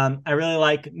 I really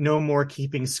like no more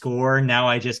keeping score. Now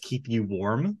I just keep you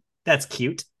warm. That's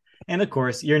cute. And of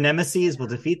course, your nemesis will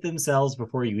defeat themselves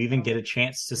before you even get a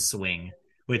chance to swing,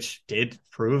 which did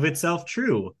prove itself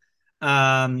true.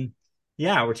 Um,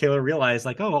 yeah, where Taylor realized,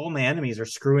 like, oh, all my enemies are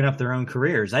screwing up their own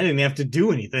careers. I didn't have to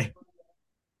do anything.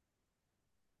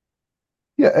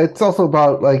 Yeah, it's also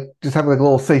about like just having like a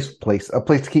little safe place, a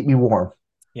place to keep me warm.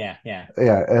 Yeah, yeah.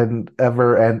 Yeah, and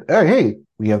hey,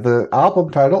 we have the album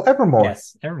title Evermore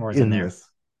Yes, Evermore's in in there. this.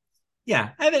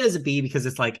 Yeah, I have it as a B because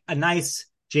it's like a nice,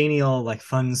 genial, like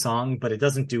fun song, but it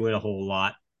doesn't do it a whole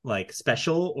lot like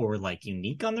special or like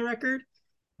unique on the record,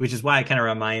 which is why it kind of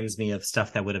reminds me of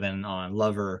stuff that would have been on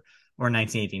Lover or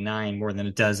 1989 more than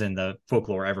it does in the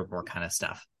Folklore Evermore kind of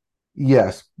stuff.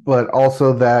 Yes, but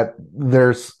also that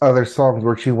there's other songs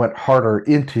where she went harder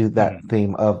into that Mm-hmm.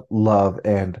 theme of love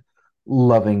and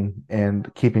loving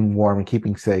and keeping warm and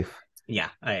keeping safe. Yeah,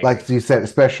 I Like agree. you said,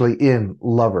 especially in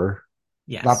Lover,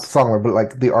 not the Yes. song, but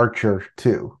like The Archer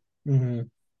too. Mm-hmm.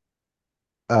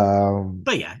 Um,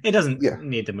 But yeah, it doesn't yeah.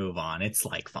 need to move on. It's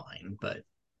like fine, but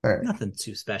All right. nothing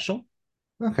too special.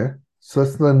 Okay. So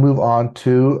let's then move on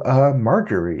to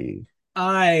Marjorie.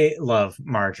 I love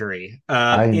Marjorie.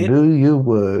 I knew you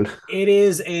would. It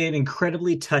is an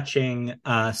incredibly touching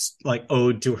like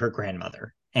ode to her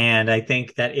grandmother. And I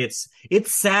think that it's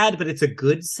sad, but it's a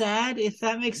good sad, if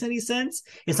that makes any sense.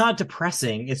 It's not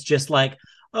depressing. It's just like,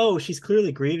 oh, she's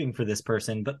clearly grieving for this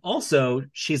person, but also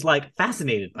she's like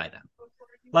fascinated by them.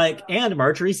 Like, and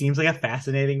Marjorie seems like a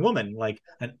fascinating woman, like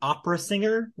an opera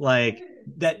singer, like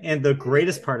that. And the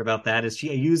greatest part about that is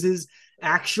she uses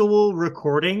actual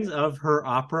recordings of her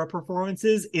opera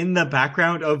performances in the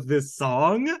background of this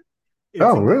song. It's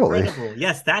Oh, really? incredible.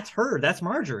 Yes, that's her. That's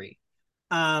Marjorie.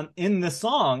 In the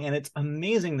song, and it's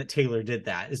amazing that Taylor did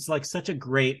that. It's like such a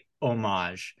great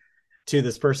homage to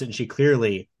this person she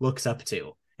clearly looks up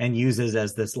to and uses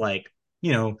as this like,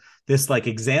 this like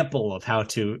example of how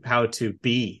to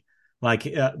be like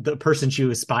the person she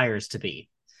aspires to be.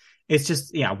 It's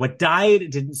just, yeah, what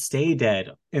died didn't stay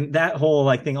dead, and that whole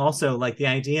like thing also, like the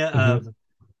idea of Hmm.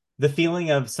 the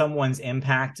feeling of someone's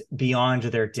impact beyond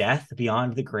their death,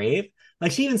 beyond the grave.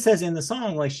 Like she even says in the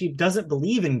song, like she doesn't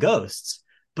believe in ghosts,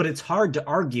 but it's hard to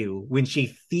argue when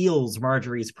she feels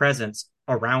Marjorie's presence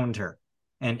around her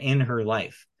and in her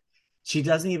life. She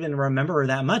doesn't even remember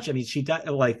that much. I mean, she died,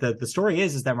 like the story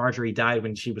is that Marjorie died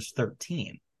when she was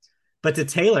 13. But to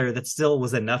Taylor, that still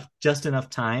was enough, just enough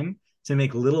time to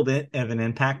make a little bit of an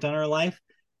impact on her life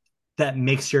that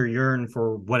makes her yearn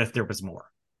for what if there was more.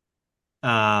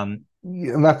 Um,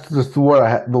 Yeah, and that's just the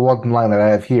one line that I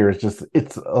have here is just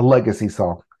it's a legacy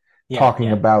song, yeah, talking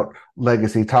yeah. about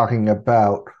legacy, talking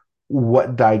about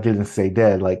what died didn't stay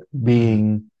dead, like Mm-hmm.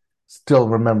 being still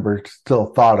remembered,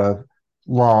 still thought of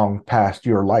long past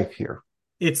your life here.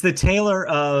 It's the Taylor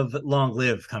of Long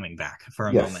Live coming back for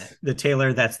a moment. Yes. The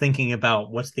Taylor that's thinking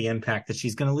about what's the impact that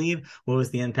she's going to leave. What was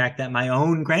the impact that my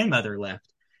own grandmother left?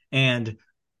 And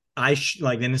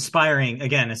like an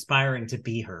aspiring to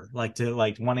be her, like to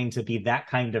like wanting to be that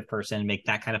kind of person and make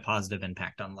that kind of positive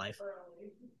impact on life.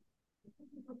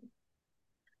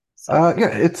 So, Yeah,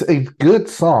 it's a good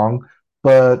song,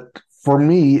 but for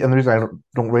me, and the reason I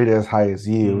don't rate it as high as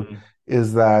you mm,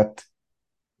 is that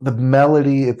the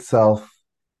melody itself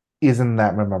isn't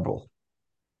that memorable.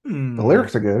 The hmm,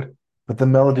 lyrics are good, but the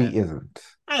yeah, melody isn't.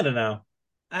 I don't know.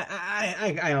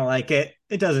 I don't like it.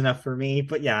 It does enough for me,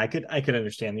 but yeah, I could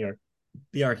understand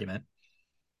the argument.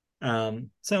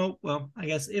 So well, I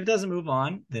guess if it doesn't move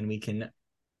on, then we can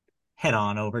head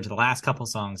on over to the last couple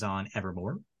songs on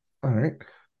Evermore. All right.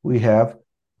 We have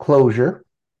Closure.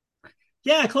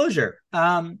 Yeah, Closure.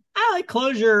 I like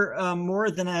Closure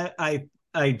more than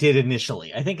I did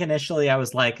initially. I think initially I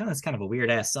was like, oh, that's kind of a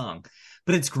weird ass song,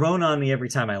 but it's grown on me every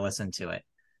time I listen to it.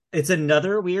 It's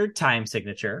another weird time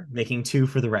signature, making two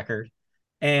for the record.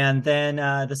 And then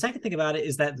the second thing about it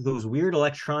is that those weird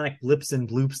electronic blips and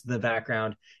bloops in the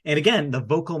background, and again the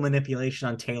vocal manipulation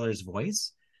on Taylor's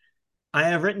voice. I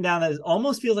have written down that it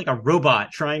almost feels like a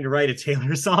robot trying to write a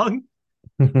Taylor song,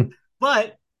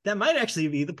 but that might actually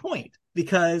be the point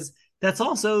because that's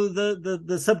also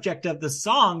the subject of the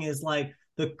song is like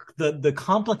the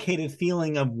complicated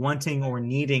feeling of wanting or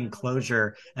needing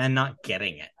closure and not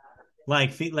getting it,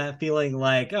 like that feeling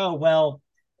like, oh well,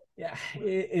 yeah,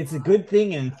 it's a good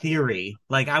thing in theory,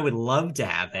 like I would love to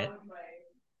have it,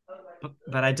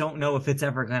 but I don't know if it's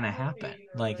ever going to happen.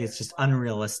 Like it's just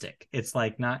unrealistic. It's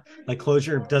like not like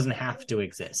closure doesn't have to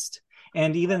exist.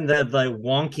 And even the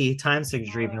wonky time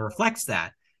signature even reflects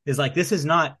that. Is like this is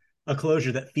not a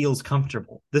closure that feels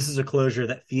comfortable. This is a closure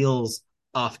that feels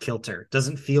off kilter.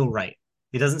 Doesn't feel right.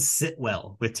 It doesn't sit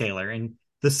well with Taylor. And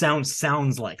the sound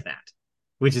sounds like that,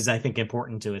 which is, I think,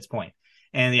 important to its point.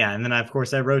 And yeah, and then of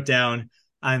course I wrote down,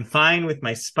 I'm fine with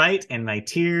my spite and my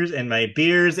tears and my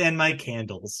beers and my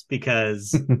candles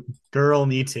because girl,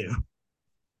 me too.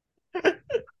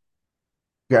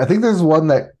 Yeah, I think there's one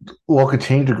that could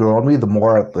change a girl on me the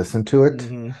more I listen to it,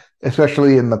 Mm-hmm.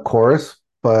 especially in the chorus.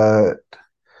 But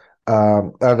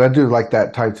I do like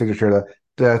that time signature,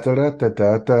 the da da da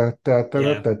da da da da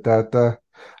Yeah. da da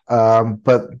da.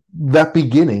 But that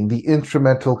beginning, the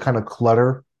instrumental kind of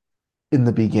clutter in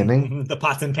the beginning, The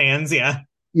pots and pans, yeah.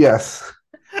 yes,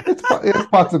 it's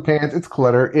pots and pans, it's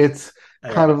clutter, it's I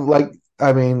love kind it. of like,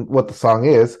 I mean, what the song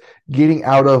is, getting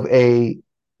out of a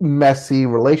messy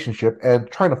relationship and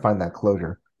trying to find that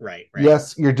closure. Right, right.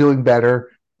 Yes, you're doing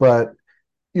better, but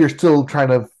you're still trying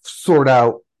to sort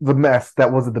out the mess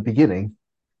that was at the beginning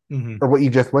Mm-hmm. or what you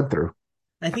just went through.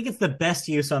 I think it's the best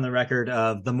use on the record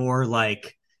of the more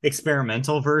like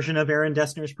experimental version of Aaron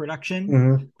Dessner's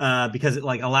production, Hmm. because it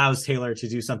like allows Taylor to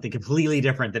do something completely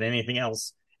different than anything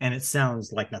else, and it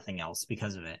sounds like nothing else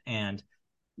because of it. And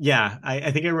yeah,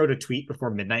 I think I wrote a tweet before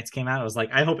Midnight's came out. I was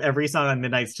like, I hope every song on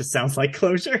Midnight's just sounds like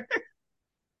Closure.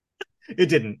 It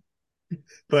didn't,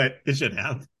 but it should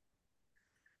have.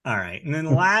 All right, and then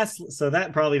last, so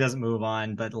that probably doesn't move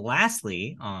on, but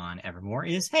lastly on Evermore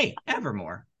is Hey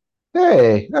Evermore,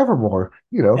 Hey, Evermore,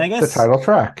 and the title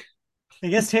track. I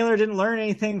guess Taylor didn't learn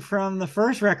anything from the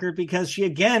first record because she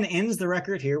again ends the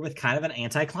record here with kind of an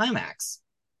anticlimax.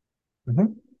 Hmm.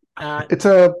 Uh, It's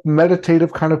a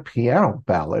meditative kind of piano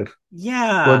ballad going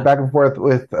yeah, back and forth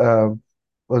with,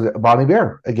 was it Bonnie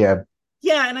Bear again?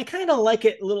 yeah, and I kind of like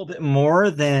it a little bit more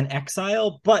than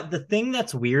Exile. But the thing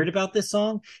that's weird about this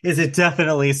song is it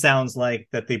definitely sounds like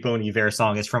that the Bon Iver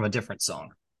song is from a different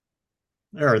song,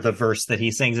 or the verse that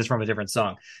he sings is from a different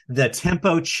song. The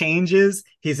tempo changes.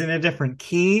 He's in a different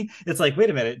key. It's like, wait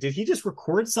a minute, did he just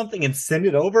record something and send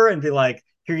it over and be like,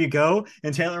 here you go?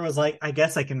 And Taylor was like, I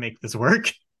guess I can make this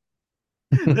work.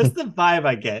 That's the vibe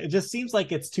I get. It just seems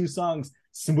like it's two songs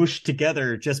smooshed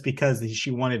together just because she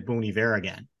wanted Bon Iver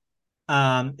again.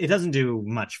 It doesn't do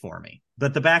much for me,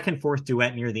 but the back and forth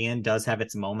duet near the end does have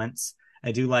its moments.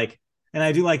 I do like, and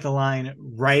I do like the line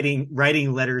writing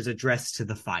letters addressed to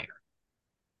the fire.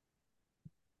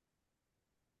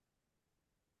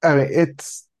 I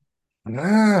mean,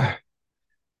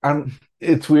 uh,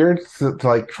 it's weird to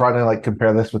like try to like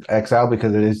compare this with Exile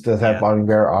because does have Yeah. Bonnie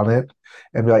Bear on it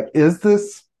and be like, is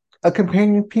this a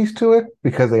companion piece to it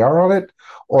because they are on it,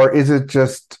 or is it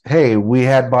just, hey, we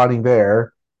had Bonnie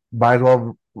Bear, might as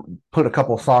well put a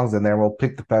couple songs in there, and we'll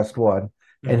pick the best one,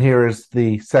 and Mm-hmm. here is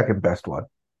the second best one.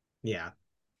 Yeah.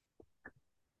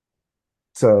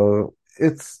 So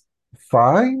it's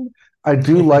fine. I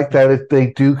do like that if they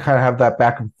do kind of have that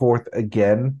back and forth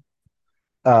again,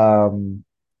 um,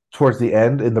 towards the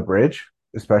end in the bridge,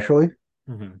 especially.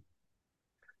 Mm-hmm.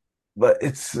 But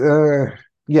it's yeah,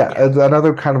 Yeah. it's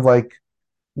another kind of like,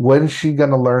 when's she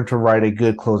gonna learn to write a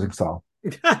good closing song?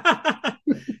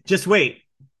 Just wait.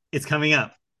 It's coming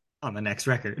up on the next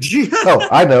record. Oh,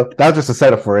 I know. That was just a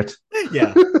setup for it.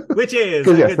 Yeah. Which is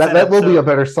Because a yes, good that setup. will be a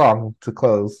better song to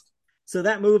close. So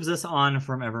that moves us on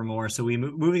from Evermore. So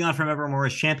moving on from Evermore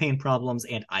is Champagne Problems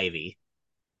and Ivy.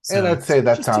 And So I'd say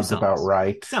that just two sounds about songs.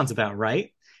 right. Sounds about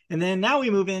right. And then now we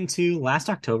move into last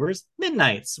October's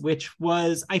Midnights, which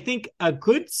was, I think, a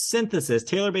good synthesis.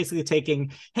 Taylor basically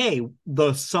taking, hey,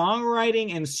 the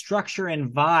songwriting and structure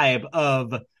and vibe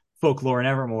of Folklore and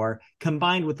Evermore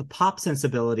combined with the pop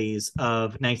sensibilities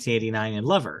of 1989 and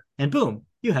Lover. And boom,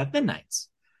 you have Midnights.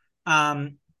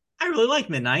 Um, I really like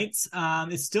Midnights.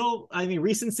 It's still, I mean,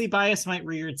 recency bias might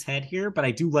rear its head here, but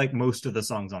I do like most of the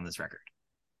songs on this record.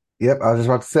 Yep, I was just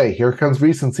about to say, here comes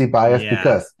recency bias Yeah.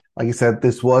 because, like you said,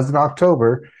 this was in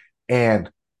October, and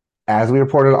as we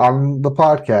reported on the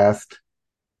podcast,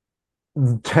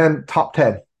 10 top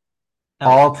 10, Oh, yeah.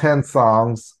 all 10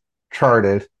 songs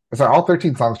charted. Sorry, all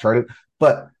 13 songs charted,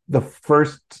 but the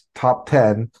first top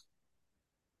 10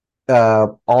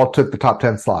 all took the top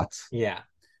 10 slots. Yeah.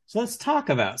 So let's talk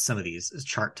about some of these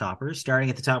chart toppers, starting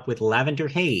at the top with Lavender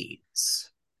Haze.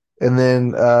 And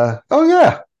then, oh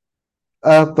yeah,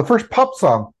 the first pop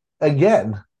song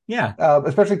again, Yeah.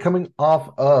 especially coming off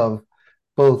of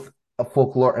both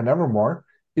Folklore and Evermore,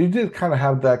 you did kind of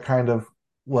have that kind of,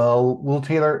 well, will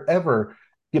Taylor ever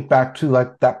get back to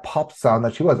like that pop sound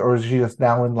that she was, or is she just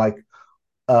now in like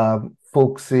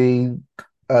folksy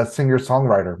singer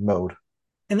songwriter mode?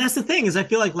 And that's the thing is I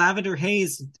feel like Lavender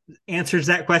Haze answers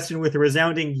that question with a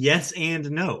resounding yes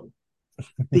and no.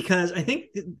 Because I think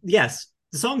yes,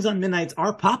 the songs on Midnights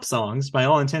are pop songs by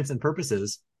all intents and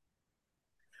purposes,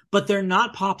 but they're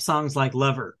not pop songs like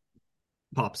Lover.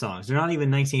 pop songs. They're not even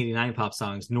 1989 pop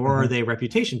songs, nor are Hmm. they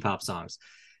Reputation pop songs.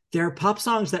 They're pop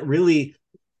songs that really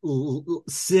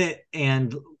sit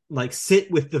and like sit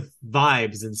with the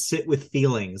vibes and sit with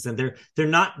feelings, and they're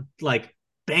not like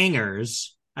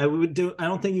bangers. I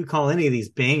don't think you call any of these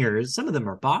bangers. Some of them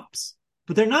are bops,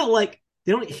 but they're not like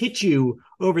they don't hit you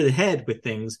over the head with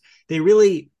things. They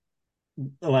really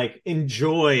like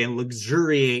enjoy and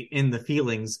luxuriate in the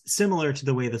feelings, similar to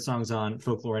the way the songs on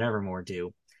Folklore and Evermore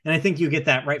do. And I think you get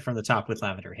that right from the top with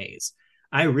Lavender Haze.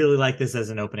 I really like this as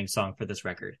an opening song for this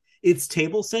record. It's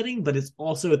table setting, but it's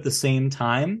also at the same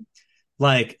time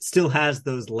like still has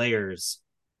those layers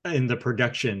in the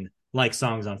production like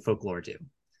songs on Folklore do.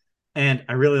 And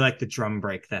I really like the drum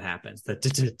break that happens, like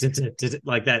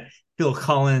that Phil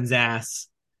Collins ass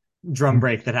drum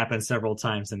break that happens several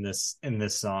times in this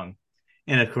song.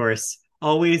 And of course,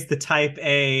 always the type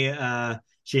A,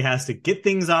 she has to get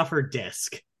things off her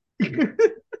disc.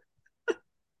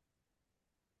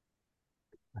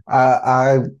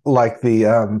 I like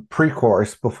the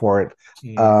pre-chorus before it.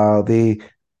 Mm, The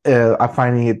I'm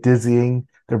finding it dizzying.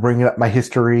 They're bringing up my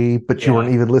history, but you weren't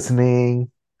yeah, even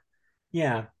listening.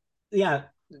 yeah, yeah.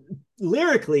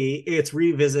 Lyrically, it's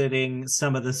revisiting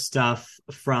some of the stuff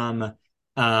from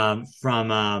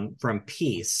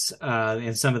Peace,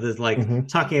 and some of the like Hmm.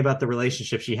 talking about the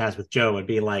relationship she has with Joe would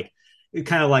be like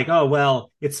kind of like, oh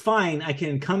well, it's fine, I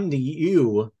can come to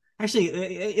you.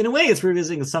 Actually, in a way, it's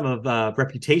revisiting some of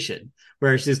Reputation,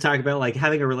 where she's talking about like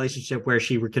having a relationship where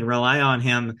she can rely on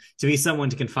him to be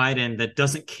someone to confide in that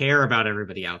doesn't care about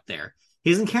everybody out there. He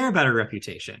doesn't care about her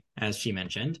reputation, as she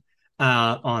mentioned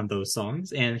on those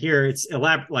songs. And here it's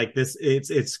elaborate like this.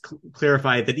 It's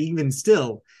clarified that even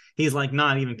still, he's like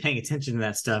not even paying attention to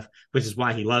that stuff, which is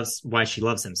why she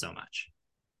loves him so much.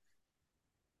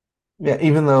 Yeah,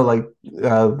 even though like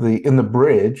the in the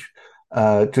bridge,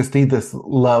 just need this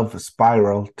love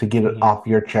spiral to get it Mm-hmm. off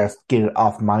your chest, get it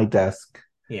off my desk.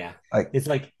 Yeah, Like it's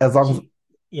like as long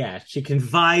as she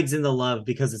confides in the love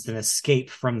because it's an escape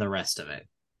from the rest of it.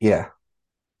 yeah,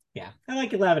 Yeah, I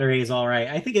like Lavender Haze all right.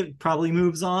 I think it probably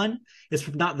moves on. It's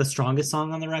not the strongest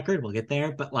song on the record. We'll get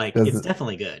there, but like it's does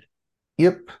definitely good.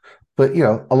 yep. But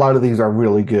a lot of these are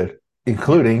really good, Yep.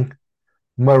 including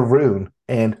Maroon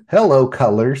and Hello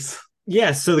Colors.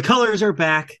 Yes, so the colors are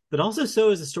back, but also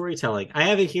so is the storytelling. I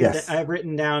have it here that Yes. I've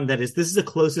written down that is this is the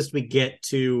closest we get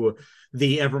to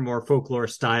the Evermore folklore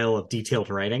style of detailed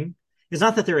writing. It's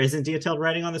not that there isn't detailed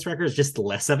writing on this record, it's just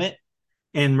less of it.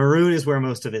 And Maroon is where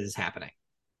most of it is happening.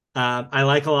 I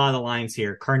like a lot of the lines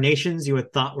here. Carnations you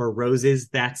had thought were roses,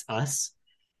 that's us.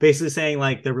 Basically saying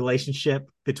like the relationship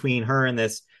between her and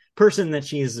this person that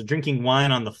she is drinking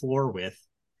wine on the floor with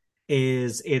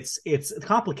is it's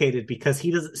complicated because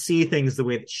he doesn't see things the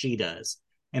way that she does,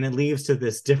 and it leads to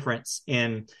this difference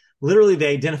in literally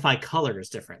they identify colors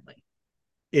differently.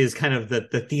 Is kind of the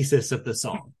thesis of the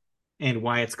song and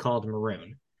why it's called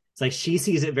Maroon. It's like she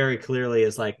sees it very clearly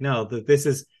as like no, this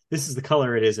is the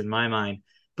color it is in my mind,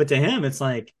 but to him it's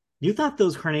like you thought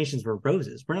those carnations were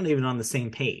roses. We're not even on the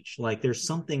same page. Like there's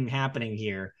something happening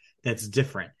here that's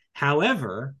different.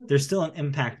 However, there's still an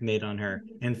impact made on her.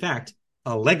 In fact,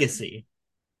 a legacy,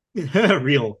 a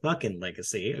real fucking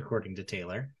legacy, according to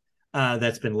Taylor,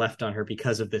 that's been left on her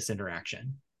because of this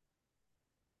interaction.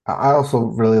 I also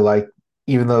really like,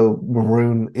 even though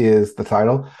Maroon is the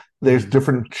title, there's Mm-hmm.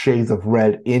 different shades of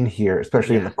red in here,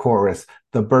 especially in the Yeah. chorus.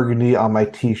 The burgundy on my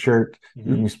t-shirt,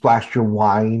 Mm-hmm. you splashed your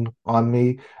wine on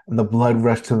me, and the blood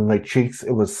rushed to my cheeks.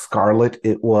 It was scarlet.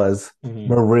 It was Mm-hmm.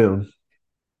 maroon.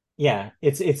 Yeah,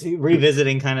 it's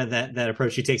revisiting kind of that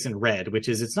approach she takes in Red, which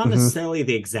is it's not Hmm. necessarily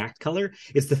the exact color,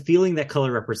 it's the feeling that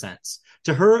color represents.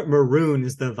 To her, maroon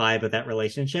is the vibe of that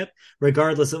relationship,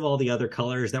 regardless of all the other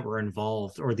colors that were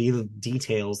involved or the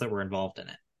details that were involved in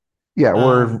it. Yeah,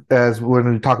 Um, whereas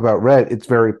when we talk about red, it's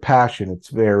very passion, it's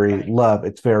very right. love,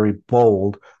 it's very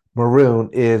bold. Maroon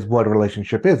is what a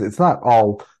relationship is. It's not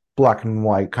all black and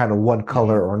white, kind of one Mm-hmm.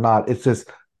 color or not. It's this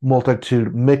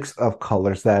multitude mix of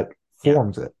colors that Yeah.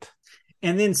 forms it.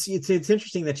 And then it's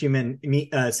interesting that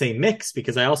you say mix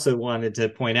because I also wanted to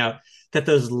point out that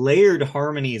those layered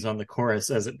harmonies on the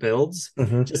chorus as it builds,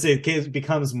 Hmm. just it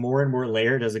becomes more and more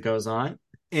layered as it goes on,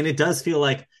 and it does feel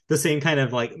like the same kind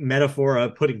of like metaphor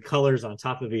of putting colors on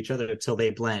top of each other until they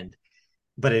blend,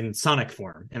 but in sonic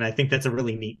form. And I think that's a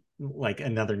really neat, like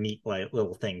another neat like,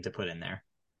 little thing to put in there.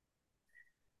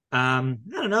 I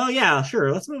don't know. Yeah,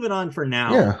 sure. Let's move it on for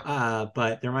now. Yeah,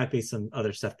 But there might be some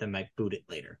other stuff that might boot it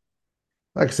later.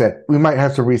 like I said, we might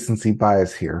have some recency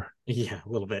bias here. Yeah, a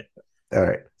little bit. All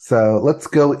right, so let's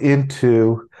go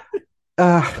into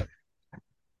uh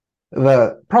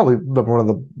The probably one of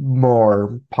the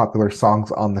more popular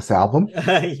songs on this album,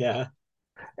 Yeah.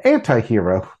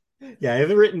 Anti-Hero. Yeah, I have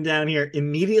it written down here.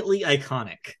 Immediately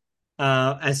iconic.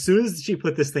 As soon as she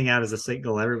put this thing out as a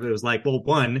single, everybody was like, well,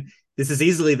 one, this is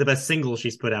easily the best single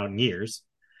she's put out in years.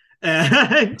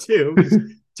 And two, because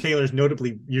Taylor's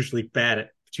notably usually bad at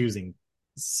choosing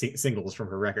singles from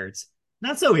her records.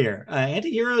 Not so here.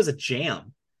 Anti-Hero is a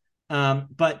jam.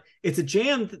 But it's a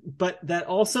jam, but that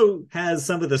also has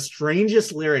some of the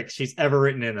strangest lyrics she's ever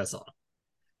written in a song.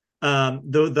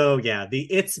 Though, yeah, the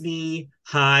 "It's Me"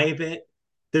 high bit.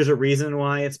 There's a reason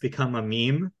why it's become a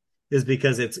meme, is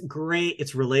because it's great,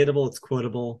 it's relatable, it's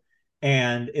quotable,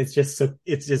 and it's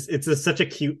such a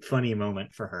cute, funny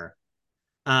moment for her.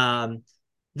 Um,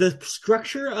 the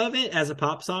structure of it as a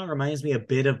pop song reminds me a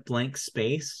bit of Blank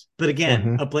Space, but again,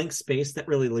 Hmm. a blank space that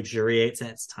really luxuriates in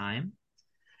its time.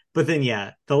 But then,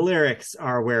 yeah, the lyrics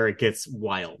are where it gets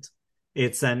wild.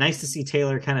 It's nice to see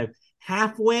Taylor kind of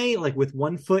halfway, like with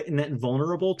one foot in that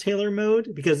vulnerable Taylor mode,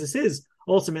 because this is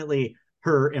ultimately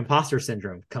her imposter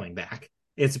syndrome coming back.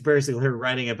 It's basically her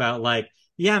writing about, like,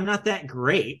 yeah, I'm not that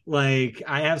great. Like,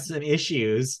 I have some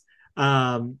issues.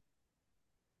 Um,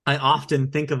 I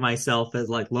often think of myself as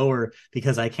like lower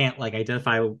because I can't like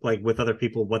identify like with other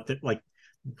people what the, like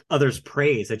others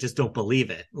praise. I just don't believe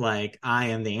it. Like I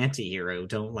am the anti-hero.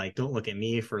 Don't look at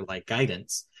me for like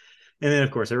guidance. And then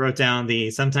of course I wrote down the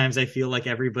sometimes I feel like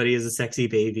everybody is a sexy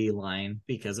baby line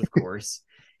because of course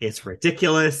it's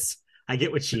ridiculous. I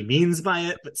get what she means by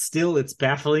it, but still it's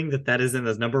baffling that that isn't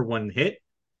a number one hit.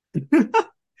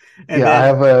 And Yeah, I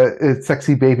then have a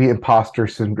sexy baby imposter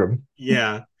syndrome.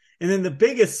 yeah. And then the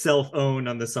biggest self-own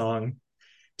on the song.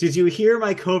 Did you hear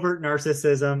my covert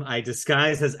narcissism I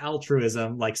disguise as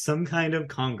altruism like some kind of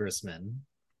congressman?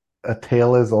 A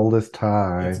tale as old as It's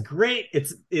time. great.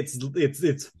 It's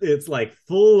like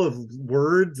full of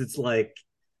words. It's like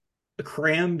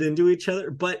crammed into each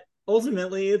other, but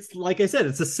ultimately it's like I said,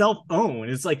 it's a self-own.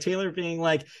 It's like Taylor being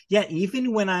like, yeah,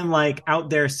 even when I'm like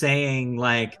out there saying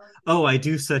like, oh, I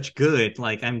do such good,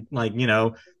 like I'm like,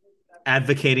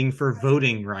 advocating for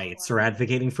voting rights or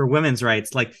advocating for women's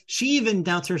rights. Like she even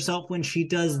doubts herself when she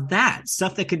does that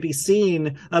stuff that could be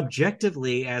seen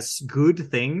objectively as good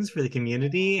things for the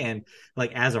community and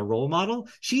like as a role model.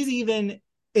 She's even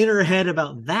in her head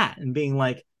about that and being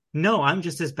like, no, I'm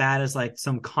just as bad as like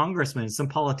some congressman, some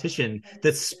politician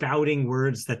that's spouting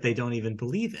words that they don't even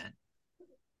believe in.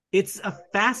 It's a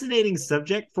fascinating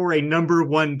subject for a number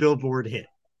one Billboard hit.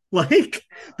 Like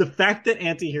the fact that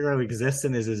Antihero exists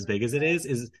and is as big as it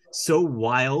is so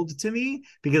wild to me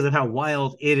because of how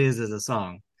wild it is as a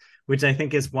song, which I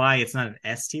think is why it's not an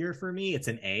S tier for me. It's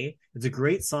an A. It's a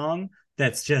great song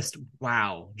that's just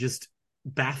wow, just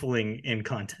baffling in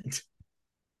content.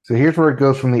 So here's where it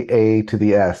goes from the A to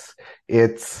the S.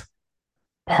 It's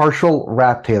partial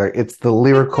rap Taylor. It's the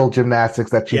lyrical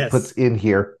gymnastics that she puts Yes. in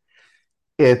here.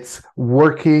 It's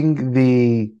working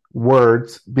the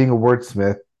words, being a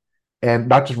wordsmith, and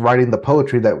not just writing the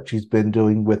poetry that she's been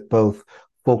doing with both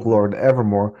Folklore Mm-hmm. and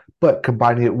Evermore, but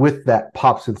combining it with that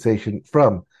pop sensation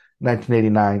from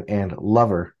 1989 and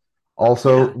Lover.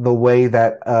 Also, Yeah. the way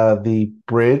that the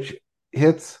bridge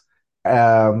hits,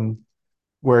 um,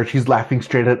 where she's laughing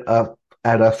straight at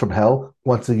us from hell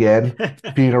once again.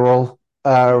 Funeral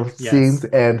scenes Yes.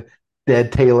 and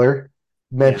dead Taylor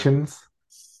Yeah. mentions,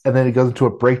 and then it goes into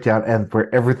a breakdown and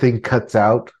where everything cuts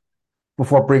out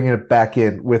before bringing it back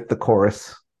in with the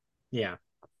chorus. Yeah.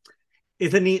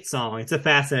 It's a neat song. It's a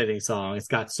fascinating song. It's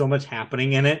got so much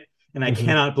happening in it, and I Mm-hmm.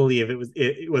 cannot believe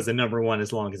it was a number one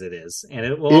as long as it is, and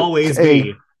it will It's always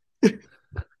be. an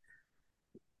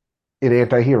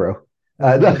anti-hero.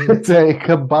 It's a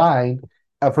combined.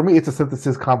 For me, it's a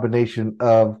synthesis combination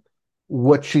of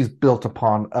what she's built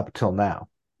upon up till now.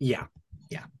 Yeah,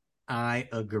 yeah, I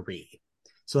agree.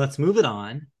 So let's move it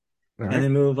on, All and right.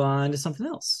 then move on to something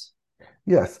else.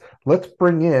 Yes. Let's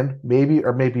bring in maybe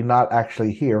or maybe not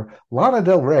actually here Lana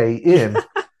Del Rey in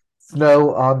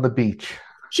Snow on the Beach.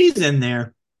 She's in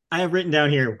there. I have written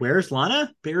down here, where's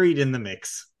Lana? Buried in the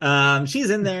mix. She's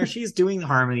in there. She's doing the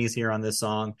harmonies here on this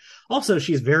song. Also,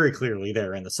 she's very clearly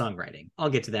there in the songwriting. I'll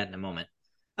get to that in a moment.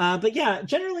 But yeah,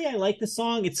 generally, I like the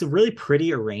song. It's a really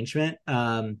pretty arrangement.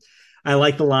 I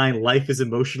like the line, life is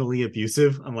emotionally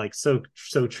abusive. I'm like, so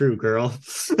true, girl.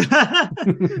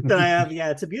 That I have,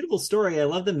 yeah, it's a beautiful story. I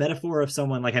love the metaphor of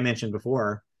someone, like I mentioned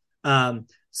before.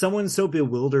 Someone's so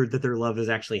bewildered that their love is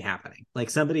actually happening. Like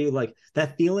somebody like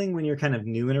that feeling when you're kind of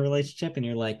new in a relationship and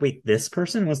you're like, wait, this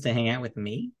person wants to hang out with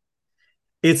me.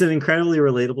 It's an incredibly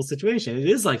relatable situation. It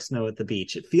is like snow at the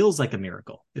beach. It feels like a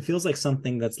miracle. It feels like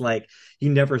something that's like you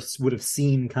never would have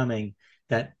seen coming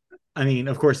that I mean,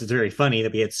 of course, it's very funny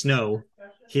that we had snow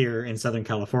here in Southern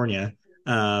California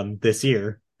this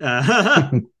year.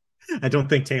 I don't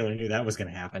think Taylor knew that was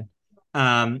going to happen.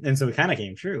 And so it kind of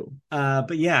came true.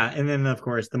 But yeah, and then of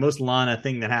course, the most Lana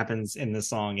thing that happens in this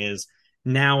song is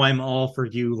now I'm all for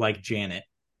you like Janet.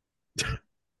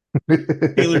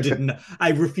 Taylor didn't. I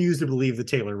refuse to believe that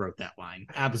Taylor wrote that line.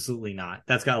 Absolutely not.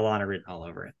 That's got Lana written all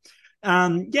over it.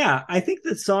 Yeah, I think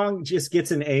the song just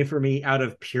gets an A for me out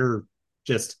of pure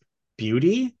just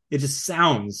beauty. It just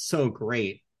sounds so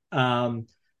great.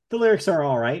 The lyrics are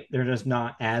all right. They're just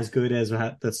not as good as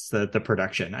the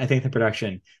production. I think the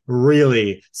production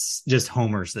really just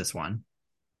homers this one.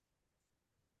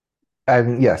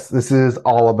 And yes, this is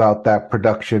all about that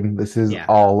production. This is Yeah,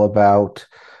 all about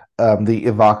the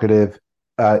evocative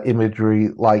imagery,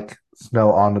 like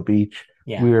snow on the beach.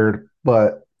 yeah, Weird,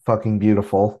 but fucking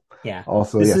beautiful. yeah.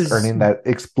 Also, This yes, is earning that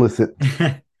explicit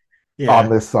on yeah.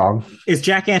 this song. Is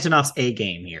Jack Antonoff's A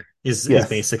game here? Is Yes.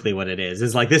 basically what it is.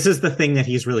 Is like this is the thing that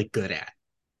he's really good at.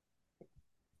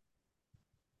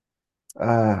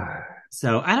 Uh,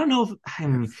 So I don't know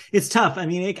if it's tough. I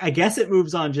mean, I guess it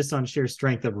moves on just on sheer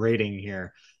strength of rating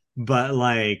here, but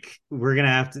like we're gonna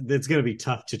have to. It's gonna be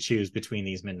tough to choose between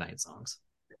these midnight songs.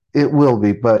 it will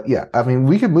be, but yeah, I mean,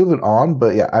 we can move it on,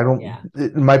 but yeah, I don't. Yeah,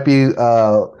 It might be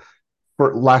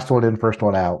for last one in, first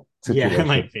one out yeah, it situation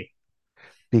might be.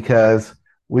 because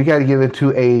we got to get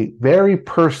into a very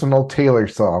personal Taylor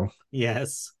song.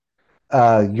 Yes,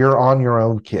 You're on your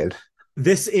own, kid.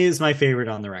 this is my favorite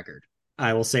on the record.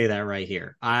 I will say that right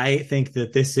here. I think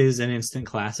that this is an instant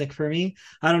classic for me.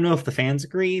 I don't know if the fans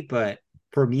agree, but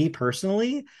for me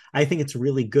personally, I think it's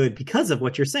really good because of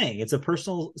what you're saying. It's a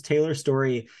personal Taylor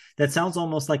story that sounds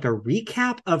almost like a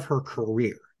recap of her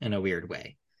career in a weird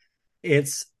way.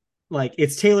 It's like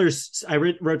it's Taylor's.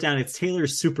 Wrote down it's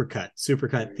Taylor's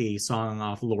Supercut, the song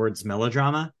off Lord's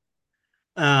Melodrama.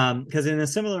 Because in a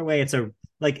similar way,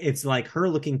 it's like her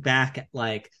looking back at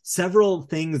like several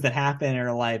things that happened in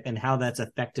her life and how that's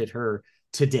affected her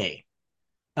today.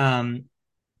 Um,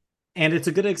 and it's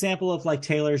a good example of like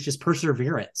Taylor's just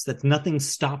perseverance, that nothing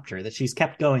stopped her, that she's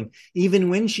kept going even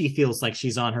when she feels like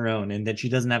she's on her own and that she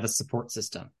doesn't have a support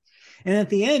system. And at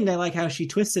the end, I like how she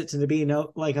twists it to be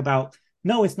about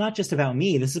no, it's not just about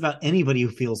me. This is about anybody who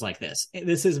feels like this.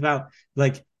 This is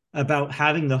like about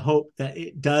having the hope that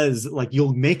it does, like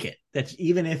you'll make it. That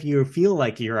even if you feel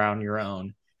like you're on your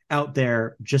own out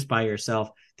there just by yourself,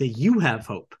 that you have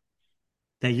hope,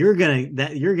 that you're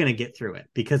gonna get through it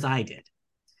because I did.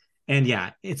 And yeah,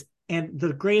 and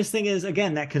the greatest thing is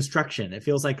again that construction. It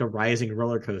feels like a rising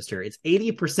roller coaster. It's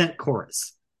 80%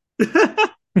 chorus.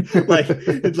 Like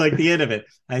it's like the end of it.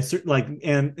 Like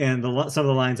and some of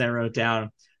the lines I wrote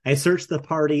down. I searched the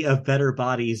party of better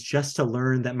bodies just to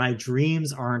learn that my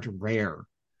dreams aren't rare.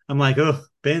 I'm like, oh,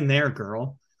 been there,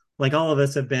 girl. Like all of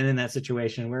us have been in that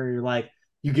situation where you're like,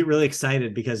 you get really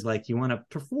excited because like you want to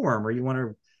perform or you want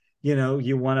to,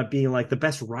 you want to be like the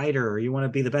best writer or you want to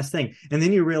be the best thing. And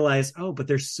then you realize, oh, but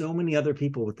there's so many other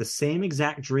people with the same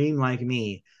exact dream like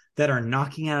me that are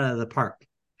knocking out of the park.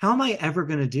 How am I ever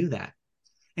going to do that?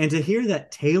 And to hear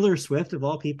that Taylor Swift, of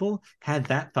all people, had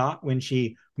that thought when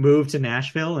she moved to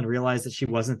Nashville and realized that she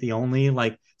wasn't the only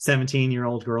like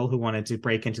 17-year-old girl who wanted to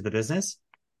break into the business.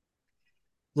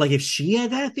 Like if she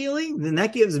had that feeling, then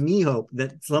that gives me hope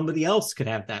that somebody else could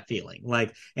have that feeling.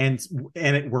 Like and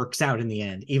it works out in the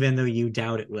end, even though you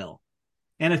doubt it will.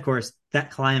 And of course,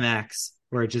 that climax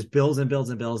where it just builds and builds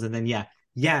and builds, and then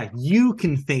yeah, you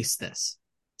can face this.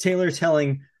 Taylor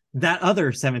telling that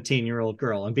other 17-year-old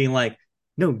girl and being like,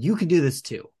 no, you can do this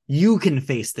too. You can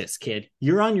face this, kid.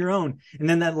 You're on your own. And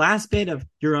then that last bit of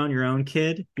you're on your own,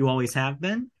 kid, you always have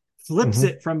been, flips Mhm.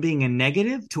 it from being a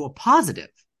negative to a positive.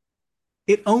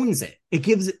 It owns it. It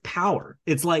gives it power.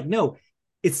 It's like, no,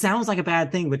 it sounds like a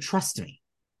bad thing, but trust me,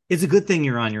 it's a good thing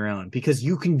you're on your own because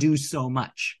you can do so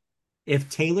much. If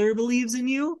Taylor believes in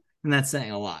you, then that's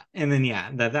saying a lot. And then yeah,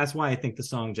 that's why I think the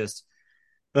song just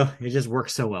it just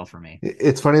works so well for me.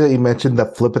 It's funny that you mentioned the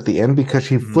flip at the end because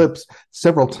she Mm-hmm. flips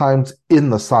several times in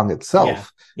the song Yeah.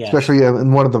 itself, Yeah. especially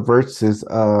in one of the verses.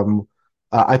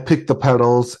 I picked the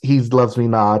petals, he loves me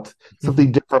not.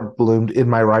 Something different bloomed in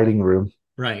my writing room,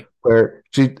 Right. where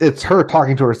it's her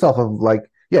talking to herself of like,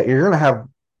 yeah, you're gonna have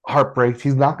heartbreaks.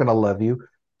 He's not gonna love you,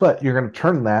 but you're gonna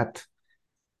turn that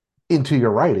into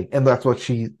your writing, and that's what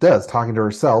she does, talking to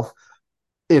herself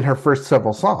in her first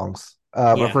several songs,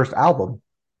 her Yeah. first album,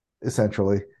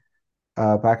 essentially,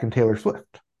 back in Taylor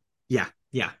Swift. Yeah.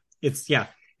 Yeah. It's yeah.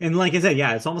 And like I said,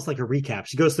 yeah, it's almost like a recap.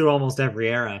 She goes through almost every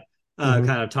era, Mm-hmm.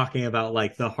 kind of talking about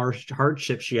like the harsh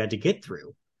hardship she had to get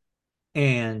through.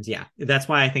 And yeah, that's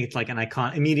why I think it's like an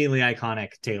immediately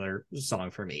iconic Taylor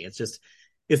song for me. It's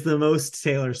the most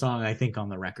Taylor song I think on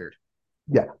the record.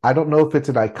 Yeah, I don't know if it's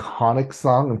an iconic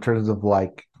song in terms of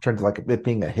like it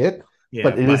being a hit, Yeah,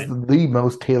 but it is but the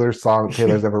most Taylor song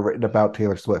Taylor's ever written about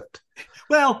Taylor Swift.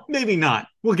 well, maybe not.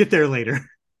 We'll get there later.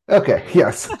 Okay,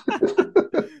 yes.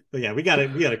 But yeah, we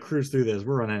gotta cruise through this.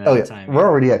 We're running Oh out of yeah, time we're here.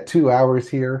 already at 2 hours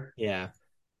here, Yeah.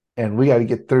 and we got to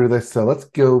get through this. So let's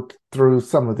go through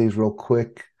some of these real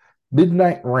quick.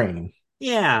 Midnight Rain.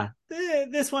 Yeah.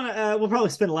 This one we'll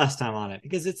probably spend less time on it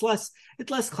because it's less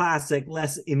classic,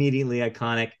 less immediately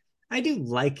iconic. I do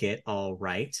like it all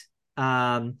right.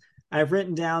 Um I've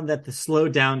written down that the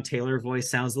slowed down Taylor voice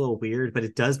sounds a little weird, but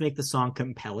it does make the song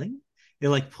compelling. It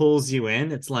like pulls you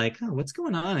in. It's like, oh, what's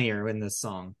going on here in this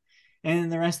song?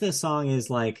 And the rest of the song is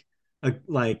like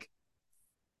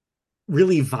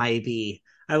really vibey.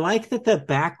 I like that the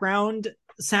background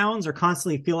sounds are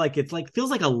constantly feel like it's like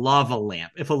feels like a lava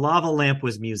lamp. If a lava lamp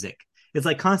was music, it's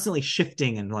like constantly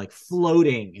shifting and like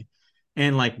floating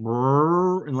and like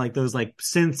and like those like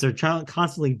synths are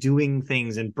constantly doing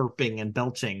things and burping and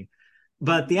belching.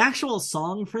 But the actual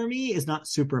song for me is not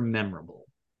super memorable,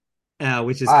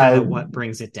 which is kind I of what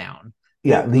brings it down.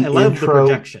 Yeah, the I love the intro,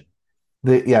 production.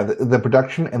 the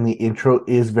production and the intro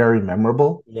is very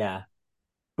memorable, Yeah.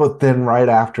 but then right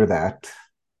after that,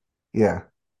 yeah,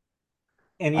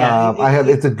 And yeah, I have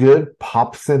it's a good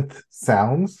pop synth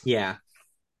sounds, yeah.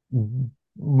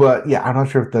 but yeah, I'm not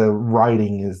sure if the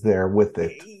writing is there with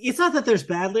it. It's not that there's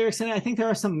bad lyrics in it. I think there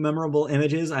are some memorable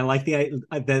images. I like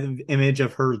the image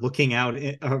of her looking out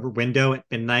of her window at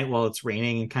midnight while it's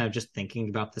raining and kind of just thinking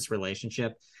about this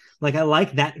relationship. Like I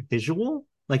like that visual.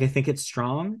 Like I think it's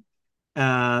strong.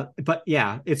 But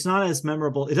yeah, it's not as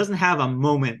memorable. It doesn't have a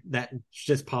moment that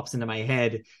just pops into my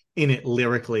head in it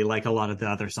lyrically like a lot of the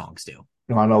other songs do.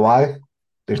 You want to know why?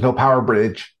 There's no power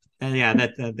bridge. And yeah,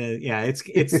 yeah,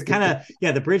 it's kind of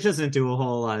yeah. The bridge doesn't do a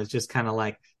whole lot. It's just kind of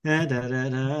like da, da, da,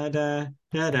 da, da,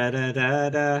 da, da, da,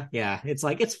 da. Yeah, it's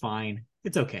like it's fine,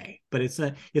 it's okay, but it's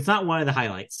not one of the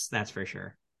highlights. That's for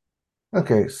sure.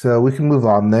 Okay, so we can move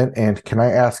on then. And can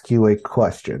I ask you a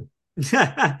question?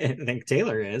 I think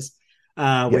Taylor is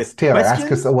Yes, Taylor,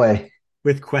 ask us away.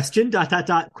 with question dot dot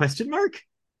dot question mark.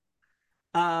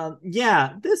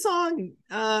 Yeah, this song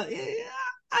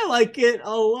I like it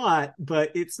a lot,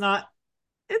 but it's not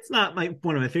my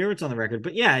one of my favorites on the record,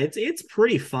 but yeah, it's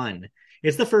pretty fun.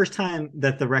 It's the first time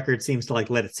that the record seems to like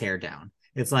let its hair down.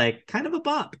 It's like kind of a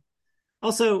bop.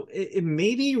 Also, it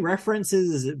maybe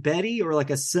references Betty or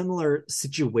like a similar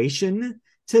situation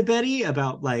to Betty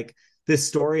about like this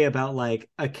story about like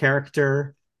a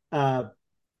character uh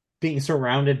being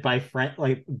surrounded by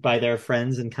like by their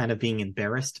friends and kind of being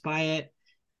embarrassed by it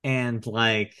and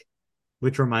like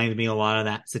which reminded me a lot of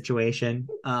that situation.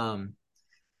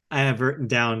 I have written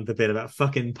down the bit about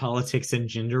fucking politics and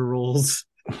gender roles,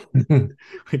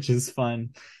 which is fun.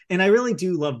 And I really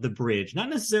do love the bridge, not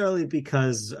necessarily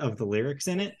because of the lyrics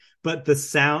in it, but the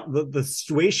sound,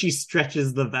 the way she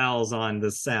stretches the vowels on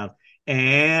the sound.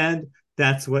 And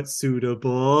that's what's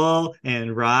suitable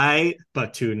and right.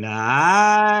 But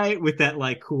tonight, with that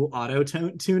like cool auto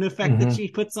tune effect that Hmm. she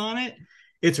puts on it,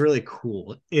 it's really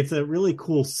cool. It's a really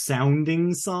cool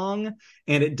sounding song,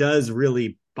 and it does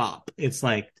really bop. It's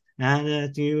like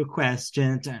ask you a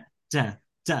question. Da, da,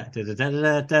 da, da, da,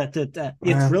 da, da, da, da.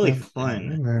 It's really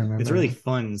fun. It's a really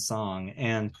fun song,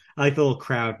 and I like the little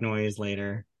crowd noise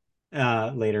later,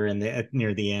 later in the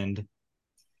near the end.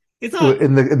 It's not,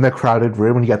 In the crowded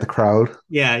room when you got the crowd.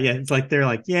 yeah, yeah. It's like they're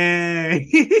like, yay!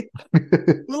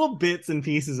 Little bits and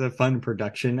pieces of fun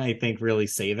production, I think, really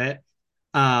save it.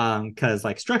 Because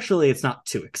like structurally, it's not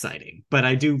too exciting, but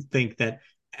I do think that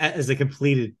as a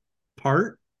completed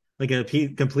part, like a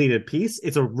completed piece,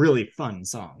 it's a really fun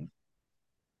song.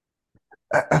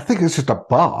 I think it's just a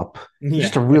bop. It's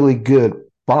just a Yeah. really good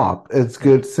bop. It's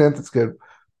good synth. It's good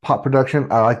pop production.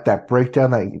 I like that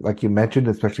breakdown that, like you mentioned,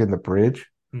 especially in the bridge.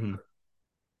 Mhm.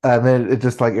 And then it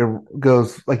just like it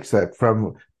goes, like you said,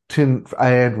 from to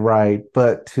and right,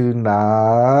 but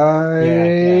Yeah, yeah.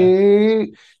 tonight,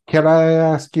 can I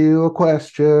ask you a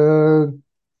question?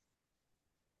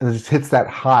 And it just hits that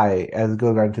high as it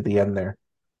goes on to the end there.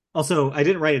 Also, I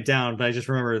didn't write it down, but I just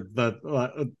remember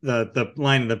the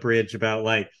line in the bridge about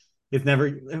like it's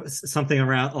never something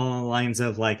around all the lines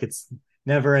of like it's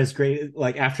never as great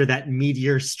like after that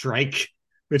meteor strike,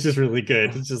 which is really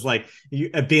good. It's just like you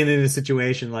have been in a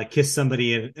situation like kiss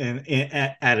somebody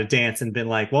at a dance and been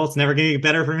like, well, it's never gonna get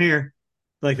better from here.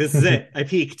 Like this is it. I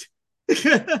peaked.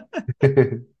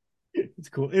 It's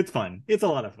cool. It's fun. It's a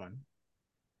lot of fun.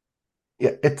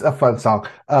 Yeah, it's a fun song.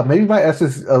 Maybe my S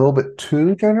is a little bit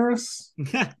too generous.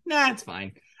 Nah, it's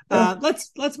fine. Uh,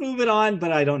 Let's move it on.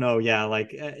 But I don't know. Yeah,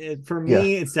 for yeah.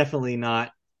 me, it's definitely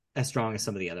not as strong as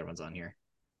some of the other ones on here.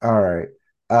 All right.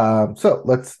 So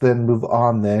let's then move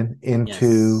on then into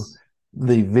Yes.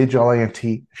 the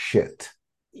vigilante shit.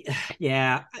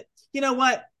 Yeah. You know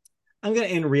what? I'm gonna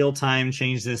in real time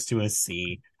change this to a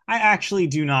C. I actually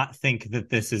do not think that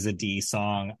this is a D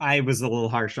song. I was a little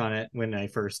harsh on it when I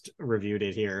first reviewed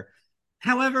it here.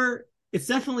 However, it's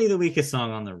definitely the weakest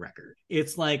song on the record.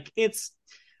 It's I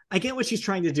get what she's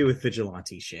trying to do with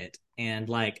vigilante shit, and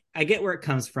I get where it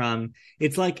comes from.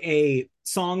 It's like a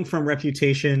song from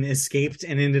Reputation escaped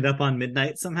and ended up on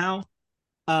Midnight somehow.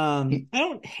 Y- I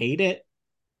don't hate it.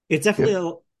 It's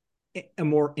definitely Yep. a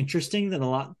more interesting than a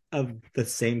lot of the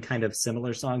same kind of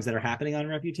similar songs that are happening on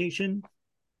Reputation.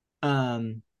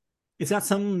 Um, it's got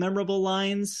some memorable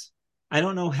lines. I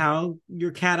don't know how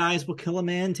your cat eyes will kill a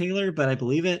man, Taylor, but I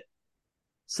believe it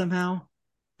somehow.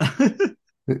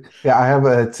 Yeah, I have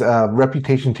a it's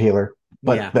Reputation Taylor,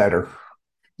 but Yeah, better.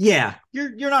 yeah,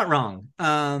 you're not wrong.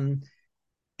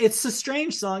 It's a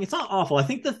strange song. It's not awful. I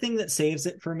think the thing that saves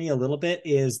it for me a little bit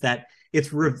is that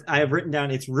I have written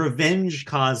down it's revenge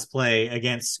cosplay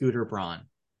against Scooter Braun.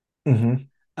 Hmm.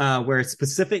 Where it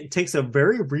specific takes a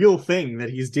very real thing that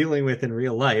he's dealing with in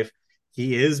real life.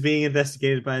 He is being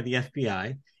investigated by the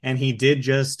FBI, and he did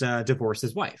just divorce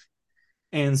his wife.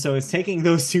 And so it's taking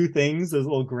those two things, those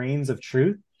little grains of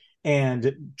truth,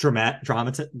 and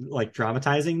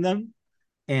dramatizing them.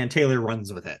 And Taylor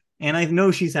runs with it, and I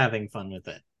know she's having fun with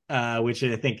it, which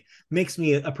I think makes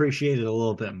me appreciate it a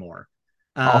little bit more.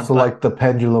 Also But like the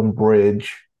pendulum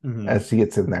bridge mhm, as she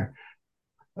gets in there.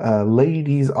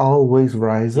 Ladies always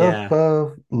rise yeah,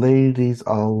 above. Ladies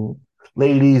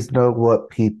know what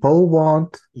people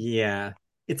want. yeah,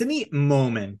 it's a neat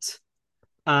moment.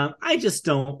 I just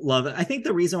don't love it. I think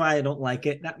the reason why I don't like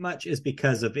it that much is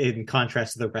because of in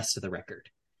contrast to the rest of the record.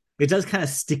 It does kind of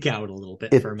stick out a little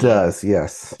bit for It me does,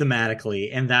 yes. thematically,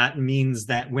 and that means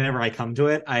that whenever I come to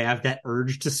it, I have that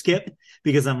urge to skip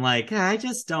because I'm like, I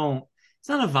just don't. It's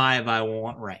not a vibe I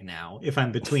want right now. If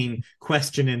I'm between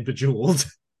Question and Bejeweled,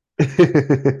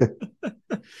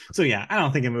 so yeah, I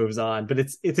don't think it moves on, but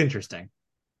it's interesting.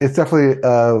 It's definitely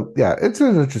yeah, it's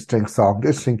an interesting song,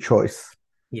 interesting choice.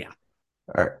 Yeah,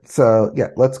 All right. So yeah,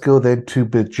 let's go then to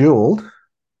Bejeweled.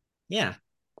 yeah.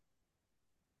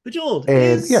 Bejeweled And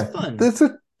is yeah, fun. it's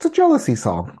a jealousy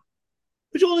song.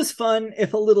 Bejeweled is fun,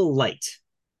 if a little light.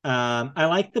 I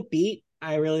like the beat.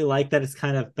 I really like that it's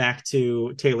kind of back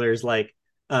to Taylor's walking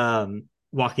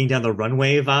down the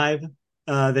runway vibe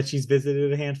that she's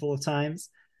visited a handful of times.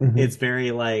 It's Hmm.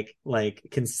 very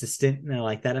consistent, and I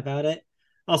like that about it.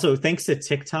 Also, thanks to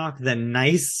TikTok, the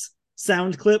nice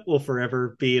sound clip will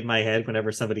forever be in my head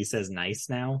whenever somebody says nice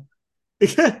now.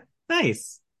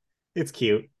 Nice. It's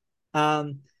cute.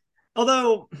 Um,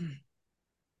 although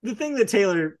the thing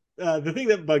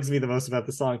that bugs me the most about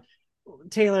the song,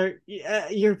 Taylor,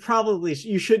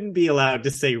 you shouldn't be allowed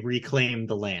to say reclaim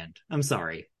the land. I'm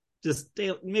sorry. Just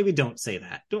maybe don't say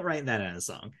that. Don't write that in a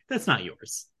song. That's not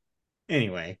yours.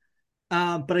 Anyway,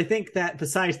 but I think that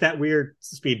besides that weird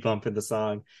speed bump in the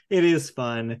song, it is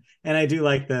fun, and I do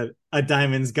like the a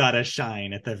diamond's gotta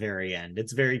shine at the very end.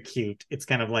 It's very cute. It's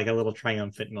kind of like a little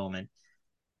triumphant moment,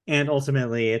 and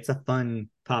ultimately, it's a fun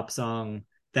pop song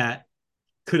that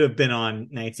could have been on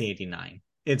 1989.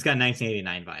 It's got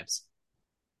 1989 vibes.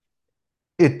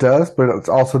 It does, but it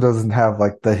also doesn't have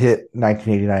like the hit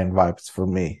 1989 vibes for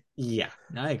me. Yeah,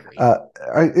 I agree. Uh,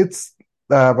 it's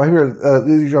I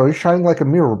hear he's shining like a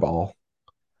mirror ball.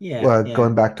 Yeah, yeah.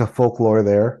 Going back to folklore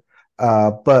there,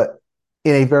 but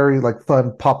in a very like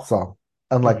fun pop song,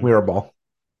 unlike Hmm. Mirrorball.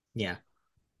 Yeah.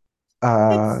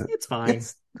 Uh, It's fine.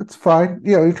 it's fine.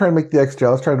 You know, you're trying to make the X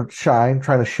jealous, trying to shine,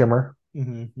 trying to shimmer.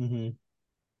 Hmm. Hmm.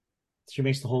 She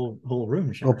makes the whole room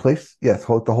The whole shimmer. place, yes,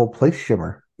 the whole place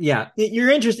shimmer. Yeah, you're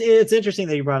interested. It's interesting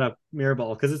that you brought up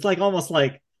Mirrorball because it's like almost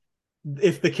like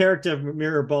if the character of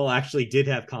Mirrorball actually did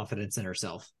have confidence in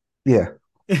herself, Yeah,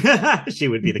 she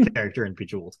would be the character in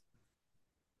Bejeweled.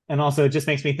 And also, it just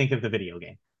makes me think of the video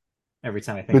game every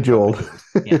time I think about Bejeweled.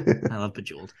 Bejeweled. Yeah, I love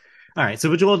Bejeweled. All right, so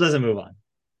Bejeweled doesn't move on.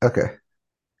 Okay,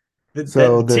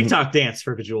 so That then, TikTok dance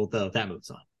for Bejeweled though that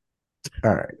moves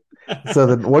all right. So on.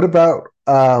 then, what about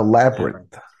Labyrinth?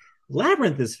 Labyrinth.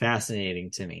 Labyrinth is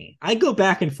fascinating to me. I go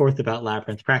back and forth about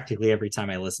Labyrinth practically every time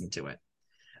I listen to it.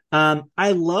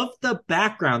 I love the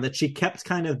background that she kept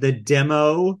kind of the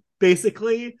demo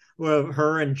basically of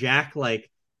her and Jack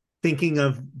thinking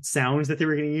of sounds that they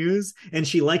were going to use, and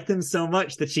she liked them so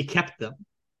much that she kept them.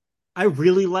 I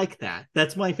really like that.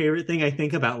 That's my favorite thing I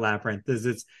think about Labyrinth is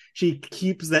it's she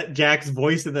keeps that Jack's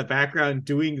voice in the background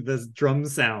doing the drum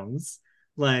sounds.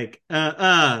 Like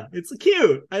it's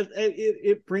cute.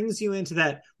 It brings you into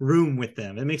that room with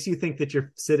them. It makes you think that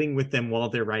you're sitting with them while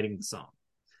they're writing the song.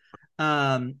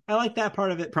 I like that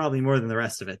part of it probably more than the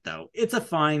rest of it though. It's a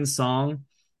fine song.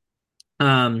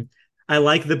 Um I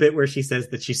like the bit where she says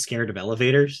that she's scared of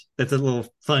elevators. That's a little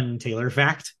fun Taylor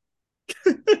fact.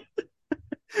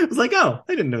 I was like, oh,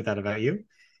 I didn't know that about you.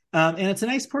 And it's a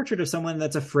nice portrait of someone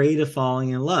that's afraid of falling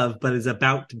in love, but is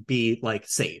about to be like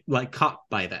saved, like caught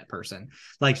by that person.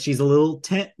 Like she's a little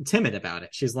timid about it.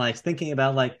 She's like thinking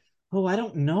about like, oh, I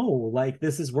don't know. Like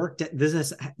this has worked. This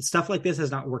is stuff like this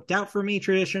has not worked out for me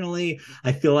traditionally.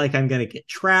 I feel like I'm going to get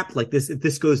trapped. Like this, if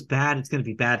this goes bad, it's going to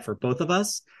be bad for both of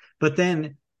us. But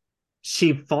then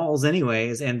she falls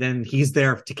anyways, and then he's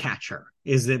there to catch her.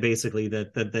 Is it basically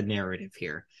the narrative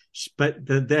here? But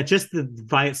that just the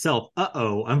by itself,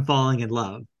 I'm falling in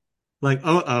love. Like,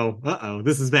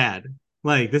 this is bad.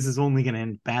 Like this is only going to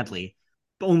end badly,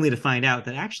 but only to find out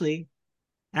that actually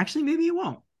maybe it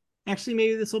won't. Actually,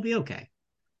 maybe this will be okay.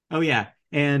 Oh yeah,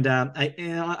 and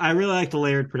I really like the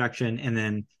layered production. And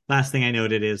then last thing I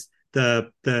noted is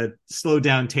the slowed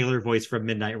down Taylor voice from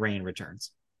Midnight Rain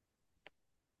returns.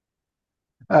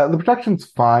 The production's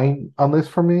fine on this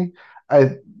for me.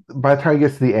 I By the time it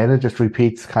gets to the end, it just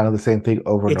repeats kind of the same thing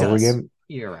over and It over does. again.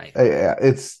 You're right.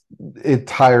 It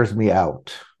tires me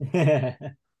out.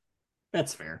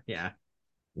 That's fair. Yeah,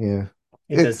 Yeah,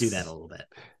 it does do that a it's little bit.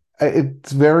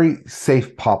 it's very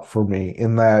safe pop for me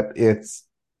in that it's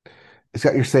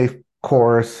got your safe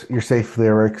chorus, your safe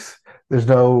lyrics. There's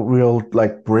no real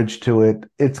like bridge to it.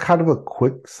 It's kind of a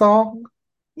quick song.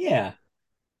 Yeah,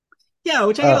 yeah,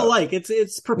 which I kind of Uh, like. It's yeah.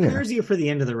 prepares you for the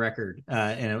end of the record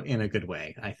in a good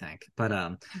way, I think. But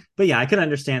yeah, I could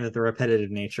understand that the repetitive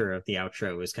nature of the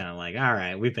outro was kind of like, all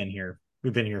right, we've been here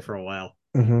for a while.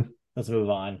 hmm Let's move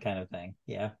on, kind of thing.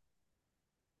 Yeah.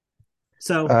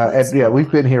 So let's and yeah, move we've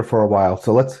on. been here for a while,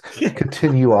 so let's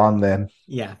continue on then.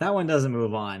 Yeah, that one doesn't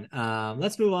move on.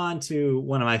 Let's move on to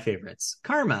one of my favorites,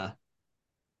 Karma.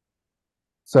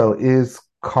 So is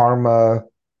karma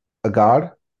a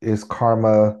god? Is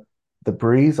karma the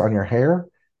breeze on your hair?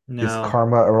 Is No,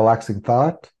 karma a relaxing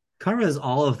thought? Karma is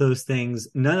all of those things,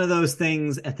 none of those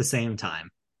things at the same time.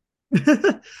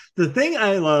 The thing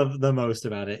I love the most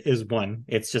about it is one,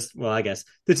 it's just, well, I guess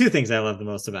the two things I love the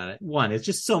most about it. One, it's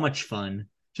just so much fun,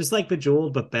 just like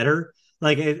Bejeweled, but better.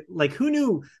 Like who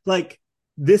knew, like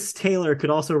this Taylor could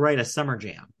also write a summer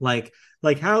jam. Like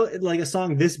how, like a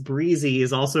song this breezy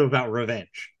is also about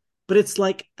revenge, but it's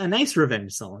like a nice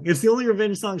revenge song. It's the only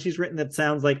revenge song she's written that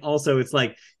sounds like also it's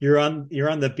like you're on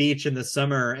the beach in the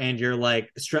summer and you're like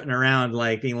strutting around,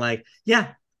 like being like,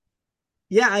 yeah,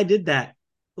 I did that.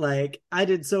 Like I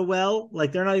did so well.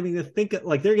 Like they're not even gonna think of,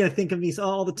 like they're gonna think of me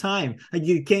all the time. Like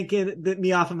you can't get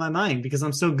me off of my mind because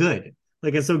I'm so good.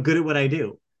 Like I'm so good at what I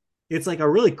do. It's like a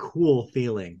really cool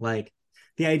feeling. Like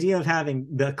the idea of having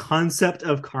the concept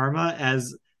of karma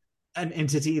as an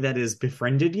entity that has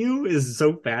befriended you is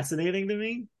so fascinating to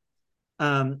me.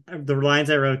 The lines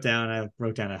I wrote down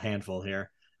a handful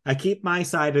here. I keep my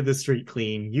side of the street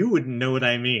clean. You wouldn't know what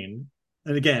I mean.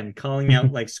 And again, calling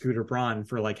out like Scooter Braun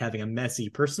for like having a messy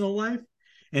personal life.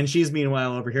 And she's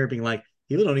meanwhile over here being like,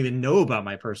 people don't even know about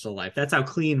my personal life. That's how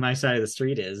clean my side of the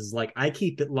street is. Like I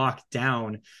keep it locked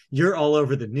down. You're all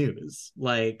over the news.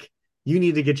 Like you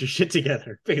need to get your shit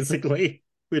together, basically,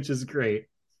 which is great.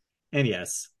 And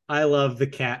yes, I love the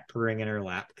cat purring in her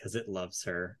lap because it loves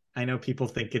her. I know people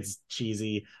think it's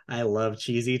cheesy. I love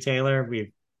cheesy Taylor.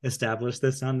 We've established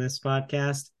this on this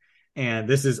podcast. And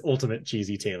this is ultimate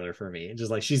cheesy Taylor for me.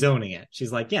 Just like she's owning it.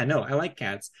 She's like, yeah, no, I like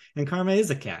cats. And Karma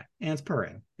is a cat and it's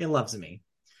purring. It loves me.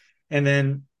 And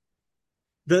then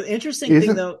the interesting thing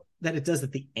Isn't though that it does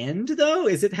at the end though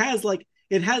is it has like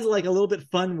a little bit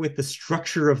fun with the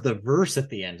structure of the verse at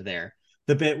the end there.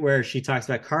 The bit where she talks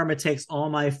about karma takes all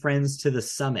my friends to the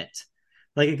summit.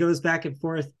 Like it goes back and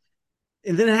forth.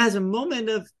 And then it has a moment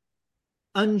of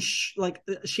like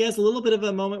she has a little bit of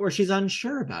a moment where she's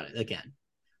unsure about it again.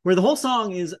 Where the whole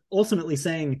song is ultimately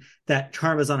saying that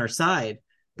karma's on her side,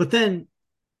 but then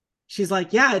she's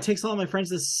like, yeah, it takes all my friends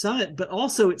to the summit, but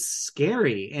also it's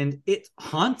scary and it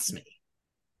haunts me.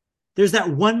 There's that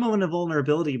one moment of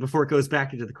vulnerability before it goes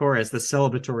back into the chorus, the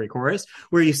celebratory chorus,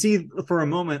 where you see for a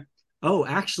moment, oh,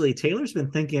 actually, Taylor's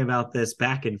been thinking about this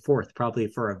back and forth probably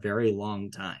for a very long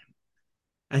time.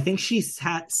 I think she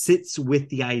sits with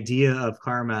the idea of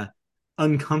karma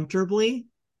uncomfortably.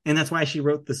 And that's why she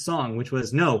wrote the song, which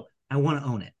was, no, I want to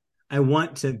own it. I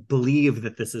want to believe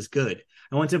that this is good.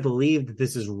 I want to believe that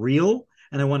this is real.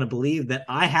 and I want to believe that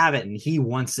I have it and he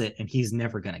wants it and he's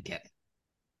never going to get it.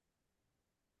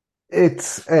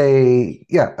 It's a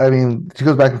yeah. I mean, she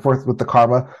goes back and forth with the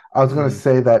karma. I was going to Mm.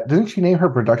 say that didn't she name her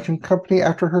production company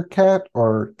after her cat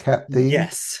or cat thing?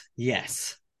 Yes,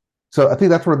 yes, So I think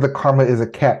that's where the karma is a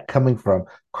cat coming from.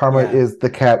 Karma yeah. is the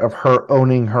cat of her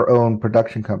owning her own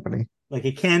production company. Like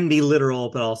it can be literal,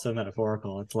 but also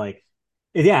metaphorical. It's like,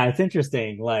 yeah, it's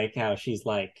interesting, like how she's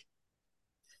like,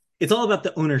 it's all about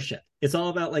the ownership. It's all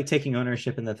about like taking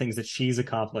ownership in the things that she's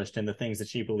accomplished and the things that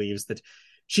she believes that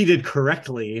she did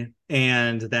correctly,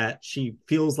 and that she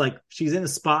feels like she's in a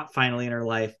spot finally in her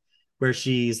life where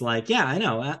she's like, yeah, I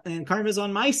know, and karma's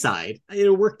on my side. It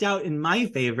worked out in my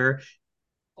favor.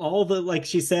 All the, like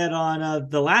she said on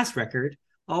the last record,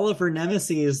 all of her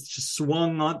nemesis just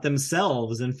swung on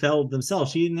themselves and felled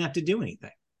themselves. She didn't have to do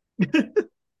anything.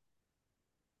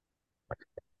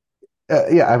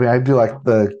 Yeah, I mean, I do like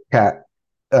the cat,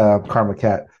 Karma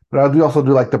Cat, but I do also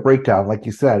do like the breakdown, like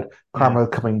you said, Yeah. Karma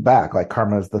coming back, like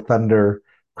Karma is the thunder,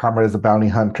 Karma is a bounty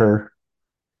hunter.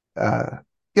 Uh,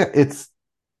 yeah, it's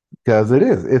because it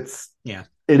is. Yeah.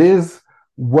 It is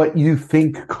what you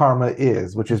think karma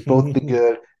is, which is both the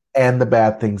good and the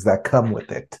bad things that come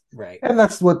with it. Right. And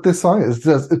that's what this song is.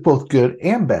 It's both good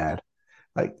and bad.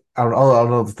 Like I don't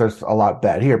know if there's a lot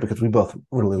bad here because we both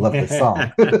really love this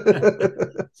song.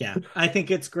 Yeah, I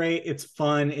think it's great. It's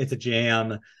fun. It's a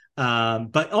jam.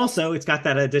 But also it's got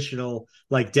that additional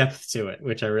like depth to it,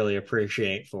 which I really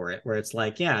appreciate for it, where it's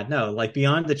like, yeah, no, like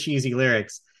beyond the cheesy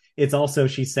lyrics, it's also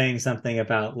she's saying something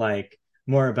about like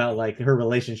more about like her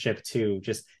relationship to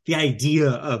just the idea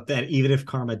of that, even if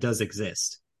karma does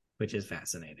exist, which is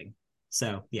fascinating.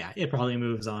 So yeah, it probably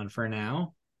moves on for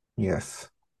now. Yes.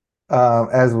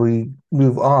 As we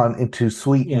move on into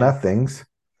Sweet Yeah. Nothings,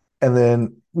 and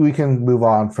then we can move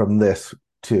on from this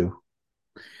too,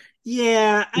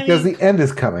 Yeah, I because mean, the end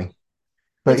is coming.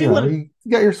 I But do want to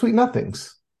you got your Sweet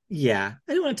Nothings. yeah,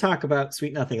 I do want to talk about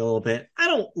Sweet Nothing a little bit. I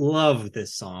don't love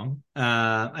this song.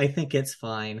 I think it's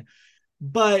fine,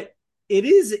 but it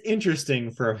is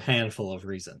interesting for a handful of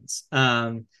reasons.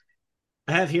 I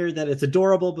have here that it's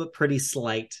adorable but pretty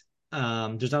slight.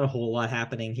 There's not a whole lot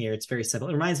happening here. It's very simple.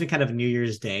 It reminds me kind of New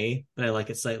Year's Day, but I like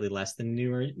it slightly less than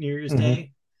New Year's Hmm.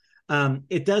 Day.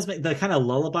 It does make the kind of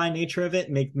lullaby nature of it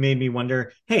made me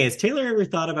wonder, hey, has Taylor ever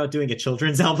thought about doing a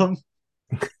children's album?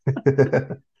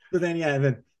 But then yeah,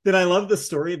 and then I love the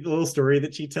story, the little story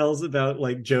that she tells about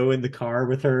like Joe in the car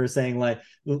with her saying like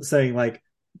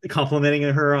complimenting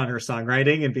her on her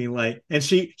songwriting and being like, and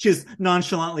she just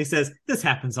nonchalantly says, "This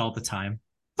happens all the time."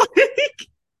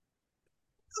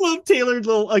 I love Taylor's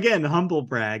little again humble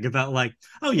brag about like,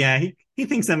 oh yeah, he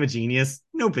thinks I'm a genius,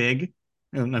 no big.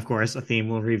 And of course, a theme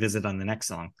we'll revisit on the next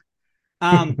song.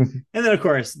 And then of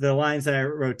course the lines that I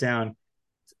wrote down: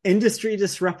 industry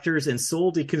disruptors and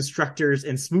soul deconstructors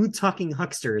and smooth talking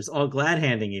hucksters all glad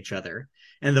handing each other.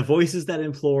 And the voices that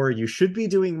implore, you should be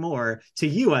doing more. To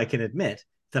you, I can admit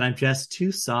that I'm just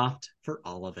too soft for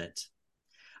all of it.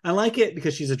 I like it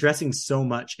because she's addressing so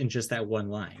much in just that one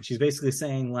line. She's basically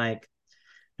saying, like,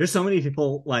 there's so many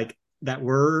people like that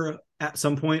were at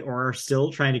some point or are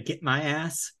still trying to get my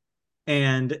ass.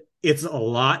 And it's a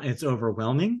lot and it's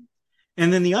overwhelming.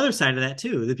 And then the other side of that,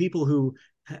 too, the people who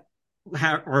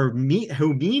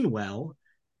who mean well,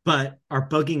 but are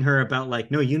bugging her about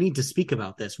like, no, you need to speak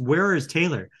about this. Where is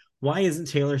Taylor? Why isn't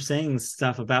Taylor saying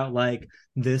stuff about like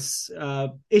this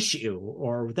issue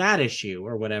or that issue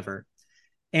or whatever?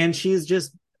 And she's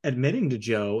just admitting to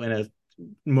Joe in a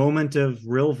moment of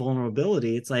real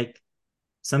vulnerability. It's like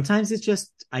sometimes it's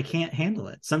just I can't handle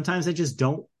it. Sometimes I just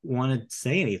don't want to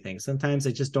say anything. Sometimes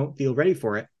I just don't feel ready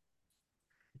for it.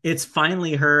 It's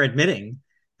finally her admitting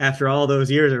after all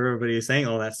those years of everybody saying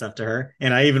all that stuff to her.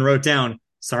 And I even wrote down,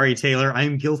 sorry, Taylor,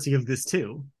 I'm guilty of this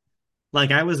too.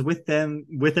 Like I was with them,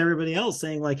 with everybody else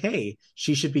saying, like, hey,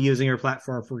 she should be using her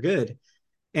platform for good.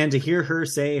 And to hear her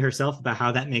say herself about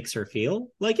how that makes her feel,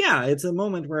 like, yeah, it's a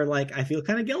moment where, like, I feel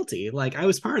kind of guilty. Like, I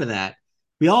was part of that.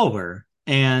 We all were.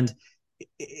 And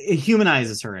it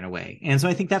humanizes her in a way. And so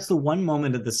I think that's the one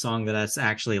moment of the song that's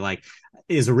actually like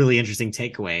is a really interesting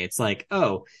takeaway. It's like,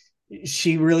 oh,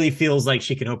 she really feels like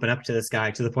she can open up to this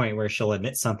guy to the point where she'll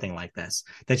admit something like this,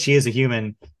 that she is a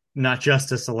human, not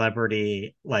just a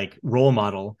celebrity like role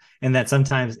model, and that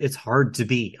sometimes it's hard to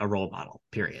be a role model,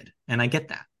 period. And I get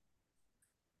that.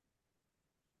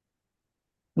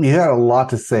 You had a lot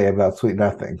to say about Sweet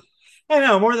Nothing. I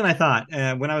know more than I thought.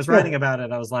 When I was Yeah, writing about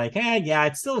it, I was like, yeah,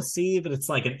 it's still a C, but it's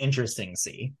like an interesting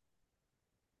C.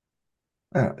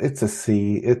 it's a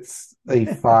C. It's a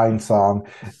fine song.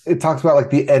 It talks about like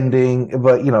the ending,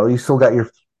 but you still got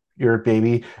your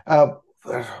baby.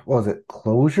 what was it?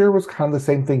 Closure was kind of the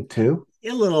same thing too.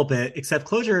 A little bit, except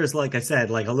Closure is, like I said,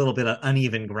 like a little bit of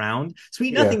uneven ground.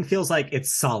 Sweet Yeah. Nothing feels like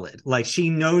it's solid. Like she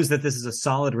knows that this is a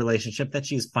solid relationship that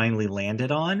she's finally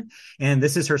landed on. And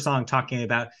this is her song talking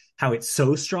about how it's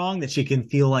so strong that she can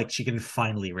feel like she can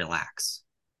finally relax.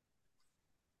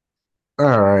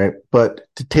 All right, but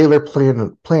did Taylor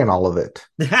plan all of it?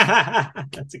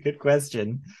 That's a good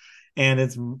question. And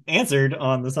it's answered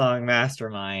on the song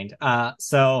Mastermind.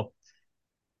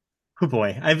 Oh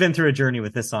boy, I've been through a journey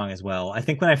with this song as well. I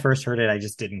think when I first heard it, I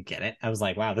just didn't get it. I was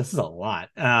like, wow, this is a lot.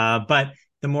 But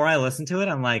the more I listen to it,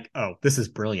 I'm like, oh, this is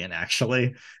brilliant,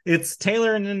 actually. It's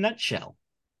Taylor in a nutshell.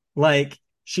 Like,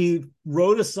 she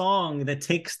wrote a song that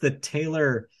takes the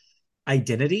Taylor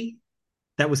identity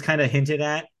that was kind of hinted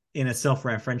at in a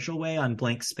self-referential way on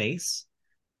Blank Space,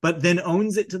 but then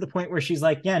owns it to the point where she's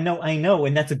like, yeah, no, I know.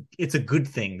 And it's a good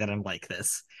thing that I'm like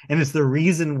this. And it's the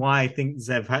reason why things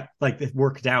have like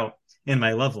worked out in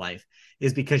my love life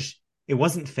is because it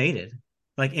wasn't fated.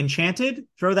 Like Enchanted,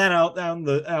 throw that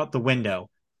out the window.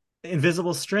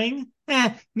 Invisible String,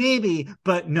 maybe,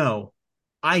 but no,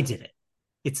 I did it.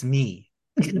 It's me.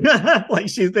 Like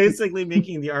she's basically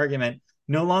making the argument.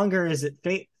 No longer is it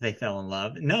fate they fell in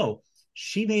love. No,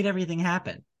 she made everything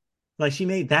happen. Like she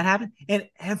made that happen and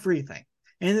everything.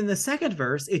 And in the second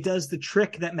verse, it does the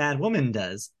trick that Mad Woman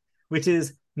does, which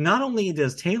is not only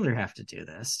does Taylor have to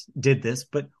did this,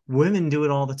 but women do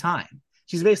it all the time.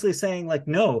 She's basically saying, like,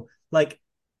 no, like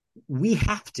we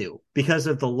have to because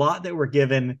of the lot that we're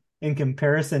given in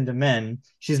comparison to men.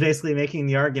 She's basically making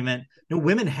the argument, no,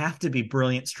 women have to be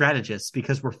brilliant strategists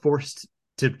because we're forced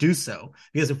to do so.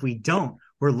 Because if we don't,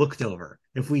 we're looked over.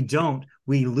 If we don't,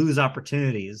 we lose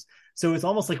opportunities. So it's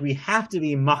almost like we have to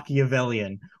be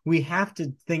Machiavellian. We have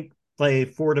to play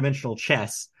four-dimensional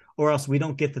chess, or else we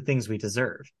don't get the things we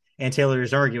deserve. And Taylor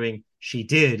is arguing she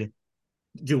did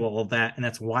do all of that, and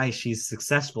that's why she's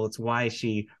successful. It's why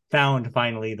she found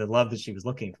finally the love that she was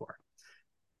looking for.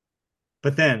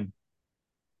 But then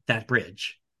that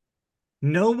bridge.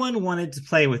 No one wanted to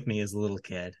play with me as a little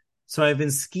kid, so I've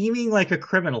been scheming like a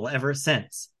criminal ever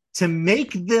since to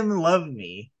make them love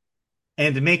me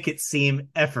and make it seem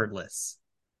effortless.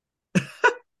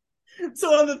 So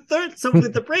on so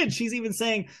with the bridge, she's even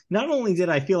saying, not only did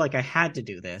I feel like I had to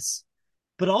do this,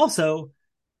 but also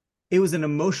it was an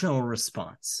emotional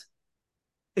response.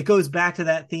 It goes back to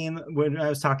that theme when I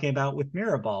was talking about with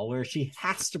Mirabal, where she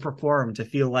has to perform to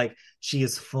feel like she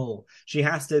is full. She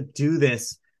has to do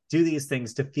these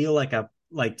things to feel like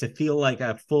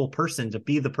a full person, to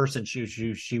be the person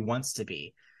she wants to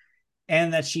be.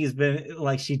 And that she's been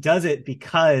like, she does it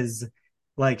because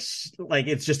like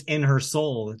it's just in her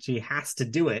soul. She has to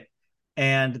do it.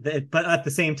 But at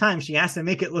the same time, she has to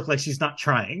make it look like she's not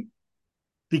trying,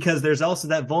 because there's also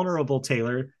that vulnerable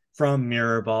Taylor from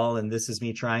Mirrorball and This Is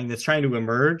Me Trying that's trying to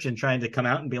emerge and trying to come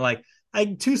out and be like,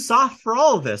 I'm too soft for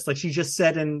all of this, like she just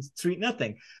said in Sweet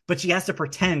Nothing. But she has to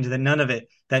pretend that none of it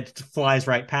that flies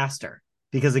right past her.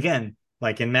 Because again,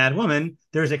 like in Mad Woman,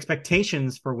 there's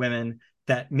expectations for women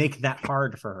that make that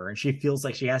hard for her, and she feels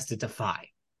like she has to defy.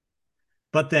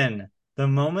 But then the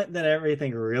moment that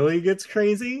everything really gets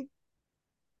crazy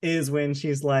is when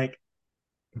she's like,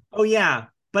 oh yeah,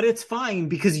 but it's fine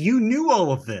because you knew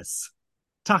all of this.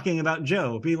 Talking about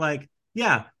Joe, be like,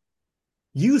 yeah,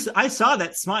 I saw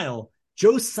that smile.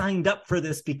 Joe signed up for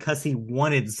this because he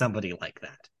wanted somebody like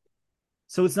that.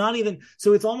 So it's not even,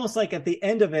 so it's almost like at the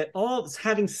end of it, all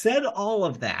having said all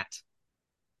of that,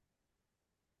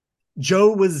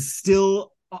 Joe was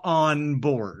still on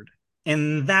board.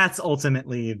 And that's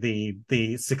ultimately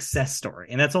the success story.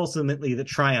 And that's ultimately the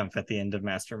triumph at the end of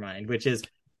Mastermind, which is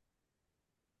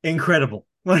incredible.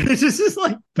 It's just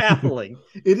like baffling.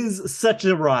 It is such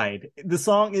a ride. The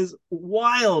song is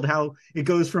wild how it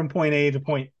goes from point A to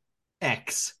point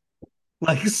X.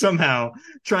 Like somehow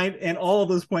trying, and all of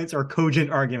those points are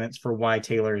cogent arguments for why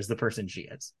Taylor is the person she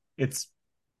is. It's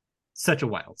such a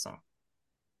wild song.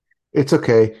 It's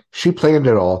okay. She planned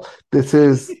it all. This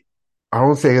is, I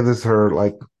won't say this is her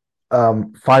like,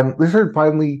 this is her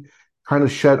finally kind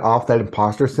of shut off that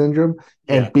imposter syndrome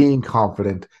Yeah. and being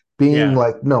confident, being Yeah.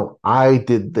 like, no, I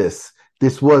did this.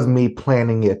 This was me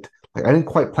planning it. Like I didn't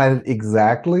quite plan it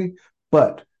exactly,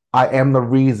 but I am the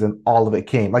reason all of it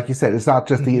came. Like you said, it's not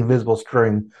just the Mm-hmm. invisible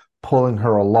string pulling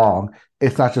her along.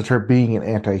 It's not just her being an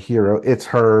anti-hero. It's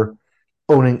her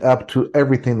owning up to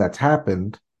everything that's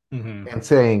happened Mm-hmm. and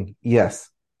saying, yes,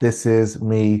 this is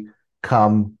me.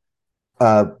 Come,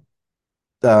 uh,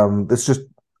 it's just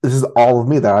this is all of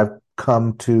me that I've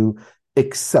come to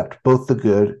accept, both the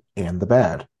good and the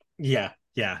bad. Yeah.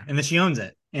 Yeah. And then she owns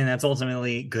it. And that's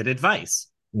ultimately good advice.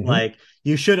 Hmm. Like,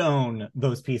 you should own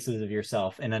those pieces of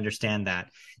yourself and understand that,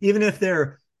 even if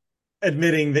they're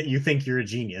admitting that you think you're a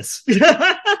genius.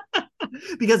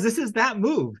 Because this is that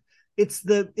move. It's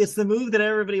the move that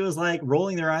everybody was like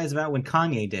rolling their eyes about when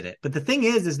Kanye did it. But the thing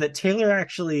is that Taylor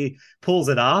actually pulls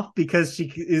it off because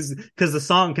the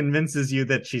song convinces you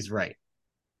that she's right.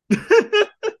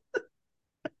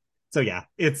 So yeah,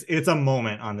 it's a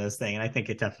moment on this thing, and I think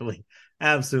it definitely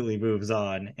absolutely moves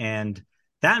on. And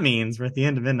that means we're at the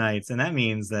end of Midnight's, and that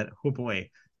means that, oh boy,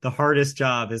 the hardest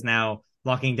job is now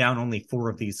locking down only four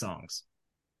of these songs.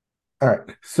 All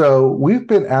right. So we've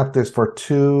been at this for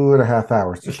 2.5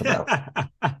 hours, just about.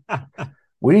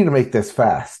 We need to make this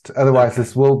fast. Otherwise, Okay.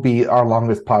 this will be our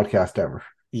longest podcast ever.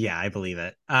 Yeah, I believe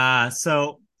it.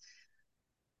 So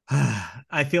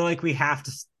I feel like we have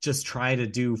to just try to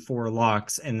do four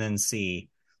locks and then see.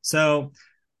 So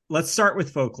let's start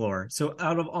with Folklore. So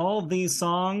out of all of these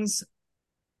songs,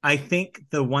 I think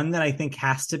the one that I think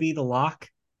has to be the lock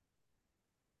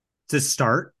to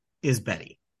start is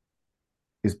Betty.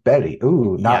 Is Betty?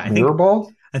 Ooh, Yeah, not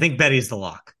Mirrorball? I think Betty's the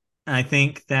lock. And I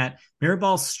think that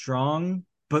Mirrorball's strong,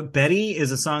 but Betty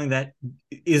is a song that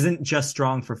isn't just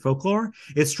strong for Folklore.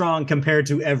 It's strong compared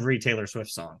to every Taylor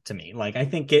Swift song to me. Like, I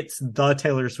think it's the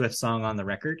Taylor Swift song on the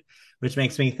record, which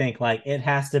makes me think like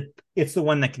it's the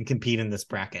one that can compete in this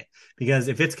bracket. Because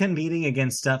if it's competing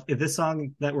against stuff, if this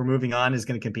song that we're moving on is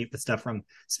going to compete with stuff from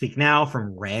Speak Now,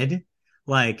 from Red,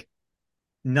 like,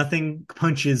 nothing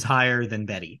punches higher than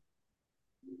Betty.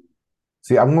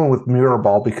 See, I'm going with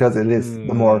Mirrorball because it is the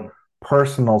Hmm. more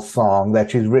personal song that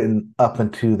she's written up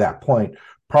until that point,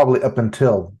 probably up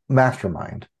until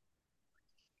Mastermind.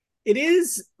 It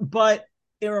is, but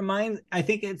I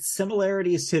think its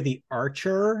similarities to the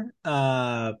Archer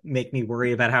make me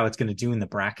worry about how it's going to do in the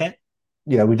bracket.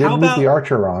 Yeah, we did How move the about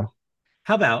Archer on.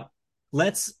 how about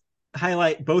let's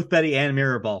highlight both Betty and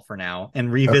Mirrorball for now and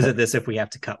Okay. revisit this if we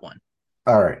have to cut one.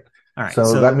 All right. All right, So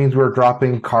that so means we're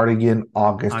dropping Cardigan,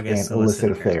 August, and August illicit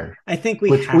Illicit affairs. Affair, I think we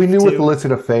which we have knew with to,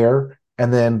 Illicit Affair.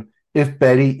 And then if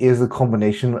Betty is a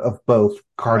combination of both right?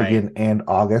 Cardigan and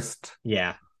August.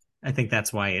 Yeah, I think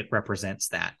that's why it represents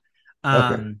that. Okay.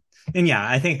 Um, and yeah,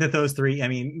 I think that those three. I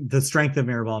mean, the strength of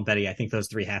Mirrorball and Betty. I think those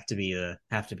three have to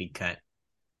be cut.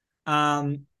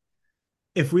 Um,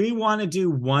 if we want to do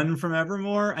one from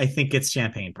Evermore, I think it's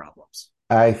Champagne Problems.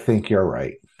 I think you're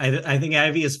right. I think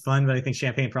Ivy is fun, but I think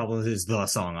Champagne Problems is the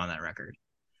song on that record.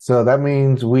 So that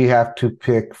means we have to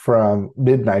pick from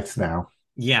Midnight's now.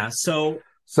 Yeah. So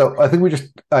So I think we just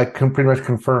can pretty much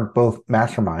confirm both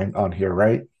Mastermind on here,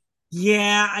 right?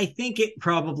 yeah, I think it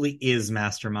probably is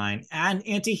Mastermind and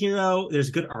Antihero. There's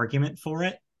a good argument for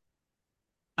it.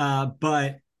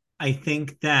 But I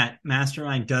think that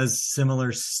Mastermind does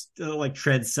like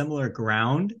tread similar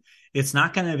ground. It's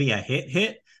not going to be a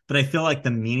hit, but I feel like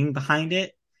the meaning behind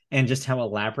it and just how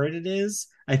elaborate it is,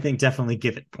 I think definitely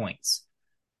give it points.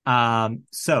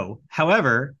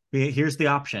 However, here's the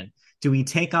option. Do we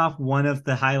take off one of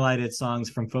the highlighted songs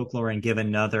from Folklore and give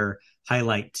another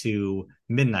highlight to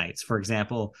Midnight's? For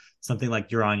example, something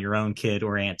like You're on Your Own, Kid,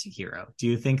 or Antihero. Do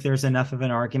you think there's enough of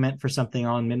an argument for something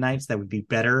on Midnight's that would be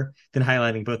better than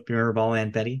highlighting both Mirrorball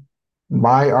and Betty?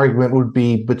 My argument would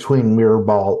be between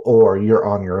Mirrorball or You're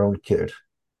on Your Own, Kid,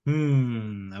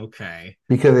 Okay.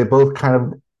 because they both kind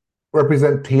of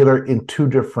represent Taylor in two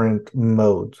different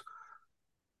modes.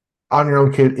 On Your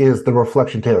Own, Kid is the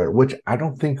Reflection Taylor, which I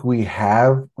don't think we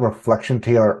have Reflection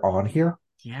Taylor on here.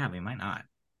 Yeah, we might not.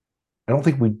 I don't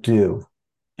think we do.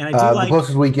 And I do The like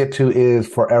closest we get to is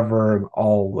Forever and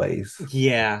Always.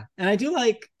 Yeah, and I do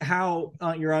like how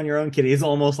You're on Your Own, Kid is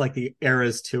almost like the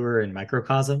Eras tour in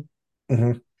microcosm,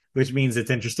 Hmm. which means it's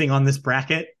interesting on this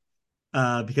bracket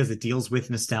because it deals with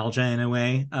nostalgia in a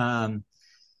way.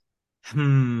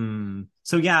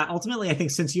 So yeah, ultimately, I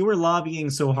think since you were lobbying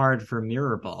so hard for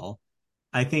Mirrorball,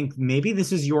 I think maybe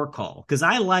this is your call because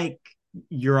I like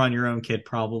You're on Your Own, Kid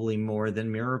probably more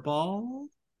than Mirrorball,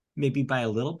 maybe by a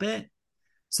little bit.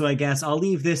 So I guess I'll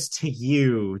leave this to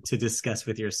you to discuss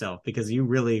with yourself because you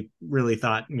really, really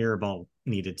thought Mirrorball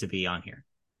needed to be on here.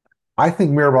 I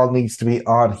think Mirrorball needs to be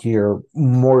on here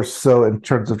more so in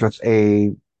terms of just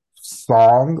a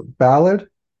song ballad.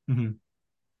 Mm-hmm.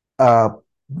 Uh,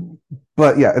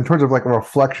 but yeah, in terms of like a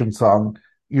reflection song,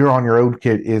 You're on Your Own,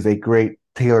 Kid is a great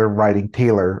Taylor writing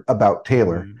Taylor about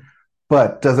Taylor. Mm-hmm.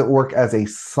 But does it work as a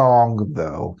song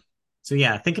though? So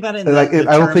yeah, think about it in Like, the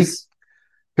I don't think, terms.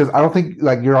 because I don't think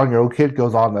like You're on Your Own, Kid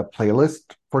goes on the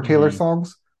playlist for Taylor Mm-hmm.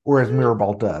 songs, whereas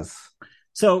Mirrorball does.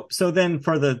 So then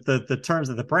for the terms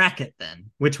of the bracket,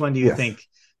 then which one do you Yes. think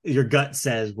your gut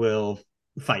says will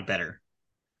fight better?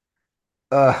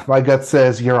 My gut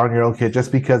says You're on Your Own, Kid,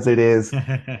 just because it is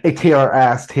a Taylor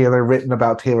ass Taylor written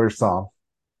about Taylor's song.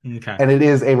 Okay. And it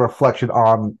is a reflection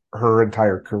on her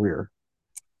entire career.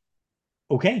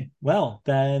 Okay. Well,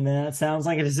 then that sounds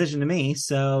like a decision to me.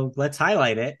 So let's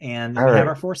highlight it. And All we have right.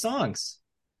 our four songs.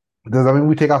 Does that mean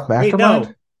we take off Wait, Mastermind?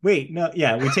 no. Wait, no.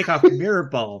 Yeah, we take off Mirror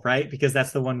Ball, right? Because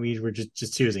that's the one we were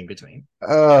just choosing between.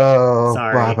 Oh,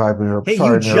 bye Sorry. bye, Mirror. Hey,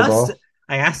 Sorry, Mirrorball.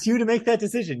 I asked you to make that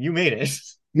decision. You made it.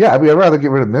 Yeah, I mean, I'd rather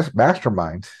get rid of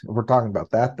Mastermind if we're talking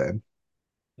about that then.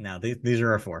 Now, these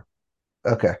are our four.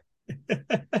 Okay.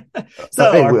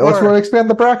 So Hey, our let's want to four. expand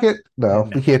the bracket. No,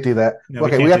 No, we can't do that. no, we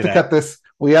Okay, we can't have do to that. cut this.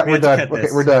 We We're have to done. cut Okay,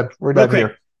 we're this done. We're real done quick.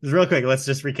 here. Just real quick. Let's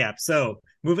just recap. So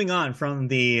moving on from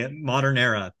the modern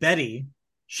era, Betty,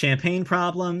 Champagne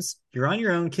Problems, You're on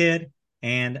Your Own, Kid,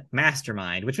 and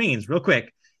Mastermind, which means real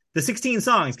quick, the 16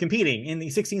 songs competing in the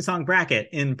 16 song bracket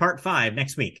in part 5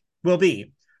 next week will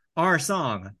be our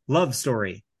song, Love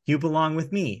Story, You Belong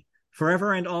With Me,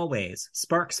 Forever and Always,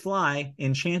 Sparks Fly,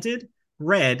 Enchanted,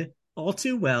 Red, All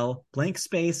Too Well, Blank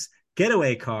Space,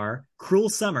 Getaway Car, Cruel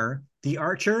Summer, The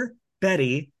Archer,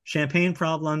 Betty, Champagne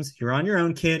Problems, You're on Your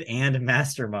Own, Kid, and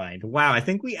Mastermind. Wow, I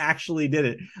think we actually did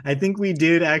it. I think we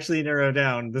did actually narrow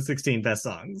down the 16 best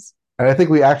songs. And I think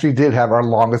we actually did have our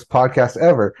longest podcast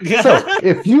ever. So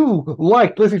if you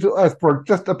liked listening to us for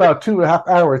just about 2.5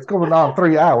 hours, going on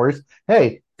 3 hours,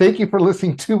 hey, thank you for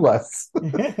listening to us.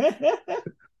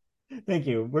 Thank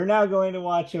you. We're now going to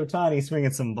watch Otani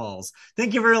swinging some balls.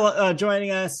 Thank you for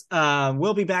joining us.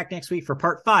 We'll be back next week for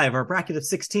part 5, our bracket of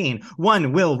 16.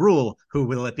 One will rule. Who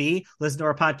will it be? Listen to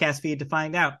our podcast feed to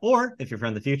find out. Or if you're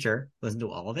from the future, listen to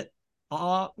all of it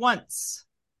all at once.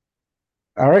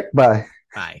 All right, bye.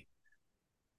 Bye.